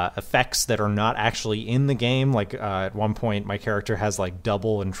effects that are not actually in the game. Like at one point, my character has like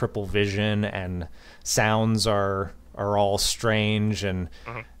double and triple vision, and sounds are all strange, and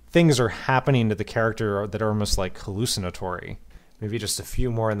things are happening to the character that are almost like hallucinatory. Maybe just a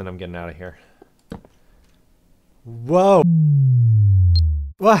few more and then I'm getting out of here. Whoa.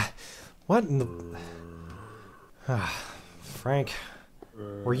 What in the... Frank,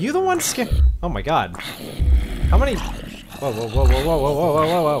 were you the one scared? Oh my god. How many... Whoa, whoa, whoa, whoa, whoa, whoa, whoa,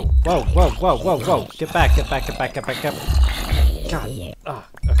 whoa, whoa, whoa, whoa, whoa, whoa, whoa. Get back. God. Oh,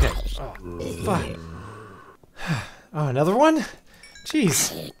 okay. Oh, fuck. Oh, another one?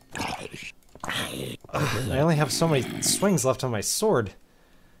 Jeez. I only have so many swings left on my sword.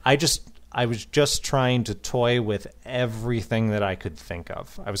 I was just trying to toy with everything that I could think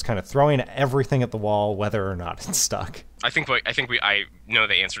of. I was kind of throwing everything at the wall, whether or not it stuck. I know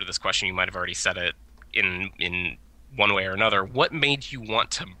the answer to this question. You might have already said it in one way or another. What made you want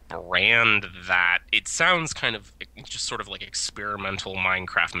to brand that? It sounds kind of just sort of like experimental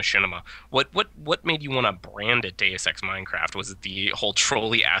Minecraft machinima. What made you want to brand it Deus Ex Minecraft? Was it the whole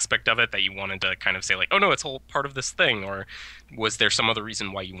trolley aspect of it that you wanted to kind of say like, oh no, it's all part of this thing? Or was there some other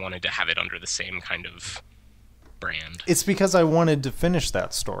reason why you wanted to have it under the same kind of brand? It's because I wanted to finish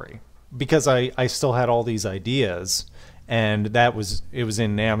that story. Because I still had all these ideas. And it was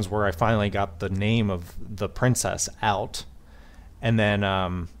in NAMS where I finally got the name of the princess out. And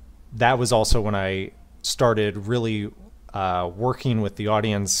then that was also when I started really working with the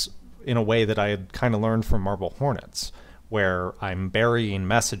audience in a way that I had kind of learned from Marble Hornets, where I'm burying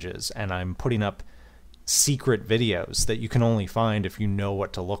messages and I'm putting up secret videos that you can only find if you know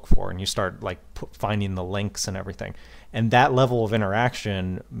what to look for, and you start like finding the links and everything. And that level of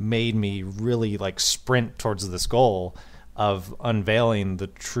interaction made me really like sprint towards this goal of unveiling the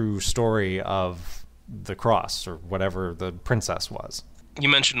true story of the cross, or whatever the princess was. You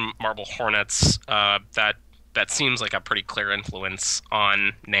mentioned Marble Hornets. That seems like a pretty clear influence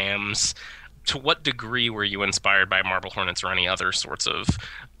on NAMS. To what degree were you inspired by Marble Hornets or any other sorts of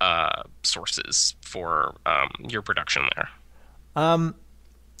sources for your production there?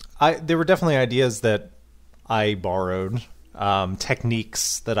 There were definitely ideas that I borrowed,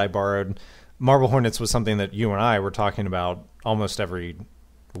 techniques that I borrowed. Marble Hornets was something that you and I were talking about almost every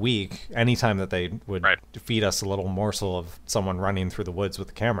week, anytime that they would feed us a little morsel of someone running through the woods with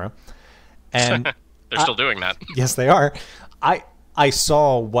a camera. And they're still doing that. Yes, they are. I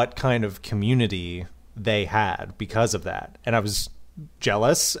saw what kind of community they had because of that. And I was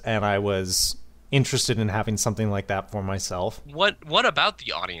jealous, and I was interested in having something like that for myself. What about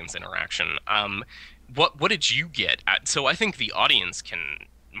the audience interaction? What did you get at? So I think the audience can,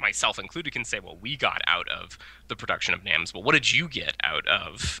 myself included, can say what we got out of the production of NAMS, but what did you get out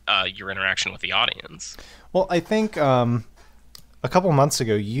of your interaction with the audience? Well, I think a couple months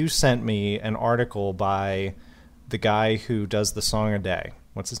ago you sent me an article by the guy who does the Song a Day.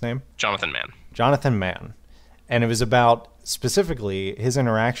 What's his name? Jonathan Mann. Jonathan Mann. And it was about specifically his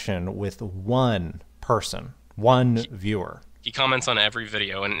interaction with one person, one viewer. He comments on every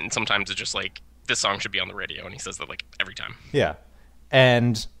video, and sometimes it's just like, this song should be on the radio, and he says that like every time. Yeah.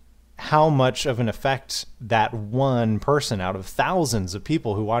 And how much of an effect that one person out of thousands of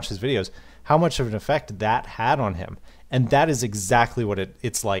people who watch his videos, how much of an effect that had on him. And that is exactly what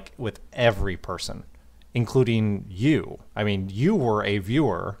it's like with every person, including you. I mean, you were a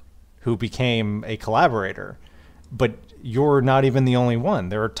viewer who became a collaborator, but you're not even the only one.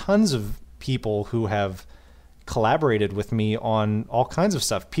 There are tons of people who have collaborated with me on all kinds of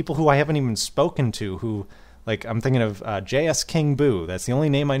stuff. People who I haven't even spoken to, who, like, I'm thinking of JS King Boo. That's the only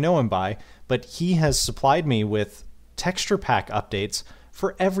name I know him by, but he has supplied me with texture pack updates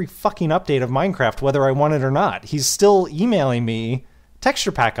for every fucking update of Minecraft, whether I want it or not. He's still emailing me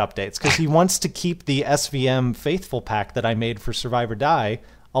texture pack updates because he wants to keep the SVM Faithful pack that I made for Survive or Die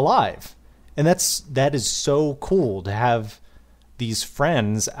alive. And that is so cool to have these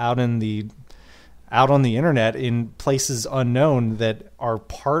friends out on the internet in places unknown that are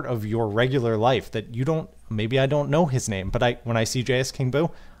part of your regular life that you don't. Maybe I don't know his name, but when I see JS King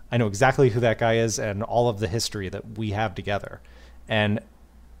Boo, I know exactly who that guy is and all of the history that we have together. And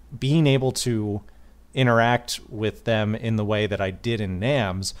being able to interact with them in the way that I did in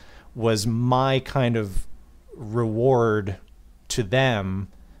NAMS was my kind of reward to them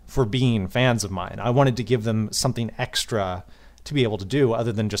for being fans of mine. I wanted to give them something extra to be able to do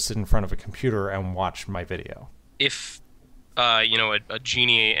other than just sit in front of a computer and watch my video. If a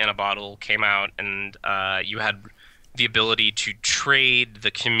genie in a bottle came out and you had the ability to trade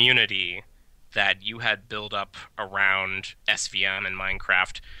the community that you had built up around SVM and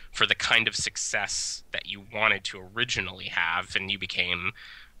Minecraft for the kind of success that you wanted to originally have, and you became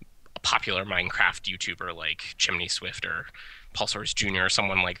a popular Minecraft YouTuber like Chimney Swift or Pulsars Jr. or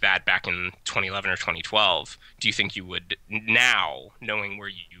someone like that back in 2011 or 2012, do you think you would, now, knowing where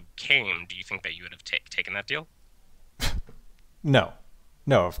you came, do you think that you would have taken that deal? No,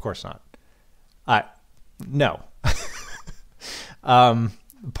 of course not. No.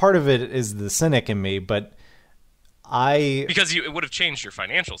 Part of it is the cynic in me, but because it would have changed your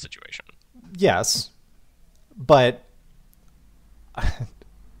financial situation. Yes, but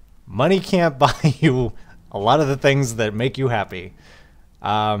money can't buy you a lot of the things that make you happy.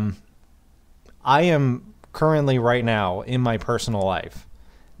 I am currently, right now, in my personal life,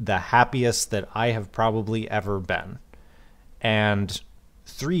 the happiest that I have probably ever been. And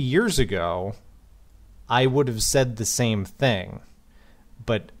 3 years ago, I would have said the same thing.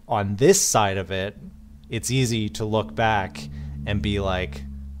 But on this side of it, it's easy to look back and be like,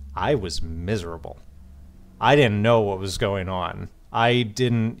 I was miserable. I didn't know what was going on. I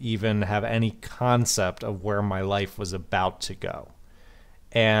didn't even have any concept of where my life was about to go.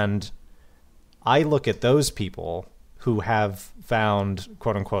 And I look at those people who have found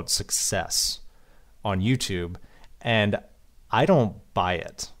quote unquote success on YouTube, and I don't buy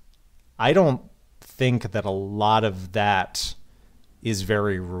it. I don't think that a lot of that is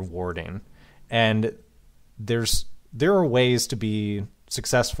very rewarding. And there are ways to be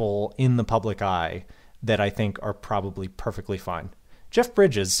successful in the public eye that I think are probably perfectly fine. Jeff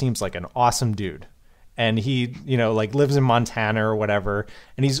Bridges seems like an awesome dude, and he, like lives in Montana or whatever,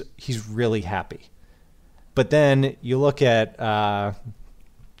 and he's really happy. But then you look at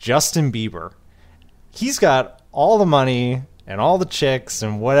Justin Bieber. He's got all the money and all the chicks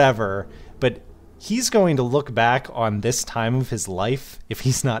and whatever, but he's going to look back on this time of his life, if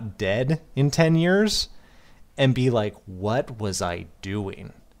he's not dead in 10 years, and be like, what was I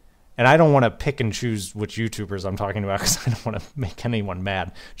doing? And I don't want to pick and choose which YouTubers I'm talking about because I don't want to make anyone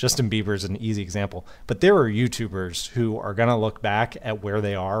mad. Justin Bieber's an easy example. But there are YouTubers who are going to look back at where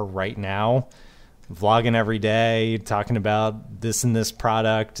they are right now, vlogging every day, talking about this and this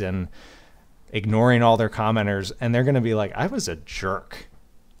product and ignoring all their commenters. And they're going to be like, I was a jerk.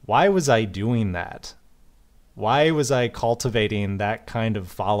 Why was I doing that? Why was I cultivating that kind of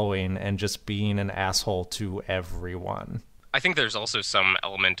following and just being an asshole to everyone? I think there's also some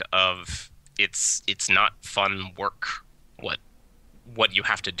element of it's not fun work what you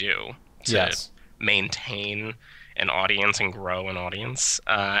have to do to maintain an audience and grow an audience.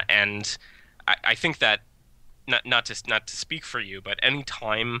 And I think that not to speak for you, but any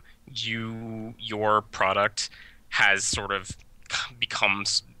time your product has sort of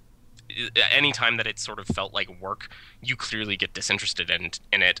becomes any time that it sort of felt like work, you clearly get disinterested in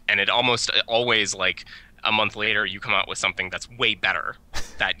it, and it almost always like a month later you come out with something that's way better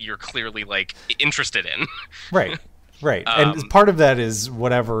that you're clearly like interested in. Right. And part of that is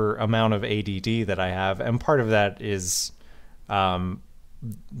whatever amount of ADD that I have, and part of that is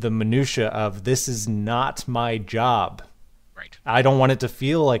the minutia of this is not my job. Right. I don't want it to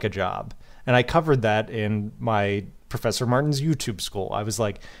feel like a job. And I covered that in my Professor Martin's YouTube school. I was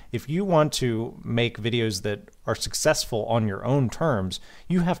like, if you want to make videos that are successful on your own terms,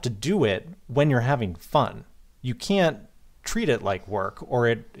 you have to do it when you're having fun. You can't treat it like work, or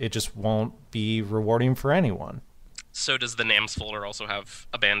it just won't be rewarding for anyone. So does the NAMS folder also have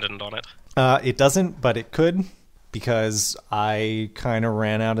abandoned on it? It doesn't, but it could, because I kind of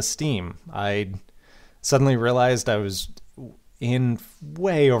ran out of steam. I suddenly realized I was in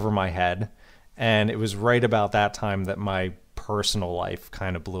way over my head. And it was right about that time that my personal life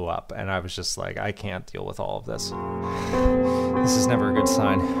kind of blew up. And I was just like, I can't deal with all of this. This is never a good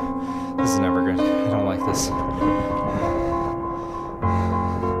sign. This is never good. I don't like this.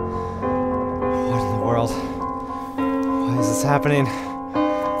 What in the world? Why is this happening?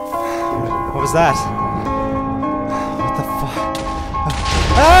 What was that? What the fuck?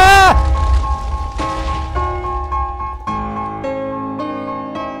 Ah!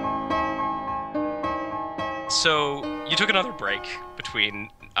 So you took another break between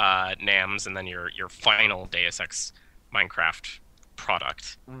NAMS and then your final Deus Ex Minecraft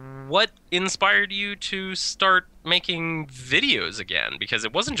product. What inspired you to start making videos again? Because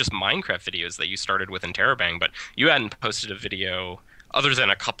it wasn't just Minecraft videos that you started with in Terabang, but you hadn't posted a video other than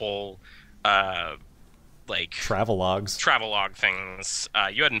a couple travelogue things.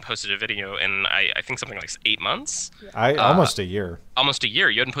 You hadn't posted a video in I think something like 8 months. Almost a year. Almost a year.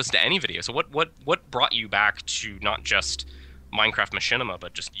 You hadn't posted any video. So what brought you back to not just Minecraft Machinima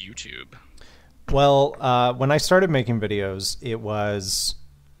but just YouTube? Well, when I started making videos, it was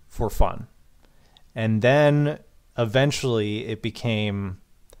for fun, and then eventually it became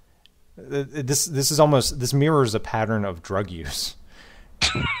this mirrors a pattern of drug use.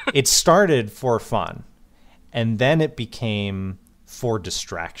 It started for fun. And then it became for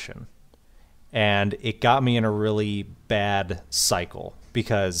distraction. And it got me in a really bad cycle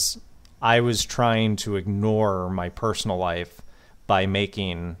because I was trying to ignore my personal life by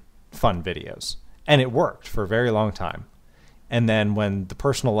making fun videos. And it worked for a very long time. And then when the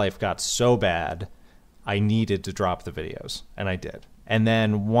personal life got so bad, I needed to drop the videos. And I did. And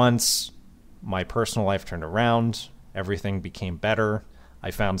then once my personal life turned around, everything became better.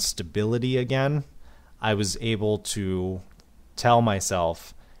 I found stability again. I was able to tell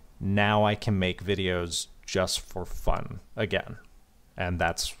myself, now I can make videos just for fun again. And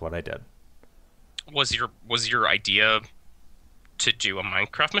that's what I did. Was your idea to do a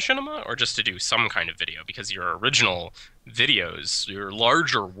Minecraft Machinima or just to do some kind of video? Because your original videos, your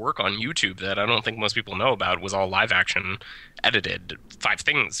larger work on YouTube that I don't think most people know about was all live action edited 5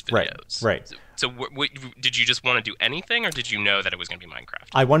 Things videos. Right. So did you just want to do anything, or did you know that it was going to be Minecraft?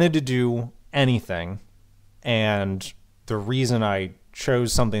 I wanted to do anything, and the reason I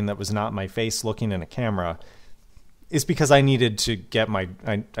chose something that was not my face looking in a camera is because I needed to get my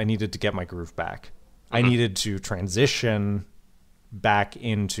groove back. Mm-hmm. I needed to transition back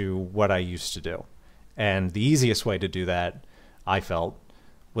into what I used to do. And the easiest way to do that, I felt,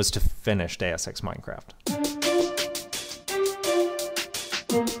 was to finish Deus Ex Minecraft.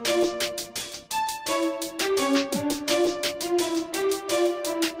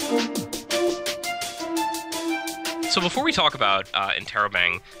 So before we talk about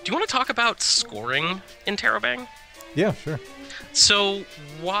Interrobang, do you want to talk about scoring Interrobang? Yeah, sure. So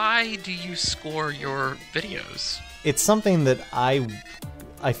why do you score your videos? It's something that I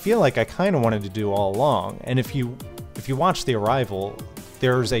feel like I kind of wanted to do all along. And if you watch The Arrival,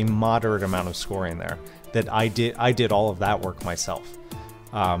 there's a moderate amount of scoring there that I did all of that work myself.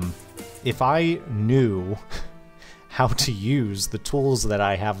 If I knew how to use the tools that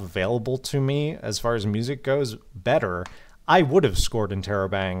I have available to me as far as music goes better, I would have scored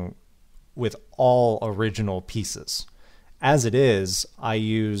Interrobang with all original pieces. As it is, I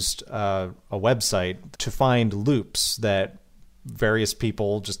used a website to find loops that various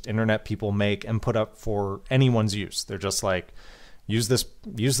people, just internet people, make and put up for anyone's use. They're just like, use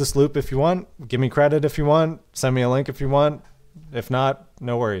this loop if you want, give me credit if you want, send me a link if you want. If not,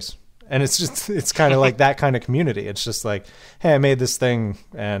 no worries. And it's kind of like that kind of community. It's just like, hey, I made this thing,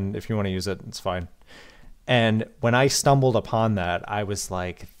 and if you want to use it, it's fine. And when I stumbled upon that, I was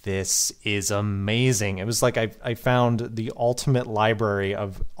like, this is amazing. It was like I found the ultimate library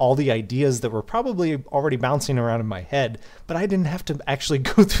of all the ideas that were probably already bouncing around in my head, but I didn't have to actually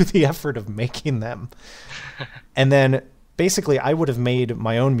go through the effort of making them. And then basically I would have made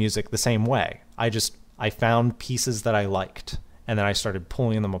my own music the same way. I found pieces that I liked, and then I started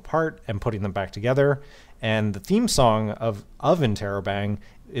pulling them apart and putting them back together. And the theme song of Interrobang,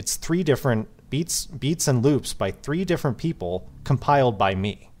 it's 3 different beats and loops by 3 different people compiled by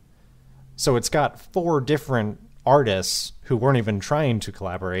me. So it's got 4 different artists who weren't even trying to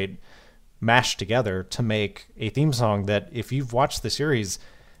collaborate mashed together to make a theme song that, if you've watched the series,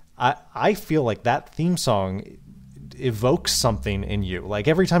 I feel like that theme song evokes something in you. Like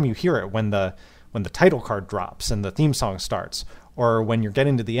every time you hear it, when the title card drops and the theme song starts, or when you're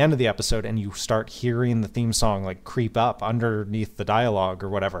getting to the end of the episode and you start hearing the theme song like creep up underneath the dialogue or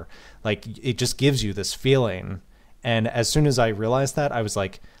whatever, like it just gives you this feeling. And as soon as I realized that, I was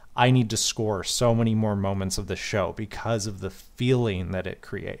like, I need to score so many more moments of the show because of the feeling that it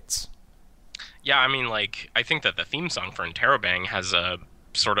creates. Yeah, I mean, like, I think that the theme song for Interrobang has a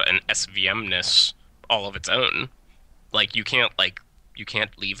sort of an SVM-ness all of its own. Like, you can't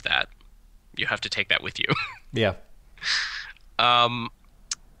leave that. You have to take that with you. Yeah.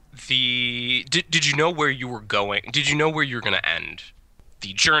 Did you know where you were going? Did you know where you were going to end?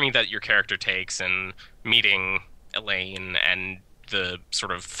 The journey that your character takes and meeting Elaine and the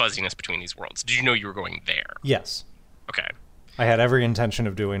sort of fuzziness between these worlds. Did you know you were going there? Yes. Okay. I had every intention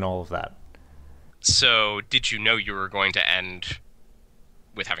of doing all of that. So, did you know you were going to end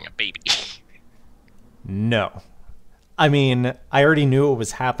with having a baby? No. I mean, I already knew it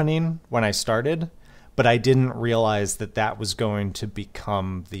was happening when I started, but I didn't realize that that was going to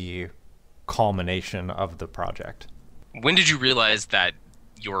become the culmination of the project. When did you realize that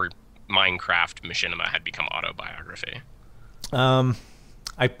your Minecraft machinima had become autobiography? I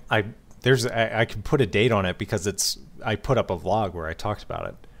could put a date on it because I put up a vlog where I talked about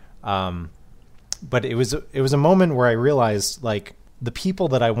it. But it was a moment where I realized, like, the people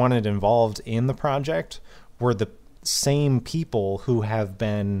that I wanted involved in the project were the same people who have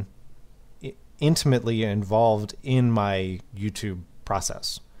been intimately involved in my YouTube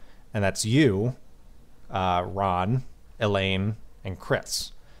process. And that's you, Ron, Elaine, and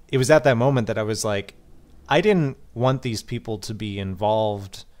Chris. It was at that moment that I was like, I didn't want these people to be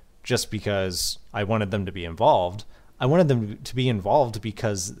involved just because I wanted them to be involved. I wanted them to be involved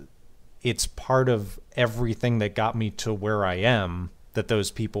because it's part of everything that got me to where I am, that those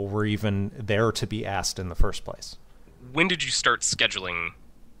people were even there to be asked in the first place. When did you start scheduling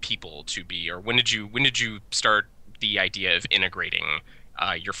people to be, or when did you start the idea of integrating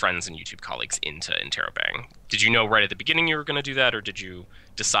your friends and YouTube colleagues into Interrobang? Did you know right at the beginning you were going to do that, or did you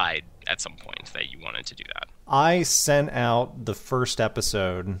decide at some point that you wanted to do that? I sent out the first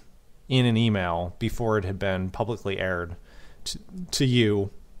episode in an email before it had been publicly aired to you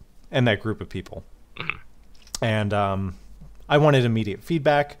and that group of people. Mm-hmm. And I wanted immediate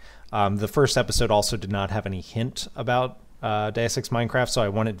feedback. The first episode also did not have any hint about Deus Ex Minecraft, so I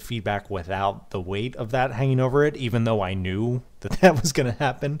wanted feedback without the weight of that hanging over it, even though I knew that was going to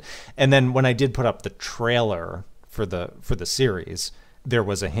happen. And then when I did put up the trailer for the series, there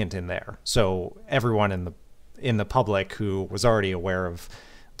was a hint in there. So everyone in the public who was already aware of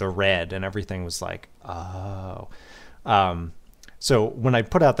the red and everything was like, oh. So when I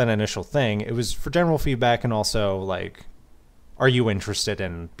put out that initial thing, it was for general feedback and also like, are you interested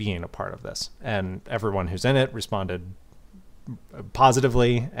in being a part of this? And everyone who's in it responded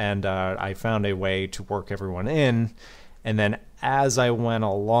positively, and I found a way to work everyone in. And then as I went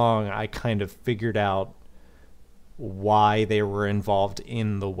along, I kind of figured out why they were involved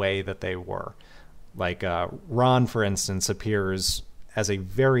in the way that they were. Like Ron, for instance, appears as a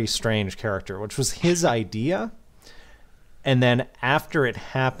very strange character, which was his idea. And then after it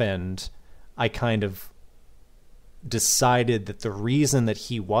happened, I kind of decided that the reason that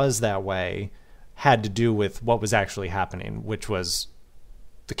he was that way had to do with what was actually happening, which was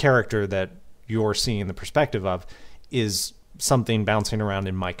the character that you're seeing the perspective of is something bouncing around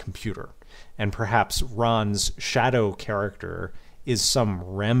in my computer. And perhaps Ron's shadow character is some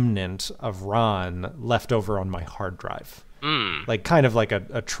remnant of Ron left over on my hard drive. Like kind of like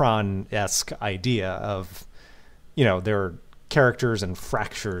a Tron-esque idea of, you know, there are characters and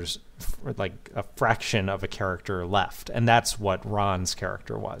fractures, like a fraction of a character left. And that's what Ron's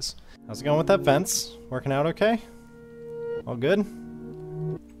character was. How's it going with that fence? Working out okay? All good?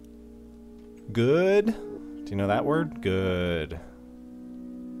 Good? Do you know that word? Good.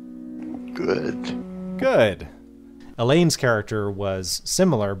 Good. Elaine's character was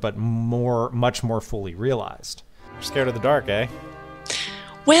similar, but much more fully realized. You're scared of the dark, eh?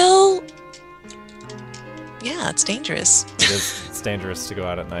 Well, yeah, it's dangerous. It is. It's dangerous to go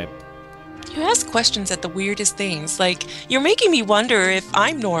out at night. You ask questions at the weirdest things. Like, you're making me wonder if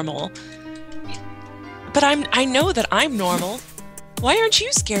I'm normal. But I know that I'm normal. Why aren't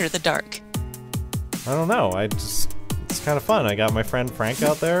you scared of the dark? I don't know. It's kind of fun. I got my friend Frank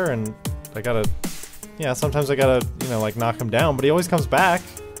out there, and sometimes I gotta, like knock him down, but he always comes back,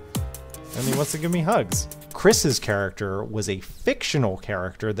 and he wants to give me hugs. Chris's character was a fictional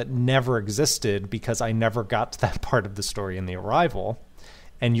character that never existed because I never got to that part of the story in The Arrival.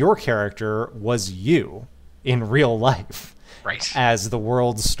 And your character was you in real life. Right. As the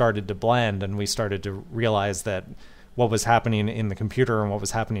worlds started to blend and we started to realize that what was happening in the computer and what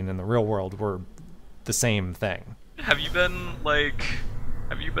was happening in the real world were the same thing. Have you been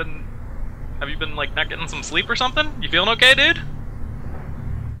not getting some sleep or something? You feeling okay, dude?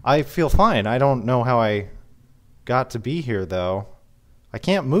 I feel fine. I don't know how I got to be here, though. I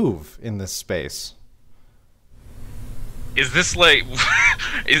can't move in this space. Is this like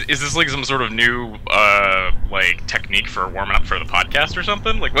is this like some sort of new like technique for warming up for the podcast or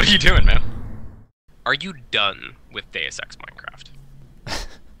something? Like, what are you doing, man? Are you done with Deus Ex Minecraft?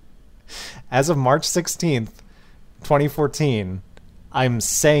 As of March 16th, 2014, I'm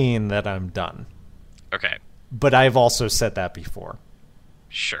saying that I'm done. Okay. But I've also said that before.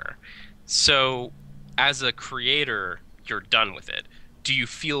 Sure. So, as a creator, you're done with it. Do you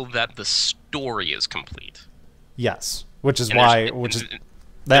feel that the story is complete? Yes. That's there's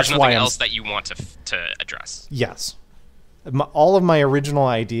nothing why else that you want to address. Yes. All of my original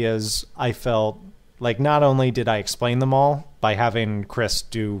ideas, I felt like not only did I explain them all by having Chris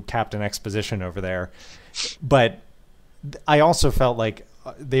do Captain Exposition over there, but I also felt like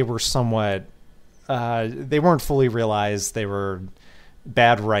they were somewhat, they weren't fully realized. They were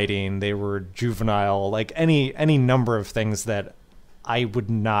bad writing. They were juvenile, like any number of things that I would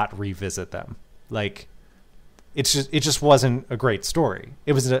not revisit them. Like, it just wasn't a great story.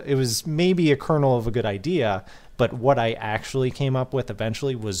 It was maybe a kernel of a good idea, but what I actually came up with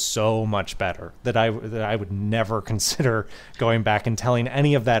eventually was so much better that I would never consider going back and telling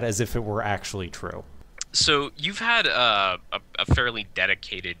any of that as if it were actually true. So you've had a fairly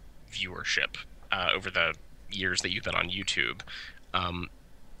dedicated viewership over the years that you've been on YouTube.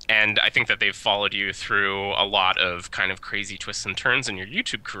 And I think that they've followed you through a lot of kind of crazy twists and turns in your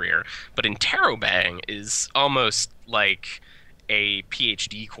YouTube career. But Interrobang is almost like a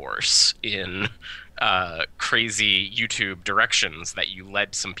PhD course in crazy YouTube directions that you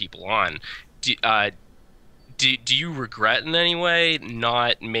led some people on. Do you regret in any way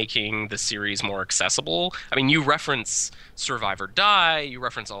not making the series more accessible? I mean, you reference Survive or Die, you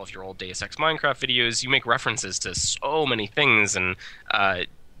reference all of your old Deus Ex Minecraft videos, you make references to so many things, and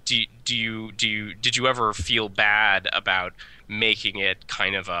did you ever feel bad about making it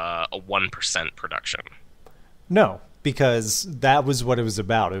kind of a 1% production? No, because that was what it was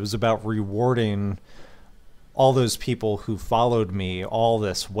about. It was about rewarding all those people who followed me all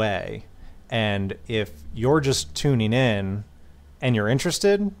this way And if you're just tuning in and you're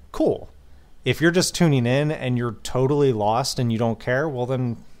interested, cool. If you're just tuning in and you're totally lost and you don't care, well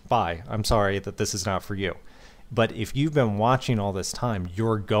then bye. I'm sorry that this is not for you. But if you've been watching all this time,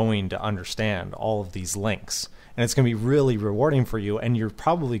 you're going to understand all of these links. And it's going to be really rewarding for you. And you're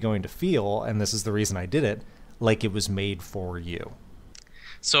probably going to feel, and this is the reason I did it, like it was made for you.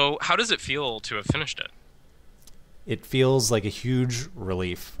 So how does it feel to have finished it? It feels like a huge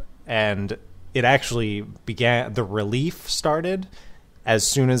relief. And it actually began, the relief started as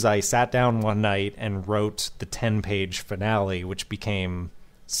soon as I sat down one night and wrote the 10-page finale, which became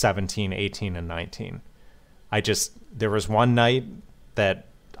 17, 18, and 19. There was one night that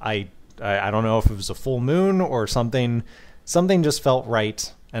I don't know if it was a full moon or something just felt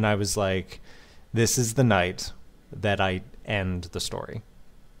right. And I was like, this is the night that I end the story.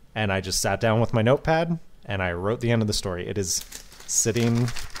 And I just sat down with my notepad and I wrote the end of the story. It is sitting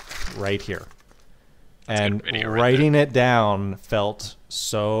right here. And writing it down felt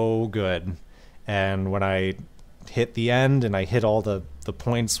so good. And when I hit the end and I hit all the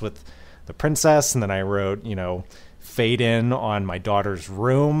points with the princess, and then I wrote, fade in on my daughter's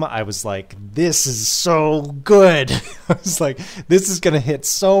room, I was like, this is so good. I was like, this is going to hit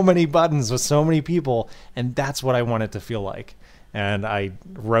so many buttons with so many people, and that's what I want it to feel like. And I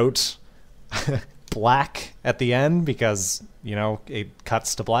wrote black at the end because, it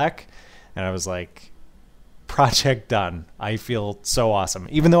cuts to black. And I was like, project done. I feel so awesome.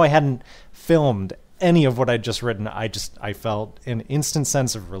 Even though I hadn't filmed any of what I'd just written, I felt an instant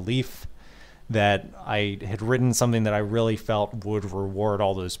sense of relief that I had written something that I really felt would reward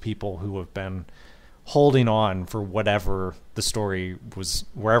all those people who have been holding on for whatever the story was,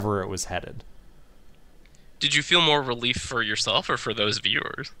 wherever it was headed. Did you feel more relief for yourself or for those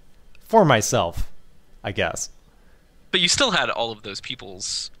viewers? For myself, I guess. But you still had all of those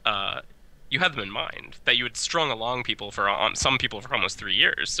people's, you had them in mind, that you had strung along people some people for almost 3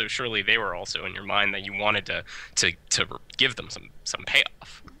 years, so surely they were also in your mind that you wanted to give them some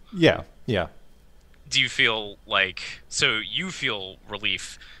payoff. Yeah. Do you feel so you feel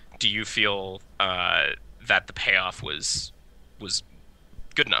relief, do you feel that the payoff was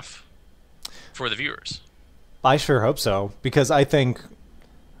good enough for the viewers? I sure hope so, because I think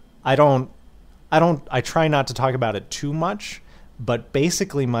I try not to talk about it too much, but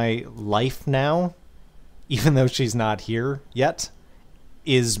basically my life now, even though she's not here yet,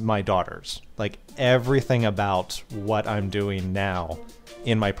 is my daughter's. Like, everything about what I'm doing now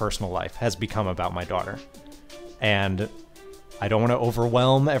in my personal life has become about my daughter. And I don't want to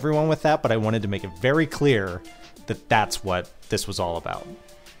overwhelm everyone with that, but I wanted to make it very clear that that's what this was all about.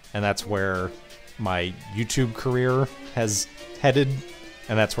 And that's where my YouTube career has headed,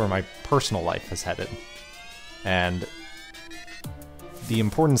 and that's where my personal life has headed. And the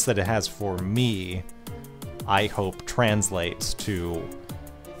importance that it has for me, I hope, translates to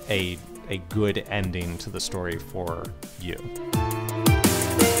a good ending to the story for you.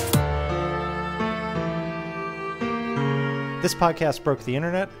 This Podcast Broke the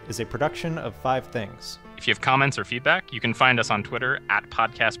Internet is a production of 5 Things. If you have comments or feedback, you can find us on Twitter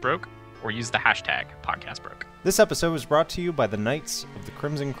 @PodcastBroke or use the hashtag PodcastBroke. This episode was brought to you by the Knights of the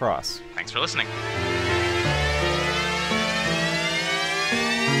Crimson Cross. Thanks for listening.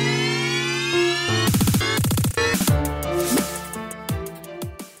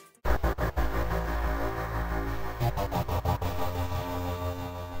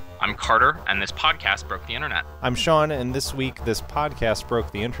 I'm Carter, and this podcast broke the internet. I'm Shawn, and this week, this podcast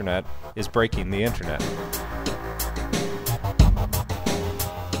broke the internet is breaking the internet.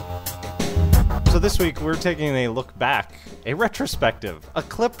 So this week, we're taking a look back, a retrospective, a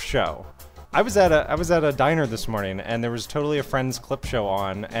clip show. I was at a diner this morning, and there was totally a Friends clip show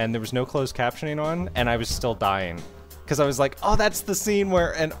on, and there was no closed captioning on, and I was still dying. Because I was like, oh, that's the scene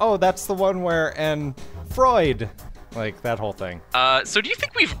where, and oh, that's the one where, and Freud. Like, that whole thing. So do you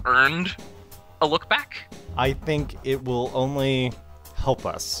think we've earned a look back? I think it will only help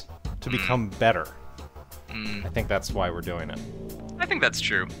us to become better. I think that's why we're doing it. I think that's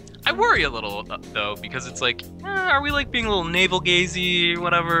true. I worry a little, though, because it's like, are we like being a little navel-gazy,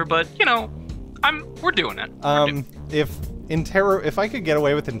 whatever? But, we're doing it. If I could get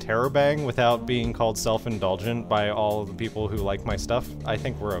away with interrobang without being called self-indulgent by all of the people who like my stuff, I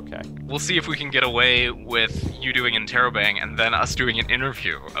think we're okay. We'll see if we can get away with you doing interrobang and then us doing an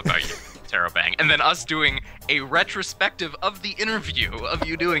interview about you interrobang, and then us doing a retrospective of the interview of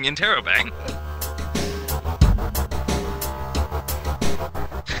you doing interrobang.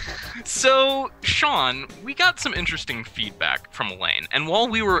 So, Shawn, we got some interesting feedback from Elaine, and while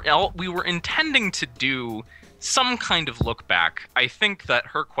we were intending to do some kind of look back, I think that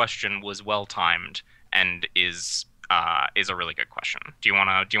her question was well timed and is a really good question. Do you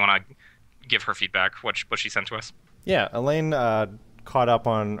wanna give her feedback? What she sent to us? Yeah, Elaine caught up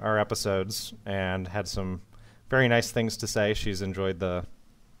on our episodes and had some very nice things to say. She's enjoyed the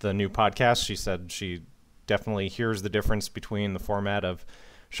new podcast. She said she definitely hears the difference between the format of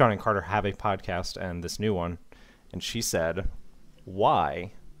Shawn and Carter Have a Podcast and this new one. And she said,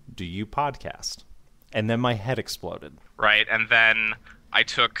 "Why do you podcast?" And then my head exploded. Right, and then I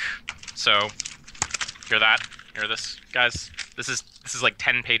took, so hear that? Hear this, guys? This is like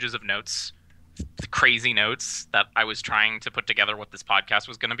 10 pages of notes, crazy notes that I was trying to put together what this podcast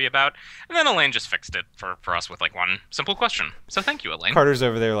was going to be about. And then Elaine just fixed it for us with like one simple question. So thank you, Elaine. Carter's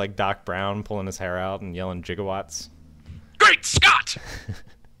over there like Doc Brown pulling his hair out and yelling gigawatts. Great Scott!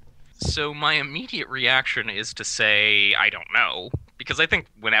 So my immediate reaction is to say, I don't know. Because I think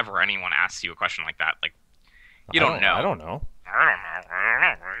whenever anyone asks you a question like that, like, you don't know. I don't know.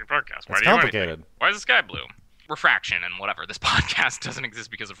 Podcast. It's complicated. Why is the sky blue? Refraction and whatever. This podcast doesn't exist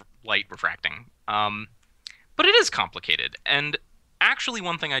because of light refracting. But it is complicated. And actually,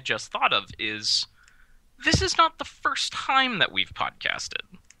 one thing I just thought of is this is not the first time that we've podcasted.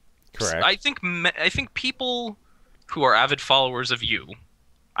 Correct. I think people who are avid followers of you,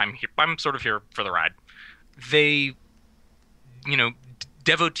 I'm sort of here for the ride. They,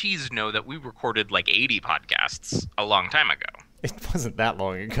 devotees know that we recorded like 80 podcasts a long time ago. It wasn't that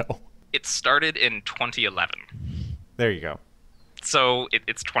long ago. It started in 2011. There you go. So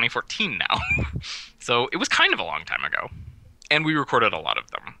it's 2014 now. So it was kind of a long time ago. And we recorded a lot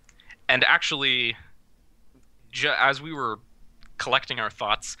of them. And actually, as we were collecting our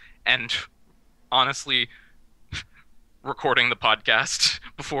thoughts and honestly recording the podcast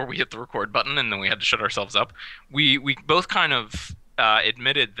before we hit the record button and then we had to shut ourselves up, we both kind of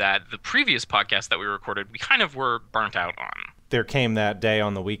admitted that the previous podcast that we recorded, we kind of were burnt out on. There came that day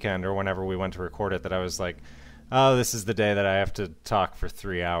on the weekend or whenever we went to record it that I was like, oh, this is the day that I have to talk for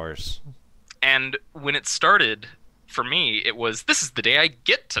 3 hours. And when it started, for me, it was, this is the day I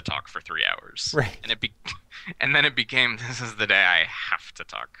get to talk for 3 hours. Right. And then it became, this is the day I have to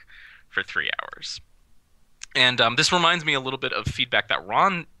talk for 3 hours. And this reminds me a little bit of feedback that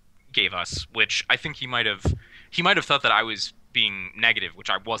Ron gave us, which I think he might have thought that I was being negative, which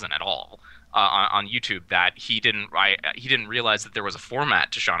I wasn't at all, on YouTube, that he didn't realize that there was a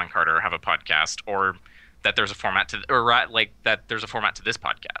format to Shawn and Carter Have a Podcast, or that there's a format to, that there's a format to this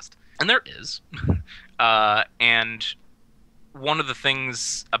podcast. And there is. And one of the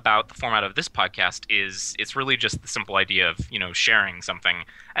things about the format of this podcast is it's really just the simple idea of, sharing something.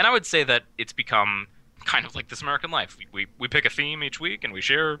 And I would say that it's become kind of like This American Life. We pick a theme each week and we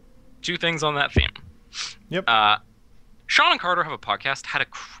share 2 things on that theme. Yep. Shawn and Carter Have a Podcast had a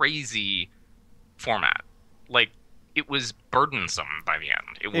crazy format. Like, it was burdensome by the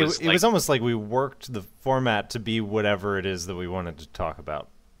end. It was almost like we worked the format to be whatever it is that we wanted to talk about.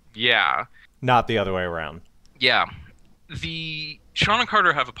 Yeah. Not the other way around. Yeah. The Shawn and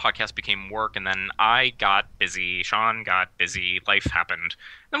Carter Have a Podcast became work, and then I got busy, Shawn got busy, life happened.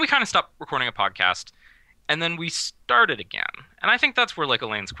 Then we kind of stopped recording a podcast, and then we started again. And I think that's where, like,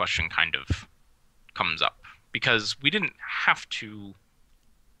 Elaine's question kind of comes up, because we didn't have to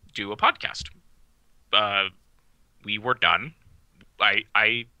do a podcast. We were done.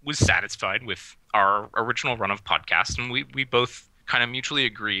 I was satisfied with our original run of podcasts, and we both kind of mutually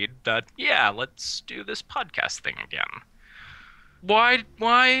agreed that, yeah, let's do this podcast thing again. Why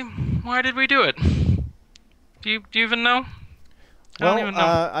did we do it? Do you even know? I don't even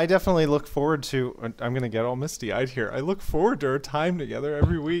know. I definitely look forward to, I'm going to get all misty-eyed here. I look forward to our time together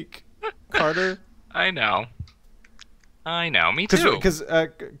every week. Carter? I know, me too. Because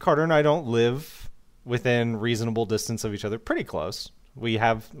Carter and I don't live within reasonable distance of each other. Pretty close.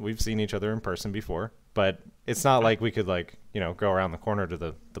 We've seen each other in person before, but it's not like we could go around the corner to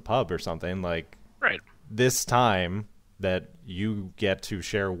the pub or something. Like, right. This time that you get to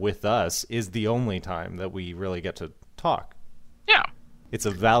share with us is the only time that we really get to talk. Yeah. It's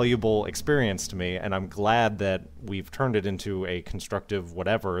a valuable experience to me, and I'm glad that we've turned it into a constructive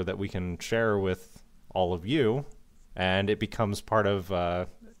whatever that we can share with all of you, and it becomes part of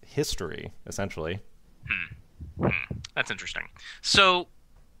history, essentially. That's interesting. So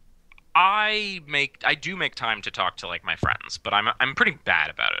I do make time to talk to like my friends, but I'm pretty bad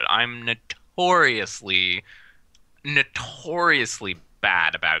about it. I'm notoriously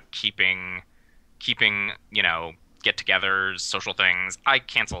bad about keeping get-togethers, social things. I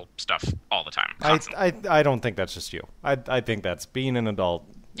cancel stuff all the time. I don't think that's just you. I think that's being an adult.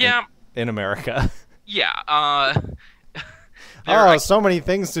 Yeah. In America. Yeah. So many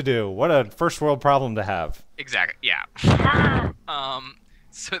things to do. What a first world problem to have. Exactly. Yeah.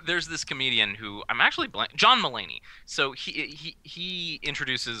 So there's this comedian who I'm actually John Mulaney. So he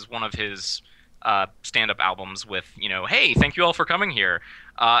introduces one of his stand-up albums with, hey, thank you all for coming here,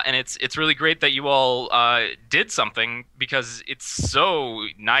 and it's really great that you all did something, because it's so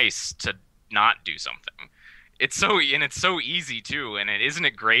nice to not do something. It's so easy too, and isn't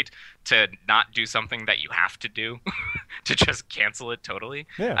it great to not do something that you have to do, to just cancel it totally?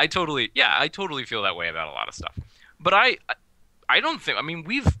 Yeah. I totally feel that way about a lot of stuff. But I don't think, I mean,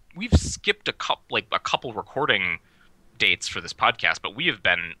 we've skipped a couple recording dates for this podcast, but we have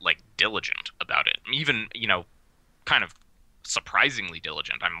been diligent about it. Even, kind of surprisingly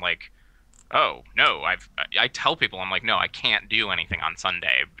diligent. I'm like, oh no, I tell people, I'm like, no, I can't do anything on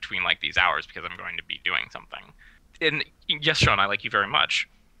Sunday between these hours because I'm going to be doing something. And yes, Shawn, I like you very much,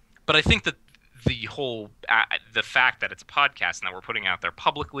 but I think that the fact that it's a podcast and that we're putting it out there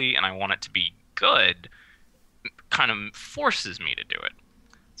publicly, and I want it to be good, kind of forces me to do it.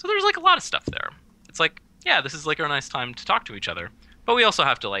 So there's a lot of stuff there. It's this is our nice time to talk to each other, but we also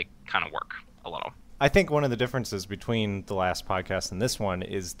have to kind of work a little. I think one of the differences between the last podcast and this one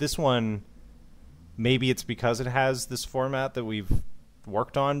is this one, maybe it's because it has this format that we've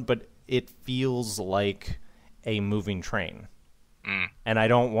worked on, but it feels like a moving train. And I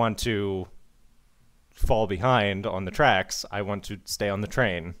don't want to fall behind on the tracks. I want to stay on the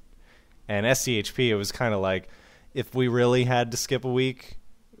train. And SCHP, it was kind of like, if we really had to skip a week,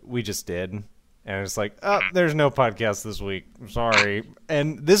 we just did. And it's there's no podcast this week. I'm sorry.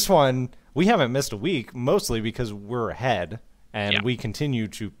 And this one, we haven't missed a week, mostly because we're ahead. And we continue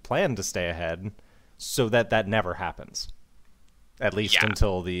to plan to stay ahead so that never happens. At least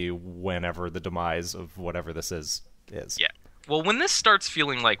until whenever the demise of whatever this is. Yeah. Well, when this starts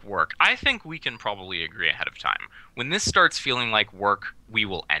feeling like work, I think we can probably agree ahead of time. When this starts feeling like work, we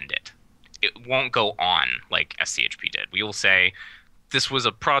will end it. It won't go on like SCHP did. We will say, this was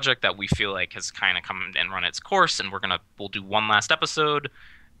a project that we feel like has kind of come and run its course, and we'll do one last episode,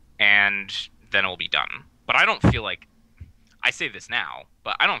 and then it'll be done. But I don't feel like, I say this now,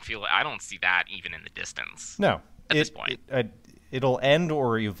 but I don't see that even in the distance. No. At this point. It'll end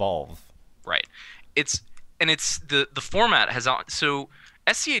or evolve. Right. It's the format has, so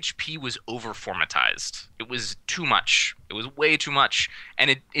SCHP was over-formatized. It was too much. It was way too much.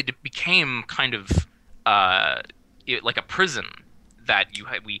 And it became kind of like a prison that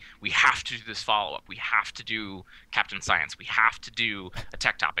we have to do this follow-up. We have to do Captain Science. We have to do a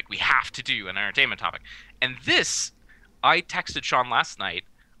tech topic. We have to do an entertainment topic. And this, I texted Shawn last night.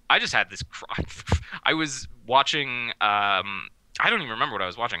 I just had this I was watching I don't even remember what I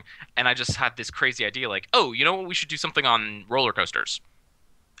was watching, and I just had this crazy idea oh, you know what, we should do something on roller coasters.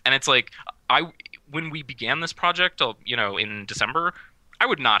 And it's when we began this project, in December, I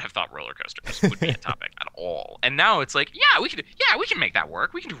would not have thought roller coasters would be a topic at all. And now it's we can make that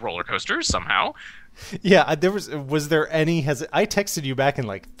work. We can do roller coasters somehow. Yeah, was there any I texted you back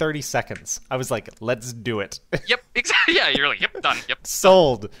in 30 seconds. I was like, let's do it. Yep, exactly. Yeah, you're yep, done. Yep.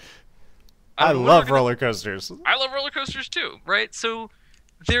 Sold. I love roller coasters. I love roller coasters too, right? So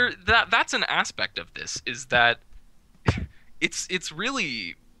that's an aspect of this, is that it's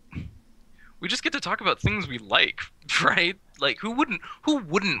really, we just get to talk about things we like, right? Who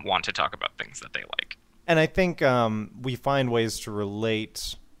wouldn't want to talk about things that they like? And I think we find ways to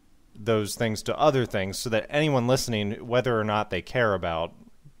relate those things to other things so that anyone listening, whether or not they care about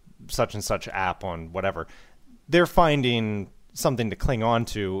such and such app on whatever, they're finding something to cling on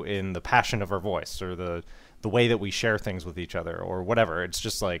to in the passion of our voice, or the way that we share things with each other, or whatever. It's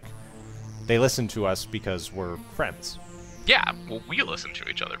just they listen to us because we're friends. Yeah, well, we listen to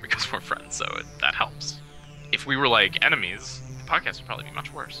each other because we're friends, so that helps. If we were enemies, the podcast would probably be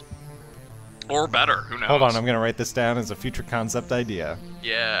much worse. Or better, who knows? Hold on, I'm going to write this down as a future concept idea.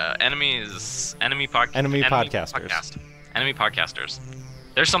 Yeah, enemy podcasters. Enemy podcasters.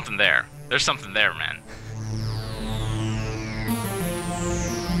 There's something there. There's something there, man.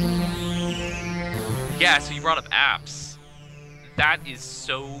 Yeah, so you brought up apps. That is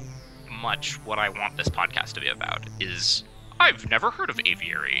so much what I want this podcast to be about, is I've never heard of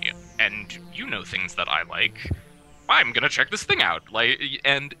Aviary, and you know things that I like. I'm going to check this thing out.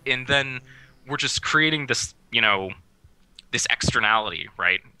 And then we're just creating this, this externality,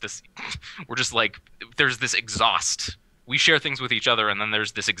 right? We're just there's this exhaust. We share things with each other, and then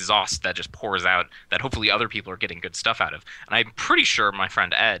there's this exhaust that just pours out that hopefully other people are getting good stuff out of. And I'm pretty sure my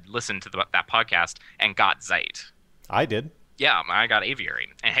friend Ed listened to that podcast and got Zeit. I did. Yeah, I got Aviary.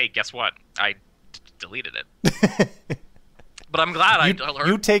 And hey, guess what? I deleted it. But I'm glad I learned.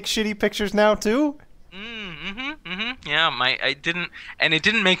 You take shitty pictures now, too? Yeah, I didn't, and it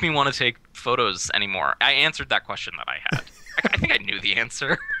didn't make me want to take photos anymore. I answered that question that I had. I think I knew the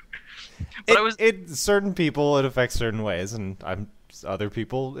answer. But certain people it affects certain ways, and other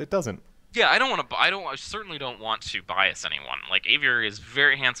people it doesn't. Yeah, I certainly don't want to bias anyone. Like, Aviary is a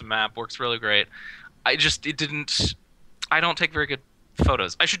very handsome map, works really great. I don't take very good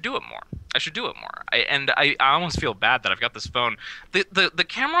photos. I should do it more. I almost feel bad that I've got this phone. The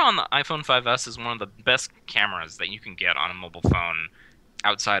camera on the iPhone 5S is one of the best cameras that you can get on a mobile phone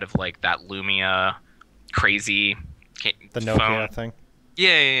outside of, like, that Lumia crazy the Nokia phone thing.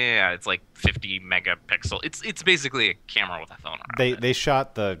 Yeah. It's like 50 megapixel. It's basically a camera with a phone around it. They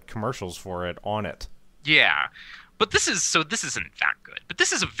shot the commercials for it on it. Yeah. But this isn't that good. But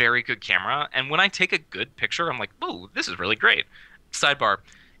this is a very good camera, and when I take a good picture, I'm like, "Ooh, this is really great." Sidebar,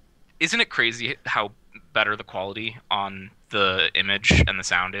 isn't it crazy how better the quality on the image and the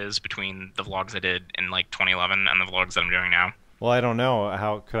sound is between the vlogs I did in, like, 2011 and the vlogs that I'm doing now? Well, I don't know.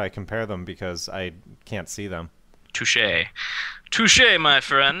 How could I compare them because I can't see them? Touché, my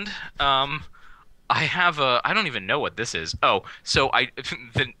friend. I don't even know what this is. Oh, so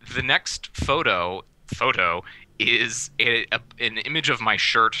the next photo is an image of my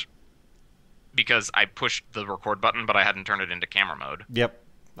shirt because I pushed the record button, but I hadn't turned it into camera mode. Yep,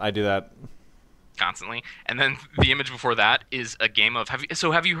 I do that constantly. And then the image before that is a game of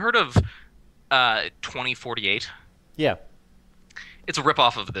have you heard of 2048? Yeah. It's a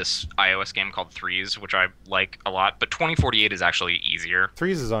ripoff of this iOS game called Threes, which I like a lot, but 2048 is actually easier.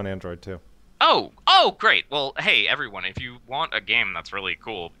 Threes is on Android too. Oh, great. Well, hey, everyone, if you want a game that's really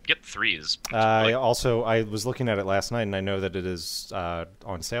cool, get Threes. I was looking at it last night, and I know that it is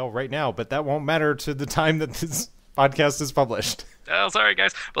on sale right now, but that won't matter to the time that this podcast is published. Oh, sorry,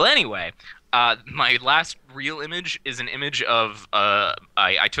 guys. Well, anyway, my last real image is an image of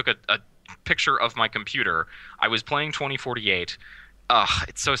I took a picture of my computer. I was playing 2048.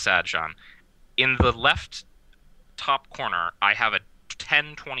 It's so sad, Sean. In the left top corner, I have a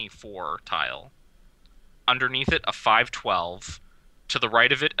 1024 tile. Underneath it, a 512. To the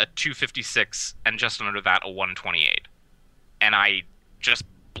right of it, a 256, and just under that, a 128. And I just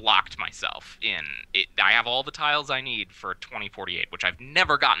blocked myself in it. I have all the tiles I need for 2048, which I've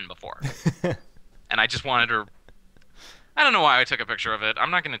never gotten before. And I just wanted to. I don't know why I took a picture of it.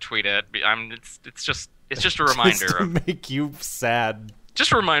 I'm not going to tweet it. It's just a reminder just to make you sad.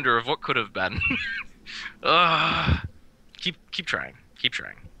 Just a reminder of what could have been. Keep trying.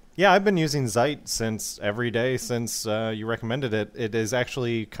 Yeah, I've been using Zeit every day since you recommended it. It has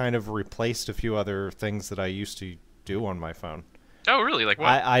actually kind of replaced a few other things that I used to do on my phone. Oh, really? Like what?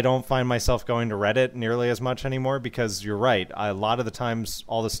 I don't find myself going to Reddit nearly as much anymore because you're right. A lot of the times,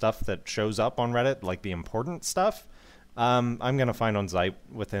 all the stuff that shows up on Reddit, like the important stuff, I'm going to find on Zeit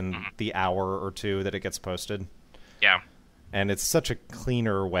within the hour or two that it gets posted. Yeah. And it's such a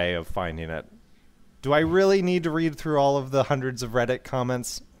cleaner way of finding it. Do I really need to read through all of the hundreds of Reddit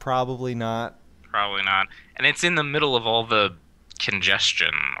comments? Probably not. And it's in the middle of all the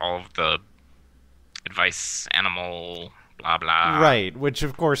congestion, all of the advice, animal, blah, blah. Right, which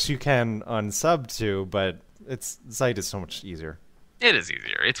of course you can unsub to, but Zeit is so much easier. It is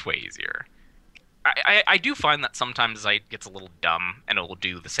easier. It's way easier. I do find that sometimes Zeit gets a little dumb, and it will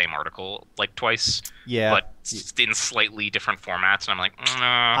do the same article like twice, but in slightly different formats, and I'm like,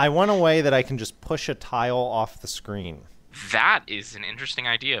 I want a way that I can just push a tile off the screen. That is an interesting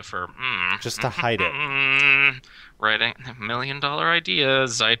idea for... just to hide it. Right, $1 million idea,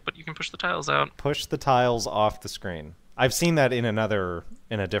 Zeit, but you can push the tiles out. Push the tiles off the screen. I've seen that in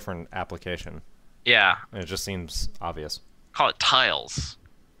a different application. Yeah. And it just seems obvious. Call it tiles.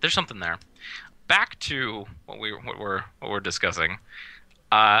 There's something there. Back to what we're discussing.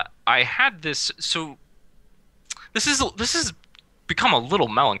 I had this. So this is become a little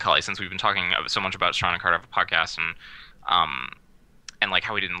melancholy since we've been talking so much about Shawn and Carter have a podcast and like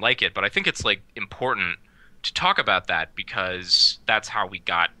how we didn't like it. But I think it's like important to talk about that because that's how we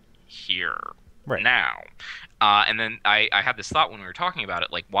got here now. And then I had this thought when we were talking about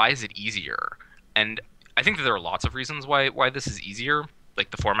it, like, why is it easier? And I think that there are lots of reasons why this is easier,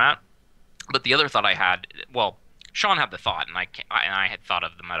 like the format. But the other thought I had, well, Sean had the thought, and I had thought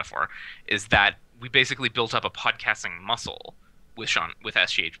of the metaphor, is that we basically built up a podcasting muscle with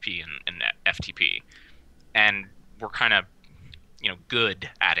SGHP and FTP, and we're kind of, good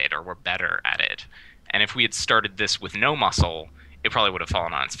at it, or we're better at it. And if we had started this with no muscle, it probably would have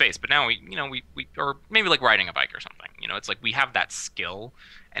fallen on its face. But now we or maybe like riding a bike or something. It's like we have that skill,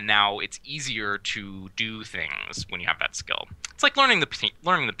 and now it's easier to do things when you have that skill. It's like learning the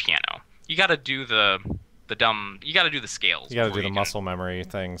piano. You got to do the dumb. You got to do the scales. You got to do the muscle memory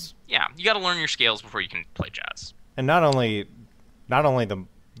things. Yeah, you got to learn your scales before you can play jazz. And not only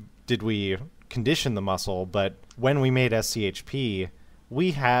did we condition the muscle, but when we made SCHP,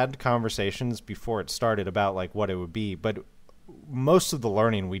 we had conversations before it started about like what it would be, but most of the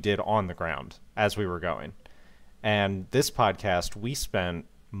learning we did on the ground as we were going. And this podcast, we spent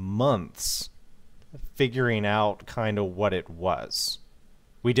months figuring out kind of what it was.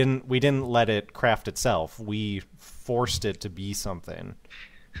 We didn't let it craft itself. We forced it to be something.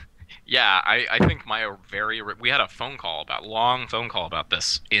 Yeah, I think we had a long phone call about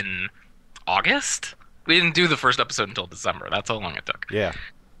this in August. We didn't do the first episode until December. That's how long it took. Yeah.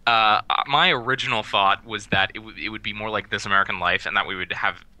 My original thought was that it would be more like This American Life, and that we would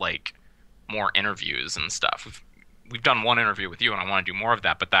have like more interviews and stuff. We've done one interview with you, and I want to do more of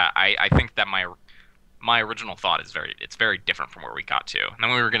that. But that I think that my original thought is very different from where we got to. And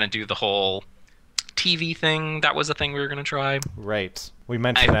then we were going to do the whole TV thing. That was a thing we were going to try. Right. We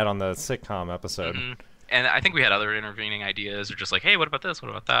mentioned that on the sitcom episode. Mm-hmm. And I think we had other intervening ideas, or just like, hey, what about this? What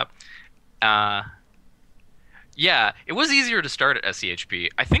about that? Yeah, it was easier to start at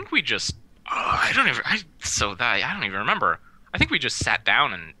SCHP. I think we just I don't even remember. I think we just sat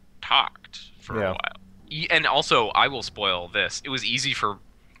down and talked for a while. And also, I will spoil this. It was easy for...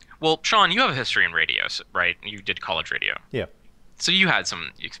 Well, Shawn, you have a history in radio, right? You did college radio. Yeah. So you had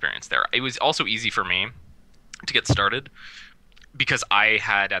some experience there. It was also easy for me to get started because I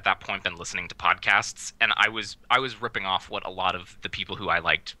had, at that point, been listening to podcasts, and I was ripping off what a lot of the people who I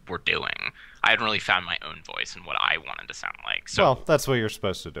liked were doing. I hadn't really found my own voice and what I wanted to sound like. So, well, that's what you're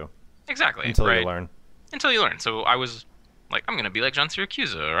supposed to do. Exactly. Until you learn. Until you learn. So I was like, I'm going to be like John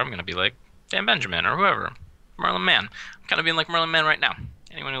Siracusa, or I'm going to be like Dan Benjamin, or whoever. Merlin Mann. I'm kind of being like Merlin Mann right now.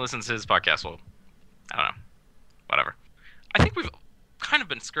 Anyone who listens to his podcast will, I don't know, whatever. I think we've kind of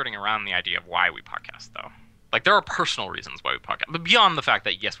been skirting around the idea of why we podcast, though. Like, there are personal reasons why we podcast, but beyond the fact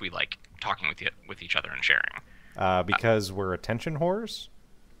that, yes, we like talking with each other and sharing. Because we're attention whores?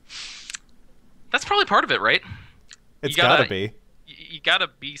 That's probably part of it, right? It's gotta be. You gotta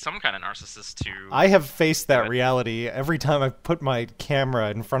be some kind of narcissist to... I have faced that reality every time I put my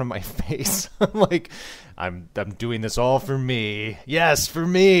camera in front of my face. I'm like, I'm doing this all for me. Yes, for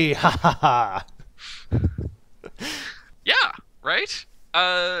me. Ha ha ha. Yeah, right?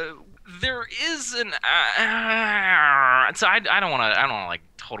 There is an... so I don't want to like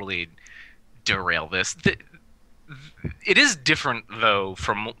totally derail this. It is different, though,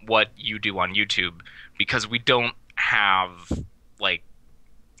 from what you do on YouTube, because we don't have like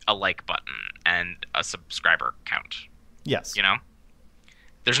a like button and a subscriber count. Yes. You know?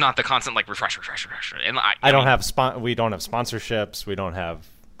 There's not the constant like refresh. And we don't have sponsorships. We don't have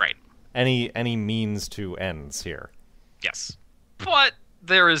right any means to ends here. Yes. But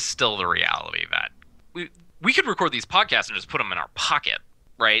there is still the reality that we could record these podcasts and just put them in our pocket,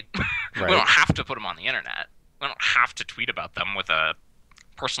 right? We don't have to put them on the internet. We don't have to tweet about them with a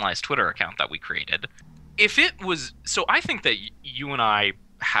personalized Twitter account that we created. If it was... So I think that you and I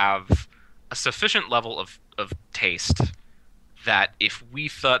have a sufficient level of taste that if we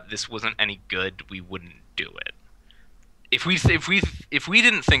thought this wasn't any good, we wouldn't do it. If we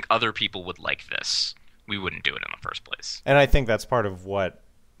didn't think other people would like this, we wouldn't do it in the first place. And I think that's part of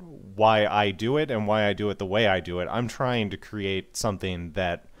why I do it and why I do it the way I do it. I'm trying to create something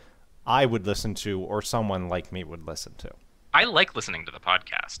that I would listen to or someone like me would listen to. I like listening to the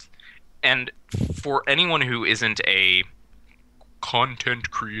podcast. And for anyone who isn't a content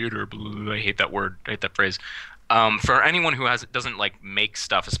creator, I hate that word, I hate that phrase. For anyone who doesn't like make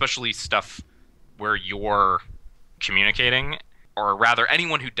stuff, especially stuff where you're communicating, or rather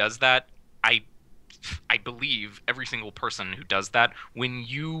anyone who does that, I believe every single person who does that, when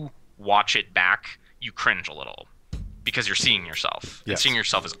you watch it back, you cringe a little because you're seeing yourself. Yes. And seeing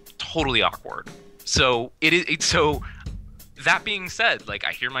yourself is totally awkward. So so that being said, like,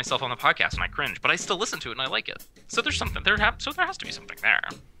 I hear myself on the podcast and I cringe, but I still listen to it and I like it. So there's something there. So there has to be something there.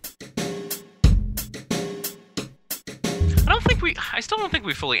 I still don't think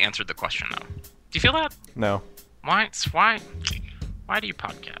we fully answered the question, though. Do you feel that? No. Why do you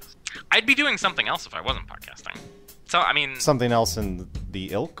podcast? I'd be doing something else if I wasn't podcasting. So, I mean... Something else in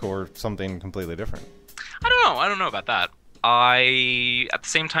the ilk or something completely different? I don't know. I don't know about that. At the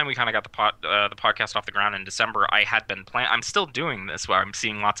same time we kind of got the podcast off the ground in December, I had been I'm still doing this where I'm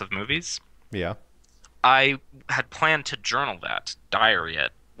seeing lots of movies. Yeah. I had planned to journal that, diary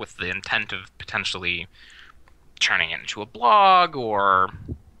it, with the intent of potentially turning it into a blog or,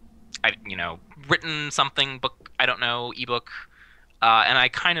 written something, book, I don't know, ebook. And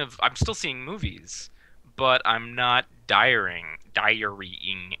I'm still seeing movies, but I'm not diarying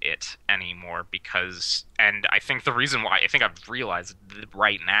it anymore because, and I think the reason why, I think I've realized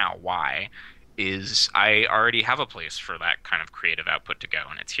right now why, is I already have a place for that kind of creative output to go,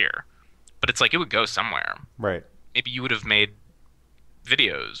 and it's here. But it's like it would go somewhere. Right. Maybe you would have made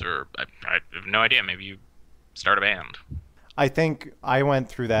videos, or I have no idea. Maybe you start a band. I think I went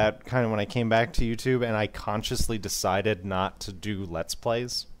through that kind of when I came back to YouTube, and I consciously decided not to do Let's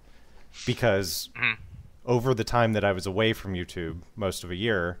Plays because over the time that I was away from YouTube, most of a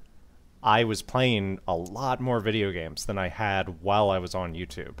year, I was playing a lot more video games than I had while I was on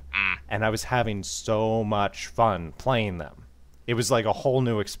YouTube. And I was having so much fun playing them. It was like a whole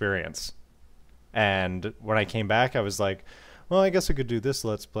new experience. And when I came back, I was like, well, I guess I could do this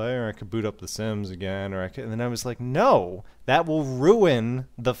Let's Play, or I could boot up The Sims again, or I could... And then I was like, no, that will ruin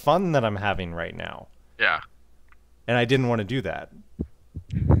the fun that I'm having right now. Yeah. And I didn't want to do that.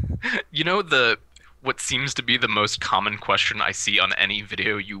 You know, what seems to be the most common question I see on any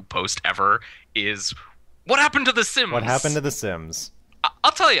video you post ever is, what happened to The Sims? What happened to The Sims?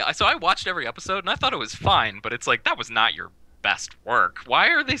 I'll tell you, so I watched every episode, and I thought it was fine, but it's like, that was not your best work. Why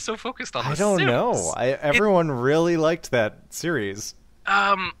are they so focused on The Sims? I don't know. Everyone really liked that series.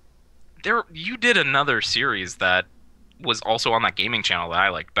 You did another series that was also on that gaming channel that I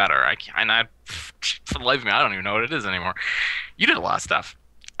liked better. For the life of me, I don't even know what it is anymore. You did a lot of stuff.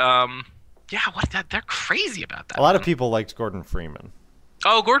 They're crazy about that. A lot of people liked Gordon Freeman.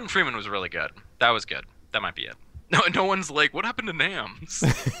 Oh, Gordon Freeman was really good. That was good. That might be it. No one's like, what happened to Nams?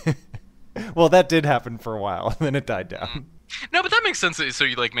 Well, that did happen for a while, and then it died down. No, but that makes sense. So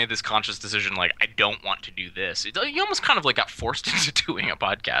you like made this conscious decision, like, I don't want to do this. You almost kind of like got forced into doing a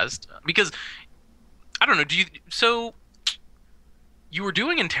podcast because I don't know. So you were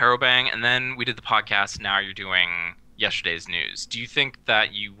doing Interrobang, and then we did the podcast. Now you're doing Yesterday's News. Do you think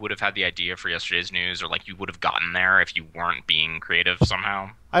that you would have had the idea for Yesterday's News, or like you would have gotten there if you weren't being creative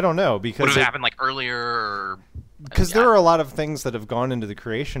somehow? I don't know, because would it have happened like earlier? Or... Because there are a lot of things that have gone into the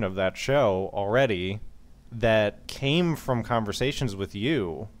creation of that show already that came from conversations with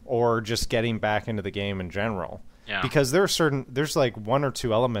you or just getting back into the game in general. Yeah. Because there's like one or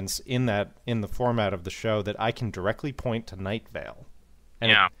two elements in the format of the show that I can directly point to Night Vale.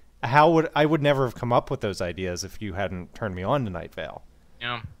 And yeah. I would never have come up with those ideas if you hadn't turned me on to Night Vale.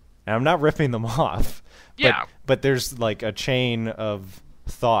 Yeah. And I'm not ripping them off. Yeah. But there's like a chain of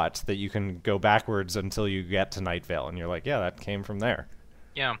thought that you can go backwards until you get to Night Vale, and you're like, yeah, that came from there.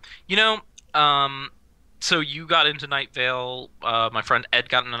 Yeah. So you got into Night Vale. My friend Ed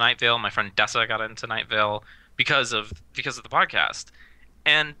got into Night Vale. My friend Dessa got into Night Vale because of the podcast,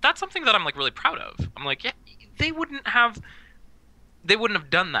 and that's something that I'm like really proud of. I'm like, yeah, they wouldn't have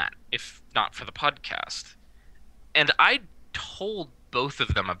done that if not for the podcast. And I told both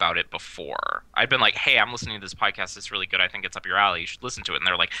of them about it before. I'd been like, hey, I'm listening to this podcast. It's really good. I think it's up your alley. You should listen to it. And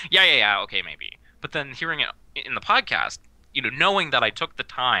they're like, yeah, okay, maybe. But then hearing it in the podcast, knowing that I took the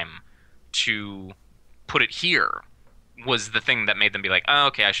time to put it here was the thing that made them be like, oh,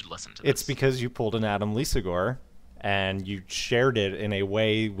 okay, I should listen to this. It's because you pulled an Adam Lisagor and you shared it in a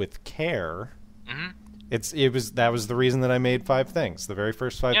way with care. Mm-hmm. That was the reason that I made 5 things. The very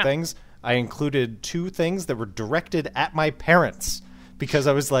first 5 things, I included 2 things that were directed at my parents because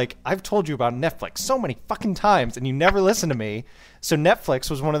I was like, I've told you about Netflix so many fucking times and you never listen to me. So Netflix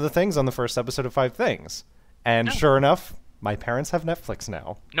was one of the things on the first episode of 5 Things. And sure enough, my parents have Netflix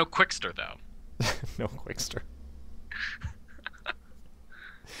now. No Quickster, though. No Quickster.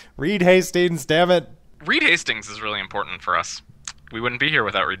 Reed Hastings, damn it. Reed Hastings is really important for us. We wouldn't be here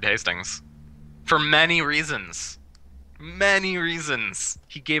without Reed Hastings. For many reasons. Many reasons.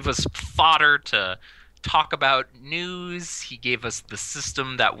 He gave us fodder to talk about news. He gave us the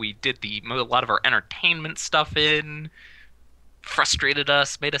system that we did a lot of our entertainment stuff in. Frustrated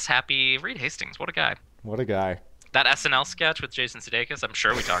us, made us happy. Reed Hastings, what a guy. What a guy. That SNL sketch with Jason Sudeikis, I'm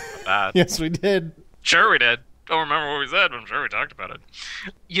sure we talked about that. Yes, we did. Sure we did. Don't remember what we said, but I'm sure we talked about it.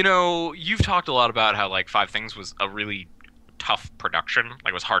 You've talked a lot about how, like, 5 Things was a really tough production.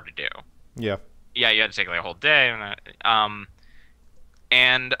 Like, it was hard to do. Yeah. Yeah, you had to take, like, a whole day.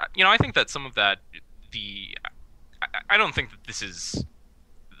 And I think that some of that, I don't think that this is...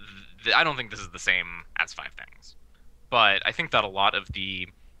 I don't think this is the same as 5 Things. But I think that a lot of the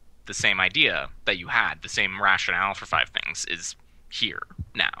same idea that you had, the same rationale for 5 Things, is here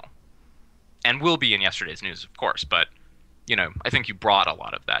now. And will be in Yesterday's News, of course, but, I think you brought a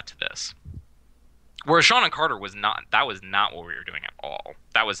lot of that to this. Whereas Shawn and Carter was not what we were doing at all.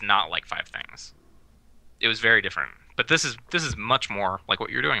 That was not like 5 Things. It was very different. But this is much more like what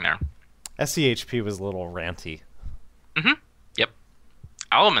you're doing there. SCHP was a little ranty. Mm-hmm. Yep.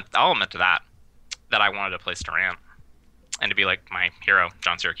 I'll admit to that. that I wanted a place to rant and to be like my hero,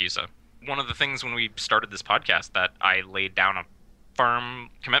 John Siracusa. One of the things when we started this podcast that I laid down a firm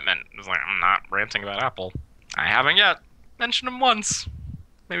commitment was like, I'm not ranting about Apple. I haven't yet. Mentioned him once.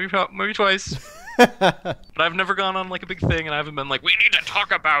 Maybe twice. But I've never gone on like a big thing, and I haven't been like, we need to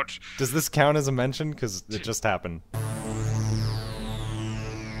talk about... Does this count as a mention? Because it just happened.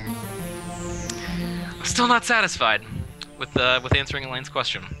 I'm still not satisfied with answering Elaine's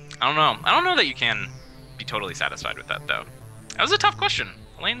question. I don't know. I don't know that you can be totally satisfied with that, though. That was a tough question.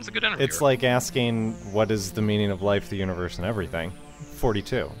 Elaine's a good interviewer. It's like asking, what is the meaning of life, the universe, and everything?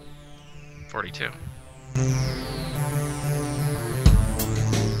 42. 42.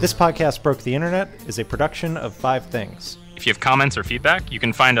 This podcast, Broke the Internet, is a production of 5 Things. If you have comments or feedback, you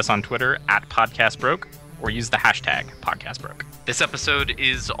can find us on Twitter @PodcastBroke or use the hashtag PodcastBroke. This episode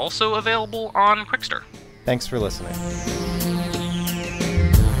is also available on Quickster. Thanks for listening.